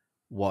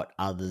what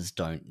others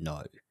don't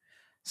know.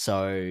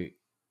 So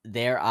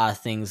there are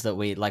things that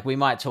we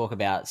might talk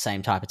about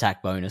same type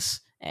attack bonus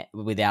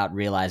without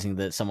realizing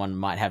that someone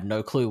might have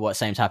no clue what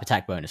same type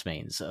attack bonus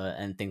means,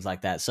 and things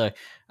like that. So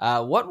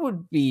what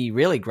would be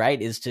really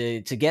great is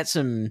to get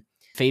some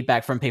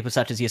feedback from people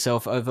such as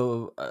yourself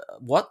over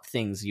what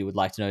things you would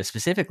like to know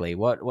specifically,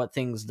 what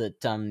things that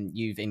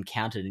you've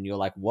encountered and you're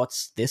like,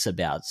 what's this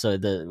about, so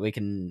that we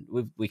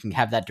can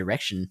have that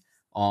direction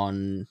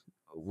on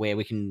where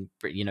we can,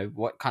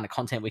 what kind of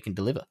content we can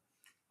deliver.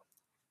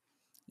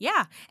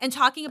 Yeah. And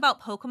talking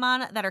about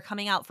Pokemon that are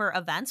coming out for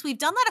events, we've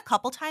done that a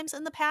couple times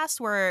in the past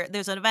where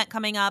there's an event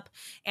coming up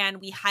and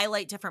we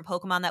highlight different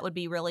Pokemon that would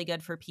be really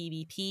good for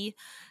PvP.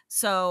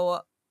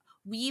 So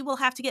we will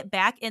have to get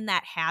back in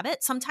that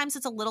habit. Sometimes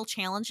it's a little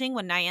challenging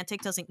when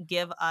Niantic doesn't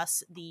give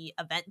us the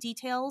event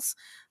details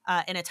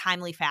in a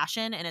timely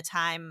fashion, in a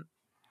time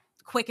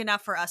quick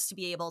enough for us to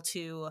be able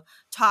to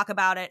talk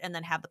about it and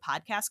then have the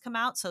podcast come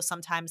out. So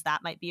sometimes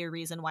that might be a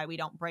reason why we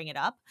don't bring it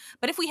up.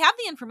 But if we have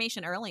the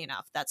information early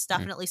enough, that's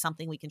definitely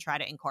something we can try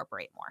to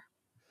incorporate more.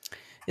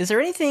 Is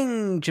there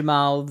anything,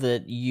 Jamal,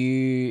 that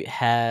you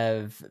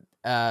have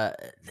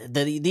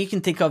that you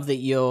can think of that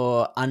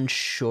you're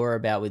unsure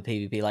about with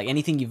PvP? Like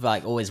anything you've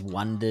like always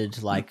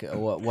wondered, like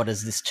what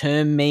does this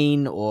term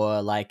mean,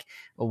 or like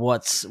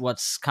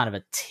what's kind of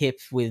a tip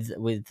with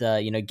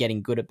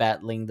getting good at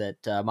battling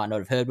that I might not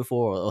have heard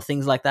before, or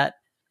things like that?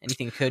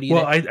 Anything occur to you?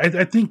 Well,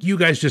 I think you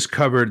guys just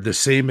covered the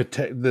same.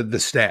 The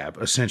stab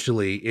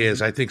essentially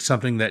is, I think,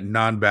 something that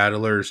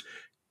non-battlers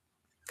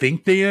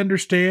think they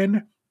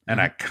understand. And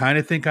I kind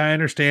of think I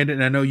understand it.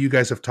 And I know you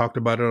guys have talked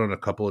about it on a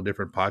couple of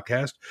different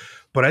podcasts.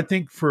 But I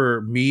think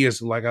for me,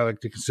 as like I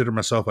like to consider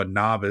myself a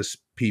novice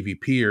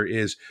PvPer,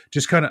 is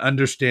just kind of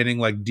understanding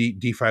like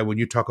DeFi when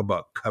you talk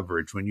about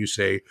coverage. When you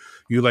say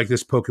you like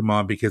this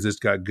Pokemon because it's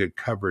got good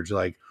coverage,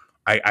 like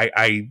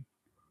I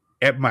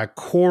at my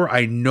core,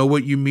 I know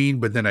what you mean,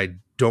 but then I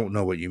don't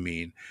know what you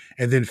mean.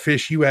 And then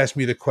Fish, you asked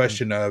me the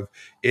question of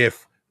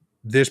if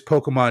this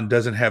Pokemon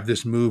doesn't have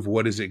this move,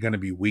 what is it going to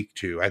be weak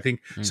to? I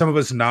think some of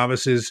us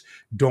novices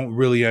don't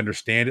really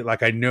understand it.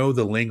 Like I know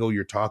the lingo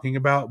you're talking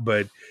about,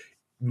 but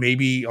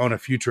maybe on a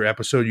future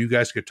episode, you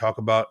guys could talk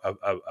about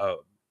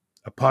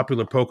a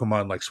popular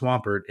Pokemon like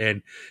Swampert,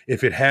 and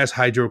if it has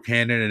Hydro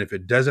Cannon and if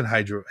it doesn't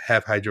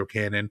have Hydro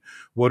Cannon,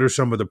 what are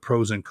some of the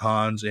pros and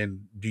cons,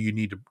 and do you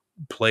need to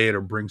play it or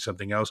bring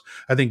something else?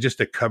 I think just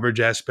the coverage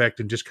aspect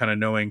and just kind of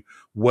knowing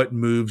what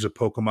moves a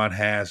Pokemon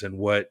has and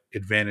what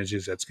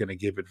advantages that's going to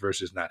give it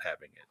versus not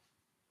having it.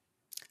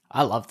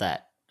 I love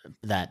that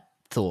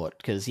thought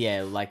because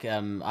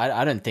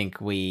I don't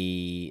think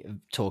we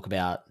talk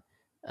about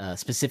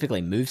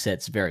specifically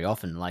movesets very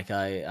often. Like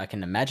I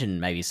can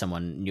imagine maybe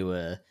someone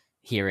newer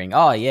hearing,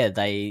 oh yeah,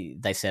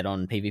 they said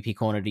on PvP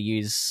Corner to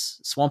use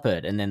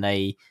Swampert, and then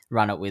they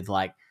run it with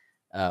like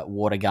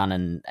Water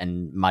Gun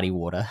and Muddy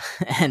Water,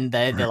 and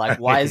they're like,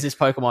 why is this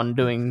Pokemon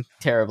doing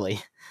terribly?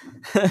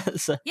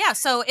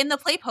 So in the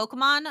Play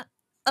Pokemon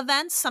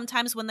events,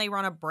 sometimes when they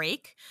run a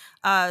break,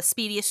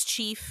 Speediest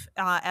Chief,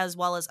 as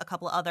well as a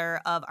couple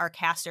other of our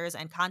casters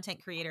and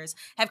content creators,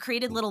 have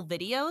created little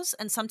videos,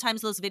 and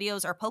sometimes those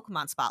videos are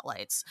Pokemon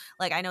spotlights.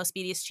 Like I know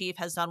Speediest Chief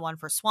has done one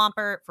for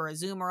Swampert, for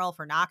Azumarill,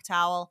 for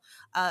Noctowl.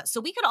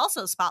 So we could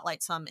also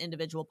spotlight some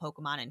individual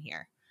Pokemon in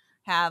here.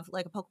 Have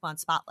like a Pokemon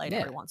spotlight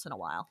every once in a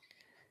while.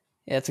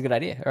 Yeah, that's a good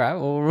idea. All right,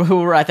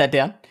 we'll write that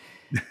down.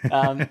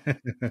 Are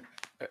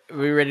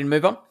we ready to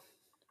move on?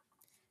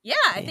 Yeah,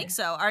 I think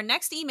so. Our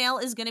next email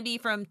is going to be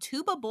from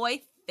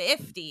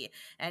TubaBoy50,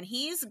 and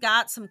he's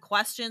got some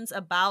questions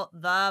about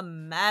the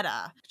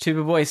meta.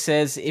 TubaBoy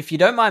says, if you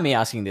don't mind me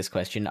asking this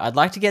question, I'd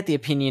like to get the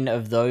opinion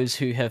of those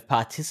who have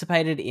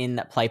participated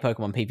in Play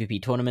Pokemon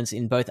PvP tournaments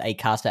in both a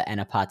caster and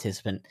a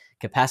participant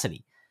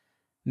capacity.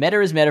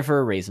 Meta is meta for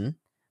a reason,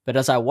 but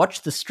as I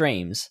watch the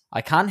streams, I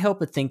can't help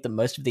but think that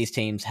most of these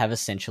teams have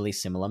essentially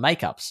similar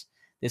makeups.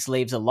 This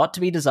leaves a lot to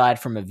be desired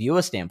from a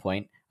viewer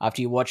standpoint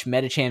after you watch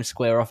Metachamp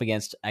square off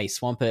against a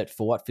Swampert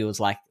for what feels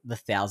like the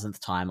 1,000th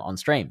time on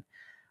stream.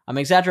 I'm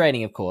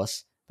exaggerating, of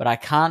course, but I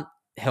can't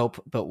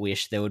help but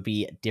wish there would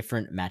be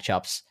different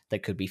matchups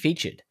that could be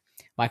featured.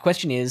 My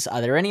question is,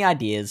 are there any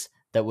ideas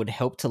that would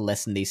help to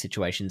lessen these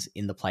situations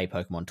in the Play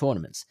Pokemon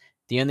tournaments?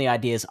 The only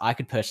ideas I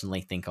could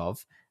personally think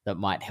of that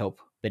might help,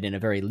 but in a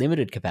very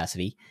limited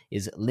capacity,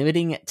 is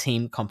limiting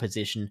team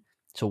composition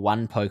to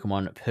one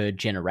Pokemon per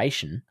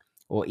generation,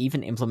 or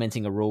even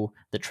implementing a rule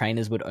that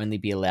trainers would only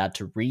be allowed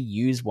to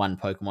reuse one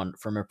Pokemon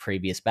from a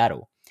previous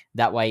battle.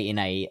 That way, in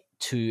a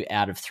 2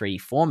 out of 3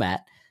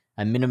 format,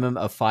 a minimum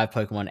of 5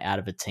 Pokemon out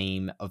of a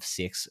team of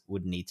 6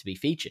 would need to be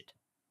featured.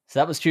 So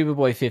that was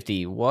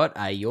TuberBoy50. What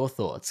are your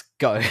thoughts?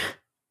 Go.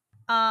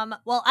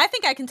 Well, I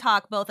think I can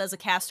talk both as a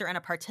caster and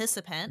a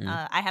participant.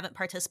 I haven't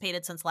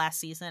participated since last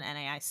season,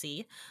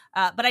 NAIC,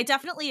 but I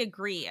definitely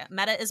agree.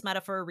 Meta is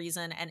meta for a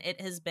reason, and it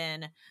has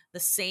been the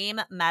same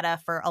meta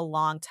for a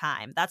long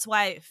time. That's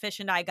why Fish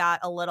and I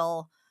got a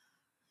little,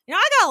 I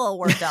got a little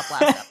worked up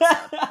last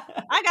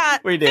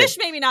episode. Fish,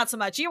 maybe not so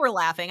much. You were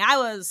laughing. I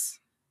was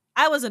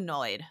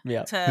annoyed,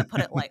 to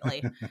put it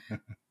lightly,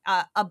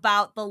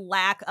 about the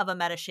lack of a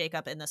meta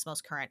shakeup in this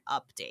most current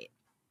update.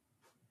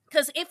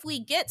 Because if we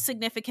get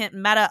significant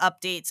meta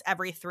updates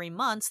every 3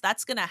 months,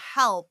 that's going to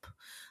help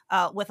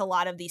with a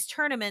lot of these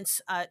tournaments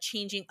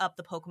changing up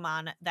the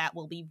Pokemon that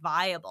will be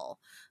viable.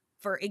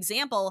 For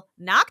example,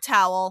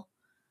 Noctowl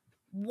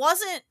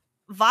wasn't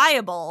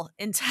viable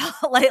until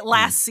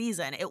last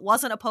season. It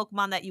wasn't a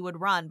Pokemon that you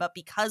would run, but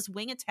because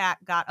Wing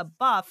Attack got a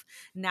buff,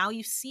 now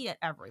you see it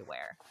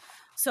everywhere.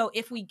 So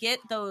if we get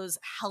those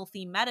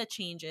healthy meta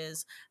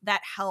changes,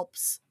 that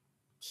helps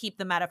keep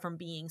the meta from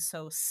being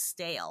so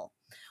stale.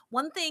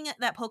 One thing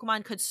that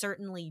Pokemon could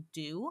certainly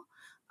do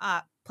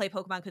Play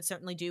Pokemon could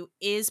certainly do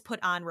is put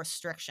on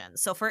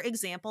restrictions. So for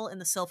example, in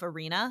the Sylph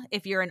Arena,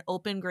 if you're an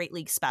open Great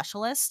League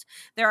specialist,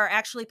 there are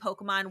actually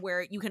Pokemon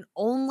where you can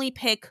only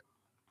pick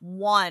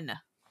one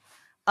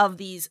of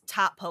these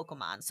top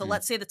Pokemon. So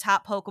let's say the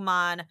top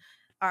Pokemon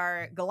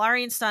are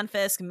Galarian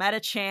Stunfisk,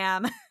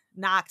 Medicham,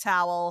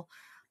 Noctowl,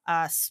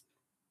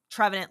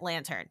 Trevenant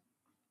Lantern.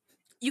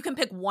 You can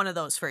pick one of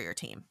those for your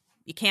team.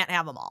 You can't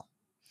have them all.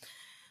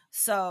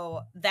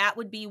 So that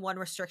would be one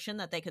restriction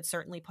that they could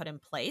certainly put in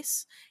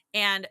place.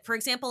 And for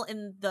example,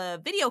 in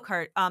the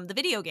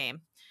video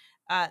game,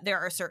 there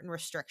are certain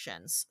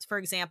restrictions. For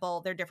example,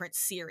 there are different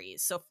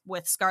series. So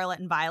with Scarlet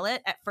and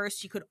Violet, at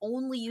first you could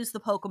only use the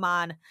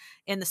Pokemon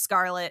in the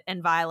Scarlet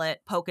and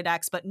Violet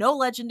Pokedex, but no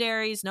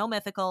legendaries, no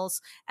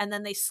mythicals. And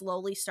then they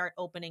slowly start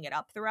opening it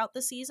up throughout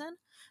the season.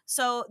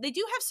 So they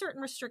do have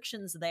certain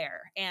restrictions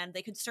there, and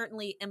they could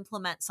certainly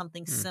implement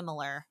something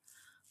similar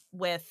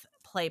with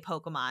Play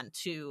Pokemon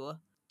to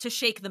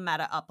shake the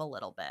meta up a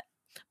little bit.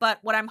 But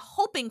what I'm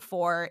hoping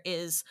for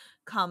is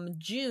come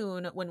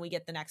June, when we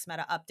get the next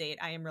meta update,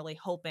 I am really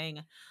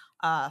hoping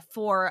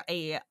for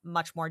a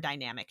much more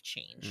dynamic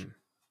change.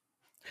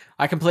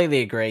 I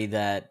completely agree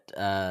that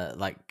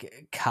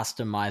like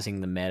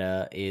customizing the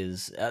meta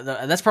is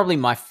that's probably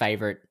my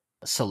favorite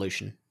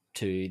solution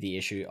to the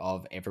issue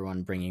of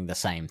everyone bringing the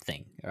same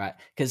thing, right?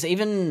 Because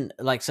even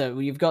like, so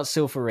you've got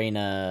Sylph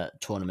Arena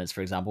tournaments,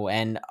 for example,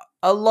 and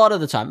a lot of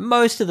the time,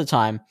 most of the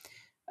time,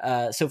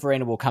 Sylph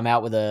Arena will come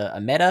out with a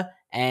meta,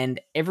 and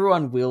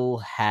everyone will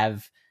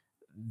have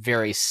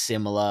very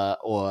similar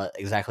or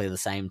exactly the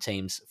same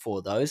teams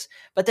for those,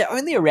 but they're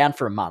only around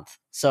for a month.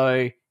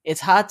 So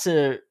it's hard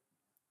to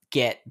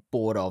get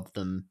bored of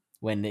them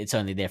when it's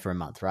only there for a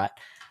month, right?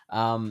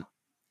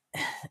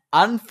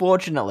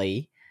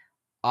 Unfortunately,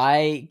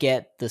 I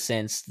get the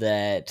sense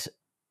that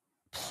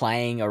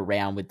playing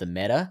around with the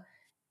meta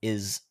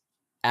is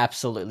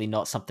absolutely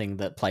not something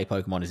that Play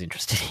Pokemon is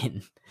interested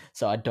in.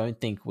 So I don't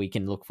think we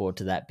can look forward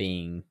to that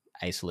being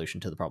a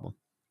solution to the problem.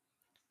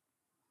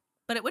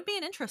 But it would be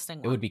an interesting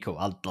one. It would be cool.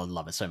 I'd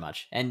love it so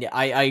much. And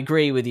I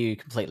agree with you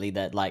completely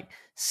that like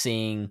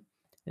seeing,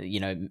 you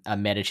know, a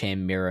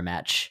Medicham mirror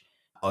match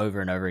over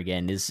and over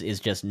again is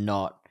just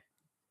not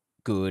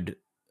good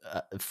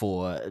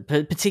for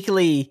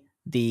particularly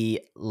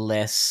the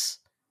less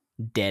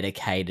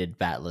dedicated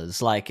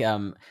battlers. Like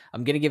I'm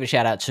going to give a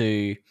shout out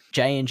to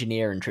Jay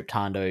Engineer and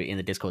Triptando in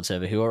the Discord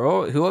server who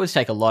always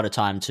take a lot of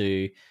time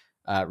to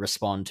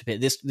respond to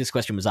this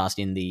question. Was asked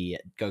in the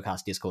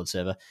GoCast Discord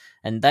server,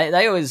 and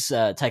they always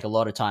take a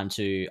lot of time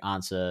to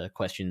answer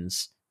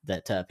questions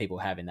that people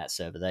have in that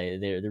server.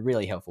 They're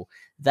really helpful.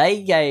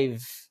 They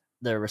gave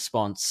the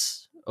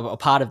response, or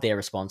part of their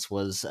response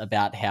was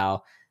about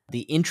how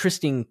the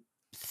interesting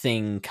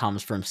thing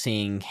comes from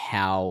seeing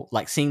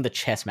the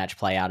chess match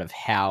play out of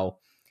how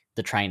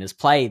the trainers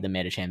play the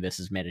Medicham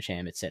versus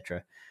Medicham,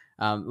 etc.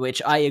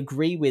 Which I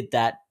agree with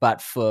that,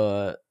 but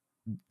for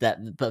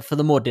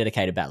the more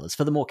dedicated battlers,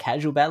 for the more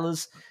casual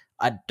battlers,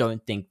 I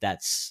don't think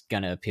that's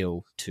going to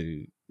appeal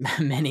to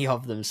many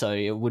of them. So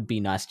it would be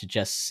nice to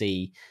just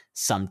see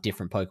some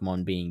different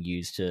Pokemon being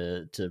used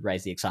to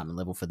raise the excitement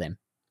level for them.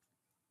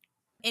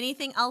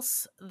 Anything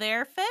else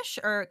there, Fish?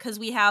 Or because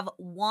we have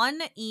one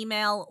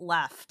email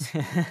left.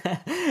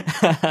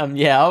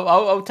 Yeah,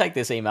 I'll take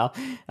this email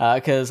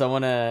because I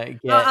want to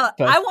get.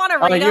 I want to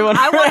read them.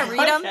 I want to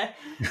read them.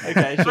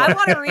 Okay, sure. I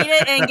want to read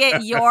it and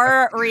get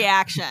your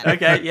reaction.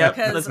 Okay, yeah,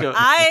 because let's go.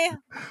 I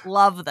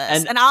love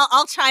this, and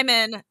I'll chime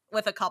in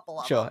with a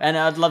couple of them. Sure, and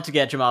I'd love to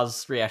get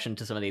Jamal's reaction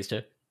to some of these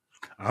too.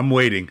 I'm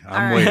waiting.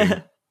 I'm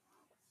waiting.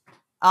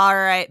 All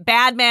right.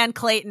 Badman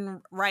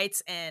Clayton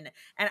writes in,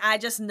 and I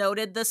just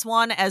noted this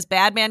one as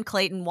Badman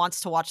Clayton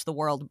wants to watch the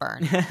world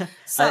burn.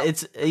 So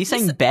are you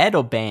saying bad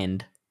or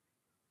banned?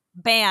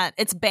 Banned.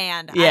 It's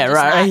banned. Yeah,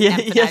 right. Yeah,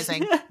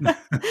 emphasizing.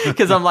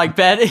 Because I'm like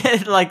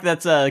bad, like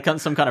that's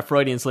some kind of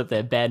Freudian slip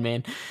there. Bad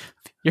man.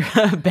 You're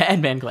a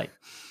bad man, Clayton.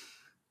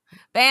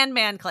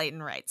 Bandman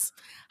Clayton writes,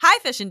 "Hi,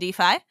 Fish and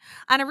DeFi.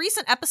 On a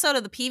recent episode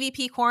of the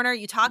PvP Corner,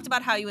 you talked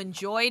about how you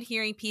enjoyed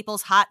hearing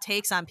people's hot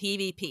takes on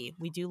PvP.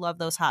 We do love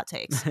those hot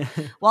takes.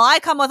 Well, I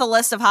come with a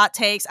list of hot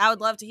takes I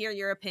would love to hear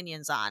your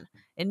opinions on.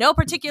 In no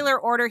particular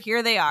order,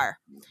 here they are.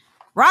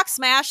 Rock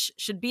Smash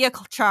should be a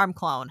charm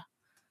clone."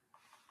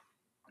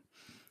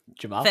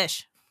 Jamal?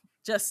 Fish.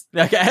 Just...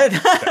 Okay.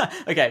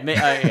 Okay,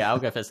 yeah, I'll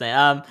go first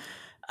then.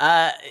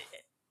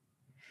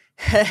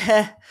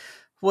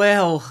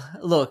 Well,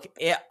 look,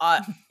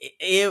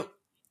 it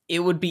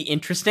would be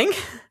interesting.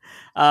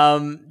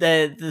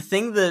 The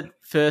thing that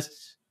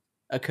first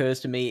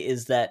occurs to me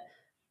is that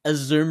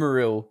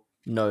Azumarill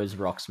knows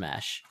Rock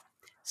Smash.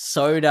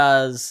 So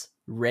does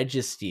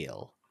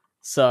Registeel.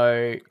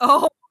 So...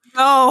 Oh,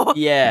 no!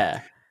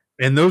 Yeah.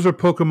 And those are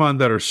Pokemon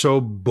that are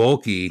so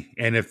bulky,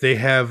 and if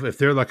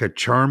they're like a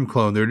charm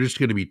clone, they're just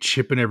going to be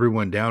chipping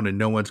everyone down and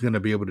no one's going to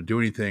be able to do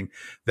anything.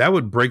 That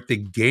would break the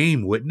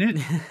game, wouldn't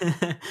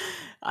it?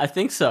 I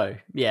think so.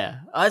 Yeah.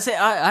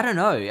 I don't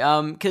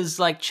know. Because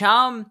like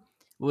Charm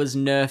was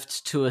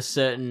nerfed to a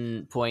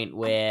certain point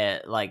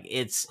where like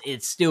it's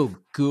still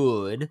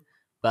good,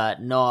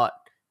 but not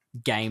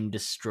game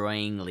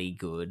destroyingly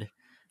good.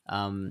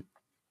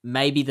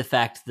 Maybe the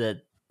fact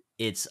that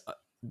it's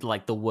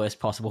like the worst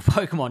possible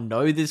Pokemon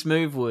know this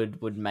move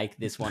would make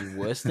this one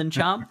worse than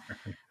Charm.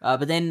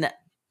 But then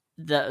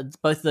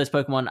both of those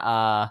Pokemon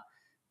are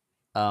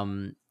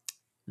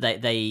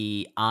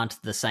they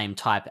aren't the same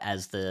type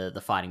as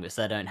the fighting moves.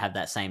 They don't have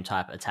that same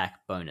type attack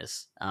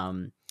bonus.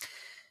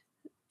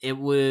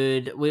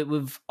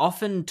 We've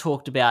often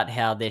talked about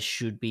how there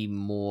should be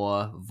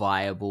more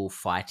viable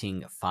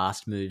fighting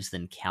fast moves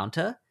than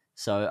counter.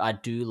 So I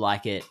do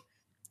like it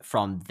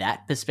from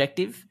that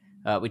perspective.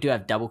 We do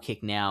have double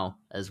kick now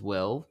as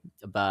well,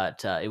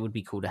 but it would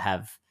be cool to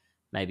have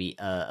maybe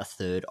a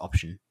third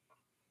option.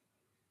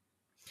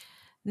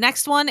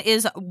 Next one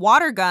is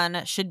Water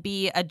Gun should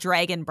be a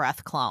Dragon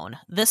Breath clone.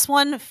 This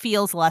one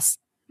feels less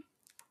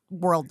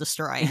world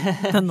destroying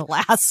than the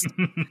last.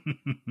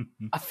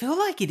 I feel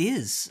like it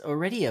is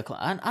already a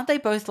clone. Aren't they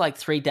both like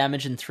 3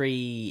 damage and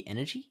 3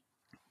 energy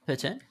per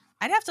turn?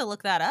 I'd have to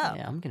look that up.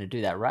 Yeah, I'm going to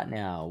do that right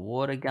now.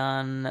 Water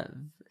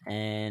Gun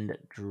and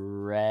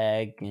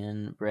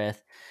Dragon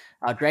Breath.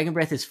 Dragon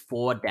Breath is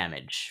 4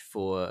 damage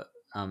for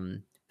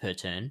per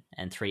turn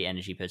and 3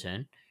 energy per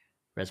turn,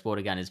 whereas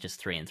Water Gun is just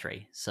 3 and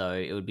 3. So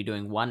it would be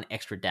doing 1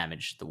 extra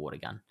damage, the Water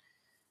Gun.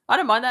 I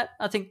don't mind that.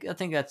 I think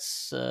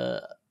that's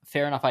a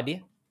fair enough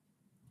idea.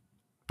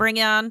 Bring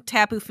on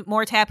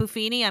more Tapu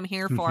Fini. I'm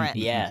here for it.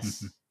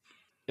 Yes.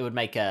 It would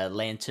make a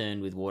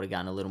Lantern with Water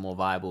Gun a little more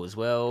viable as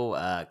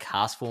well.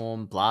 Cast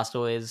Form,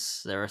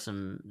 Blastoise.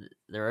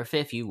 There are a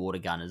fair few Water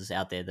Gunners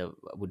out there that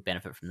would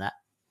benefit from that.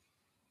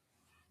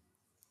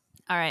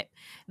 All right.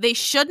 They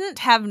shouldn't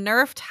have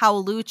nerfed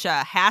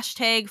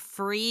Howlucha. #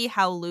 free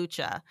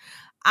Howlucha.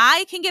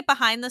 I can get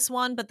behind this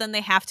one, but then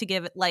they have to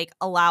give it, like,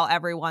 allow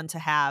everyone to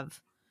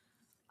have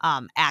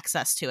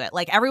access to it.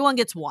 Like, everyone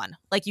gets one.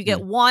 Like, you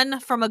get one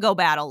from a Go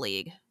Battle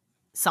League.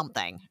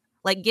 Something.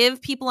 Like,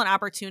 give people an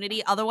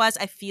opportunity. Otherwise,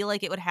 I feel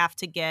like it would have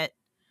to get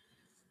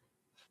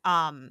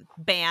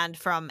banned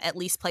from at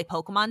least play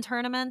Pokemon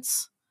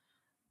tournaments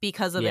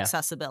because of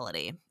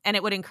accessibility. And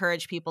it would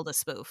encourage people to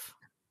spoof.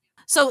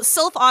 So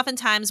Sylph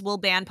oftentimes will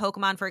ban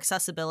Pokemon for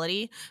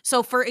accessibility.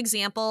 So, for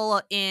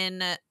example,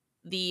 in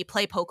the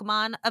Play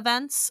Pokemon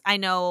events, I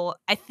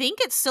think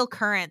it's still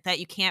current that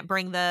you can't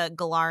bring the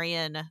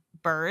Galarian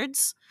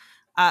birds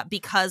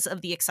because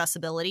of the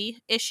accessibility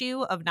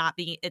issue of not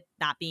being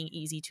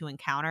easy to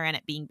encounter and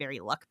it being very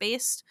luck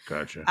based.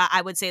 Gotcha.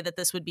 I would say that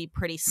this would be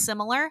pretty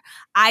similar.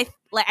 I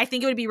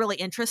think it would be really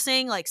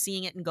interesting, like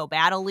seeing it in Go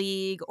Battle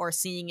League or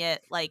seeing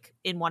it like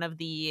in one of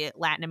the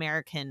Latin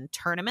American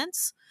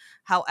tournaments.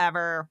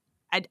 However,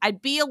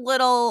 I'd be a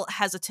little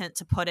hesitant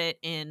to put it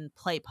in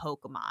Play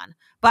Pokemon,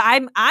 but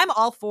I'm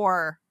all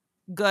for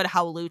good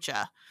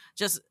Howlucha.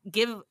 Just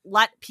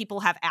let people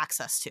have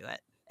access to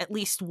it. At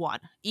least one.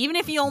 Even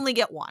if you only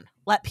get one,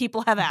 let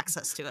people have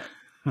access to it.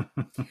 All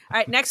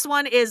right, next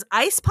one is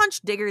Ice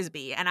Punch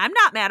Diggersby, and I'm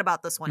not mad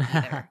about this one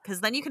either,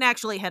 because then you can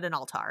actually hit an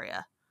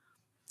Altaria.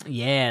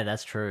 Yeah,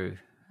 that's true.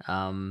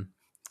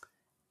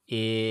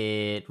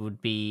 It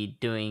would be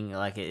doing,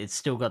 like, it's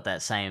still got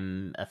that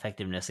same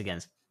effectiveness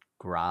against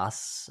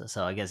grass,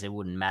 so I guess it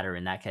wouldn't matter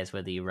in that case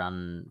whether you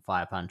run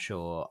Fire Punch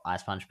or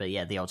Ice Punch, but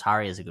yeah, the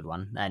Altaria is a good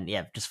one, and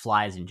yeah, just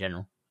flies in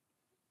general.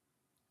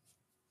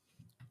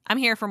 I'm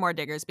here for more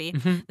Diggersby.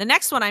 Mm-hmm. The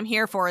next one I'm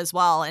here for as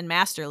well in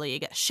Master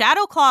League,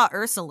 Shadowclaw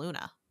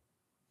Ursaluna.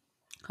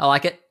 I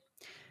like it.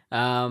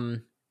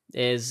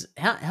 Is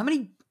how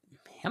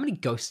many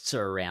ghosts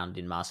are around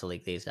in Master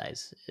League these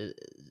days?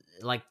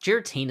 Like,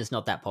 Giratina's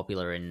not that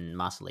popular in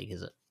Master League,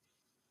 is it?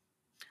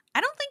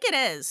 I don't think it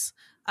is.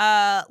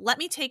 Let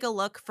me take a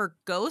look for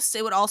ghosts.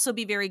 It would also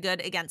be very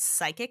good against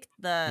psychic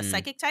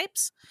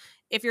types.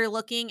 If you're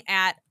looking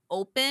at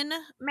open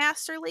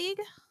Master League.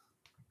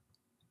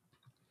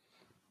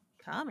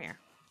 Come here.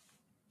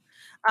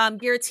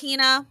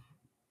 Giratina.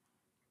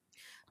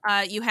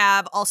 You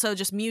have also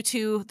just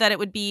Mewtwo that it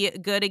would be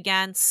good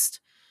against.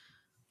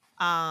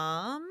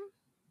 And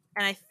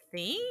I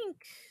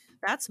think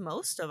that's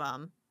most of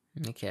them.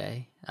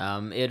 Okay.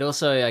 It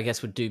also, I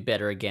guess, would do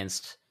better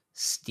against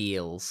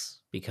Steels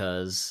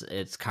because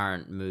its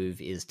current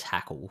move is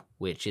Tackle,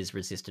 which is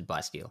resisted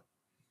by Steel.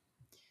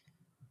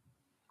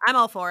 I'm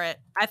all for it.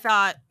 I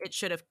thought it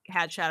should have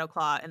had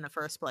Shadowclaw in the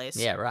first place.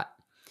 Yeah, right.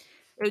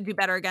 It would do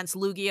better against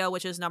Lugia,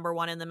 which is number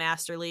 1 in the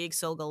Master League,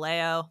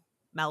 Solgaleo,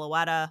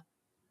 Meloetta,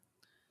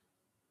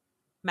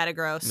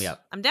 Metagross.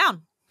 Yep. I'm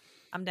down.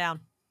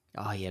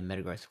 Oh, yeah,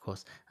 Metagross, of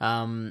course.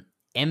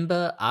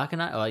 Ember,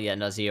 Arcanine. Oh, yeah,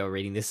 no, so you're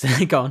reading this.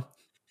 Go on.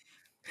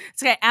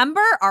 It's okay.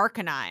 Ember,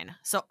 Arcanine.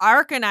 So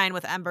Arcanine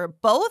with Ember,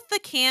 both the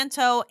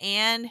Kanto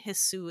and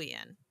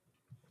Hisuian.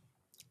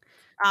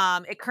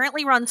 It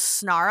currently runs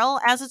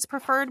Snarl as its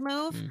preferred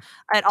move.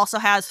 It also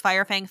has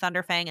Fire Fang,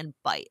 Thunder Fang, and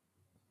Bite.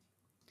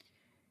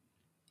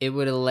 It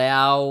would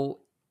allow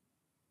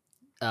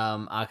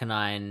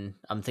Arcanine.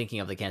 I'm thinking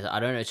of the Kanto.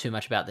 I don't know too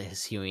much about the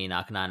Hisuian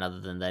Arcanine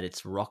other than that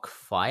it's Rock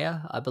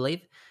Fire, I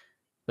believe.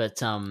 But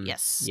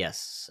Yes.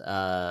 yes,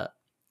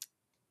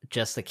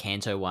 just the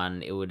Kanto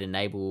one, it would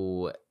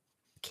enable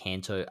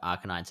Kanto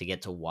Arcanine to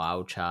get to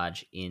Wild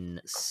Charge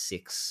in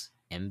 6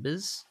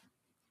 embers,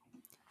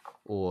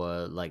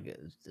 or like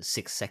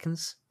 6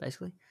 seconds,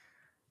 basically,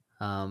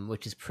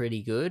 which is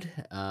pretty good.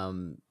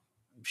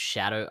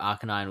 Shadow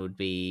Arcanine would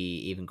be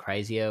even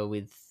crazier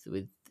with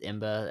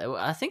Ember.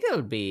 I think it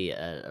would be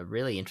a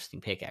really interesting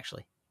pick,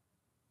 actually.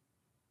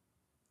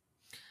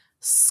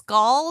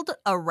 Scald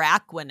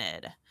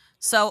Araquanid.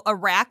 So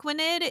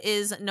Araquanid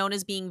is known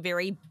as being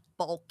very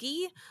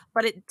bulky,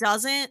 but it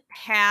doesn't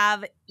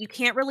have, you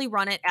can't really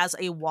run it as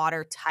a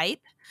water type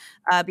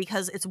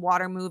because its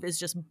water move is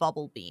just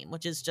Bubble Beam,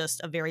 which is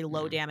just a very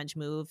low damage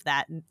move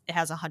that it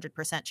has a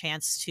 100%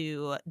 chance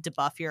to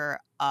debuff your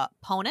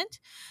opponent.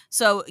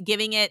 So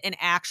giving it an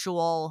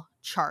actual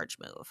charge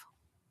move.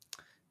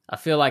 I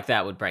feel like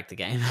that would break the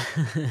game.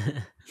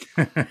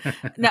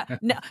 No.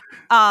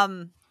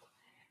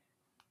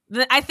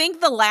 I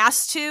think the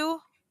last two,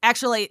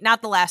 actually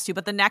not the last two,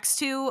 but the next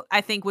two, I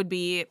think would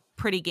be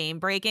pretty game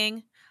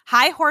breaking.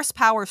 High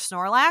horsepower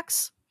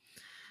Snorlax.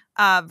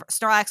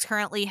 Snorlax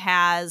currently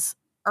has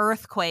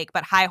Earthquake,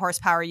 but high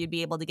horsepower you'd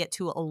be able to get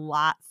to a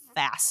lot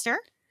faster.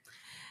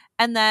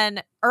 And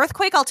then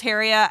Earthquake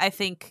Altaria, I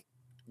think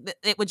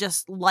it would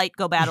just light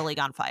Go Battle League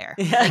on fire.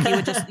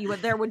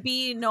 Like there would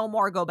be no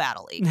more Go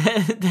Battle League.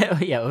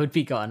 Yeah, it would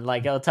be gone.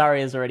 Like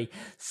Altaria is already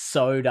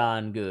so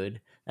darn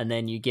good, and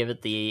then you give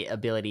it the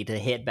ability to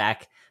hit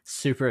back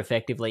super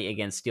effectively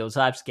against steel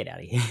types. Get out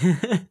of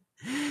here.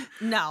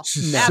 No,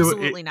 So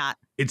absolutely not.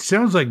 It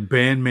sounds like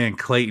Bandman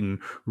Clayton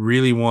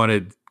really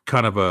wanted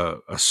kind of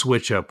a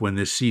switch up when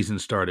this season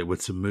started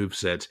with some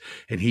movesets,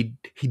 and he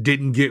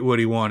didn't get what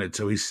he wanted,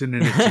 so he's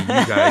sending it to you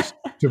guys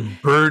to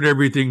burn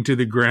everything to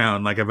the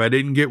ground. Like, if I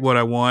didn't get what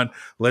I want,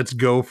 let's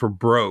go for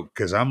broke,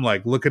 because I'm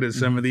like looking at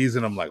some of these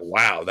and I'm like,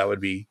 wow, that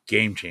would be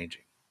game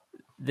changing.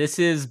 This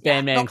is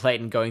Bandman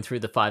Clayton going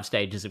through the 5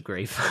 stages of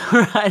grief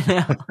right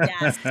now.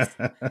 Yes.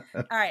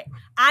 All right.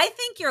 I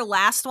think your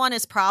last one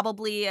is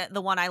probably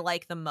the one I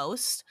like the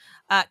most.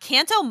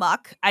 Kanto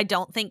Muck, I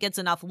don't think gets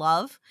enough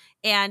love.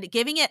 And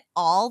giving it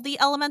all the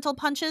elemental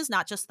punches,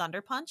 not just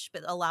Thunder Punch,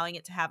 but allowing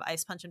it to have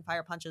Ice Punch and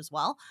Fire Punch as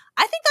well.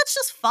 I think that's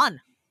just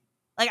fun.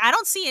 Like, I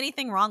don't see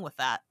anything wrong with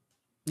that.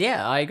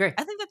 Yeah, I agree.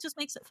 I think that just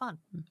makes it fun.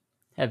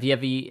 Have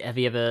you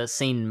ever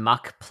seen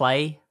Muck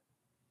play,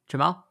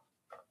 Jamal?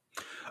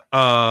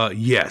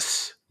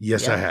 Yes, yeah.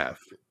 I have.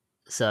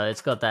 So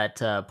it's got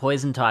that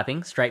poison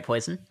typing, straight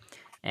poison,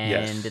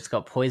 and It's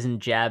got poison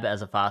jab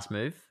as a fast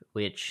move,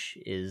 which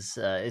is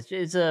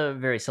it's a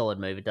very solid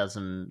move. It does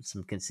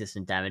some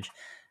consistent damage,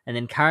 and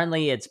then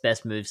currently its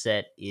best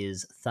moveset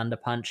is Thunder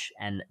Punch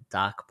and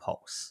Dark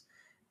Pulse,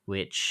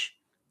 which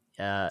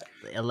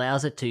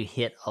allows it to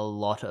hit a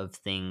lot of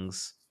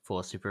things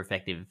for super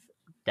effective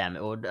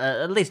damage, or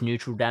at least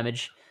neutral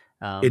damage.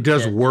 It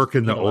does work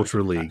in the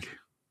Ultra League.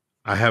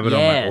 I have it on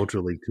my Ultra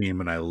League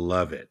team, and I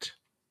love it.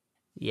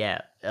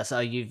 Yeah, so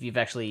you've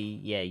actually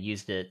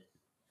used it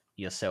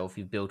yourself.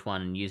 You've built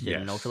one and used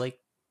it in Ultra League.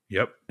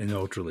 Yep, in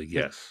Ultra League,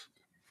 yes.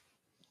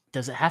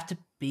 Does it have to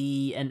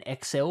be an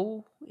XL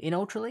in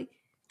Ultra League?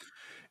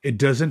 It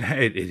doesn't.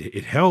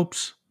 It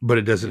helps, but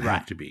it doesn't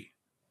have to be.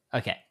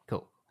 Okay,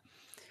 cool.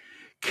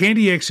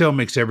 Candy XL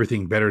makes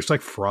everything better. It's like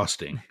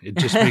frosting. It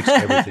just makes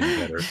everything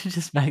better. It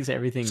just makes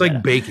everything. It's better.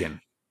 Like bacon.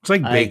 It's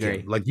like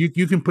bacon. Like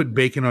you can put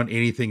bacon on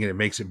anything and it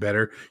makes it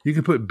better. You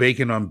can put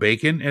bacon on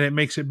bacon and it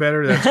makes it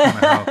better. That's kind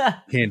of how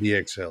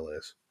Candy XL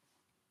is.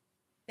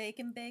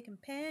 Bacon,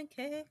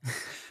 pancakes.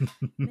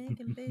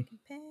 Bacon,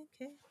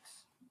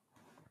 pancakes.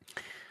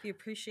 If you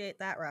appreciate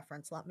that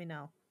reference, let me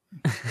know.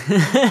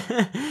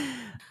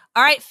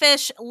 All right,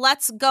 Fish,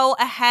 let's go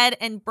ahead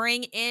and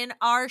bring in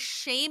our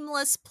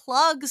shameless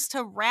plugs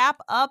to wrap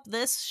up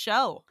this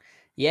show.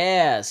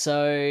 Yeah,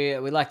 so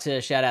we'd like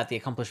to shout out the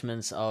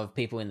accomplishments of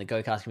people in the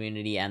GoCast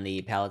community and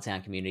the Pallet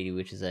Town community,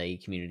 which is a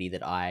community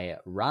that I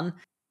run.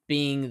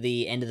 Being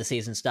the end of the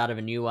season, start of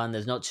a new one,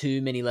 there's not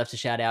too many left to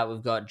shout out.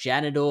 We've got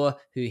Janador,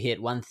 who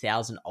hit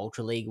 1,000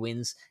 Ultra League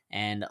wins,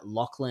 and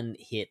Lachlan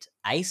hit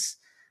Ace.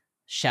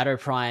 Shadow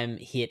Prime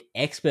hit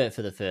Expert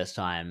for the first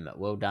time.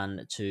 Well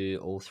done to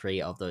all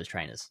 3 of those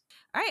trainers.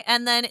 All right,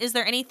 and then is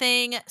there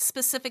anything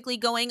specifically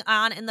going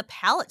on in the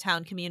Pallet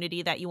Town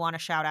community that you want to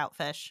shout out,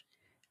 Fish?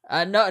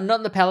 No, not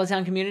in the Pallet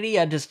Town community.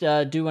 I just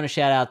do want to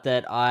shout out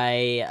that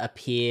I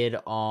appeared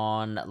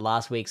on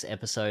last week's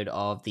episode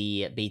of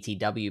the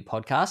BTW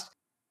podcast.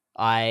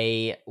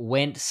 I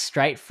went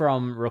straight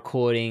from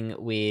recording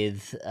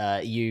with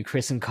you,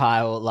 Chris, and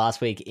Kyle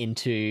last week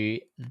into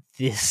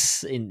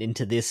this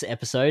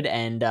episode,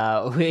 and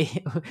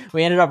we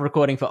ended up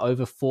recording for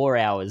over 4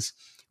 hours,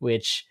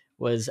 which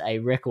was a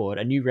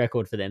new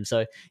record for them.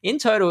 So in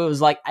total, it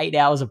was like 8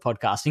 hours of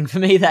podcasting for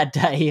me that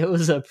day. It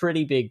was a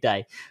pretty big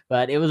day,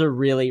 but it was a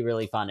really,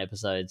 really fun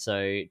episode.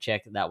 So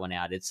check that one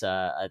out. It's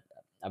I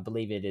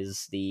believe it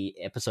is the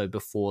episode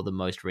before the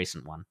most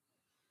recent one.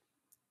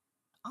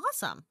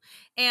 Awesome.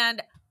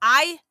 And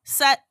I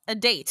set a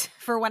date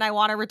for when I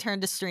want to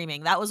return to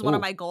streaming. That was one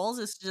of my goals,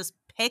 is to just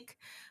pick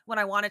when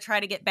I want to try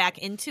to get back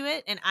into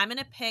it. And I'm going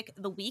to pick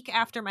the week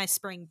after my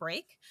spring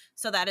break.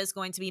 So that is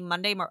going to be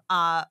Monday,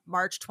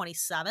 March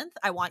 27th.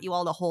 I want you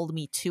all to hold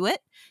me to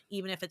it,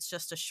 even if it's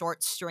just a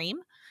short stream.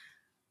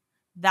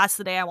 That's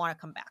the day I want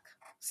to come back.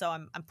 So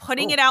I'm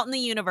putting it out in the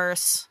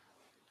universe.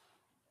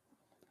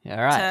 All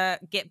right.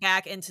 To get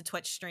back into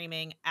Twitch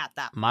streaming at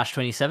that point. March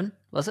 27th,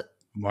 was it?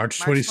 March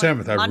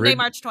 27th. Monday,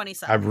 March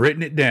 27th. I've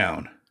written it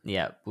down.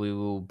 Yeah, we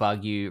will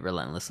bug you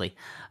relentlessly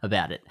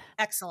about it.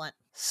 Excellent.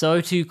 So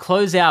to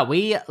close out,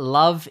 we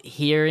love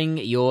hearing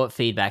your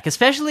feedback,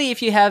 especially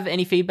if you have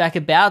any feedback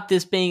about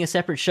this being a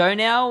separate show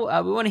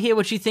now. We want to hear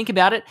what you think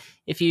about it.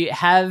 If you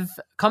have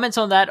comments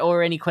on that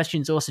or any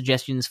questions or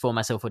suggestions for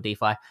myself or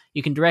DeFi,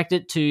 you can direct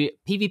it to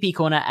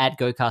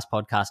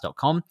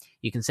pvpcorner@gocastpodcast.com.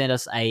 You can send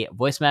us a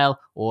voicemail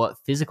or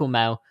physical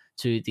mail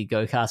to the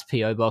GoCast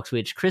PO box,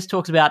 which Chris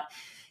talks about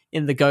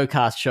in the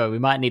GoCast show. We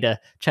might need to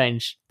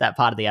change that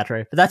part of the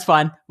outro, but that's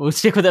fine. We'll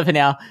stick with it for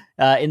now.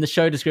 In the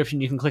show description,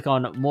 you can click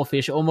on More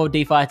Fish or More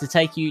DeFi to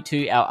take you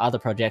to our other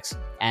projects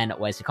and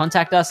ways to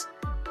contact us.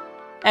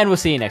 And we'll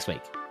see you next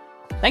week.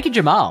 Thank you,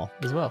 Jamal,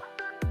 as well.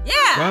 Yeah.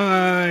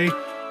 Bye.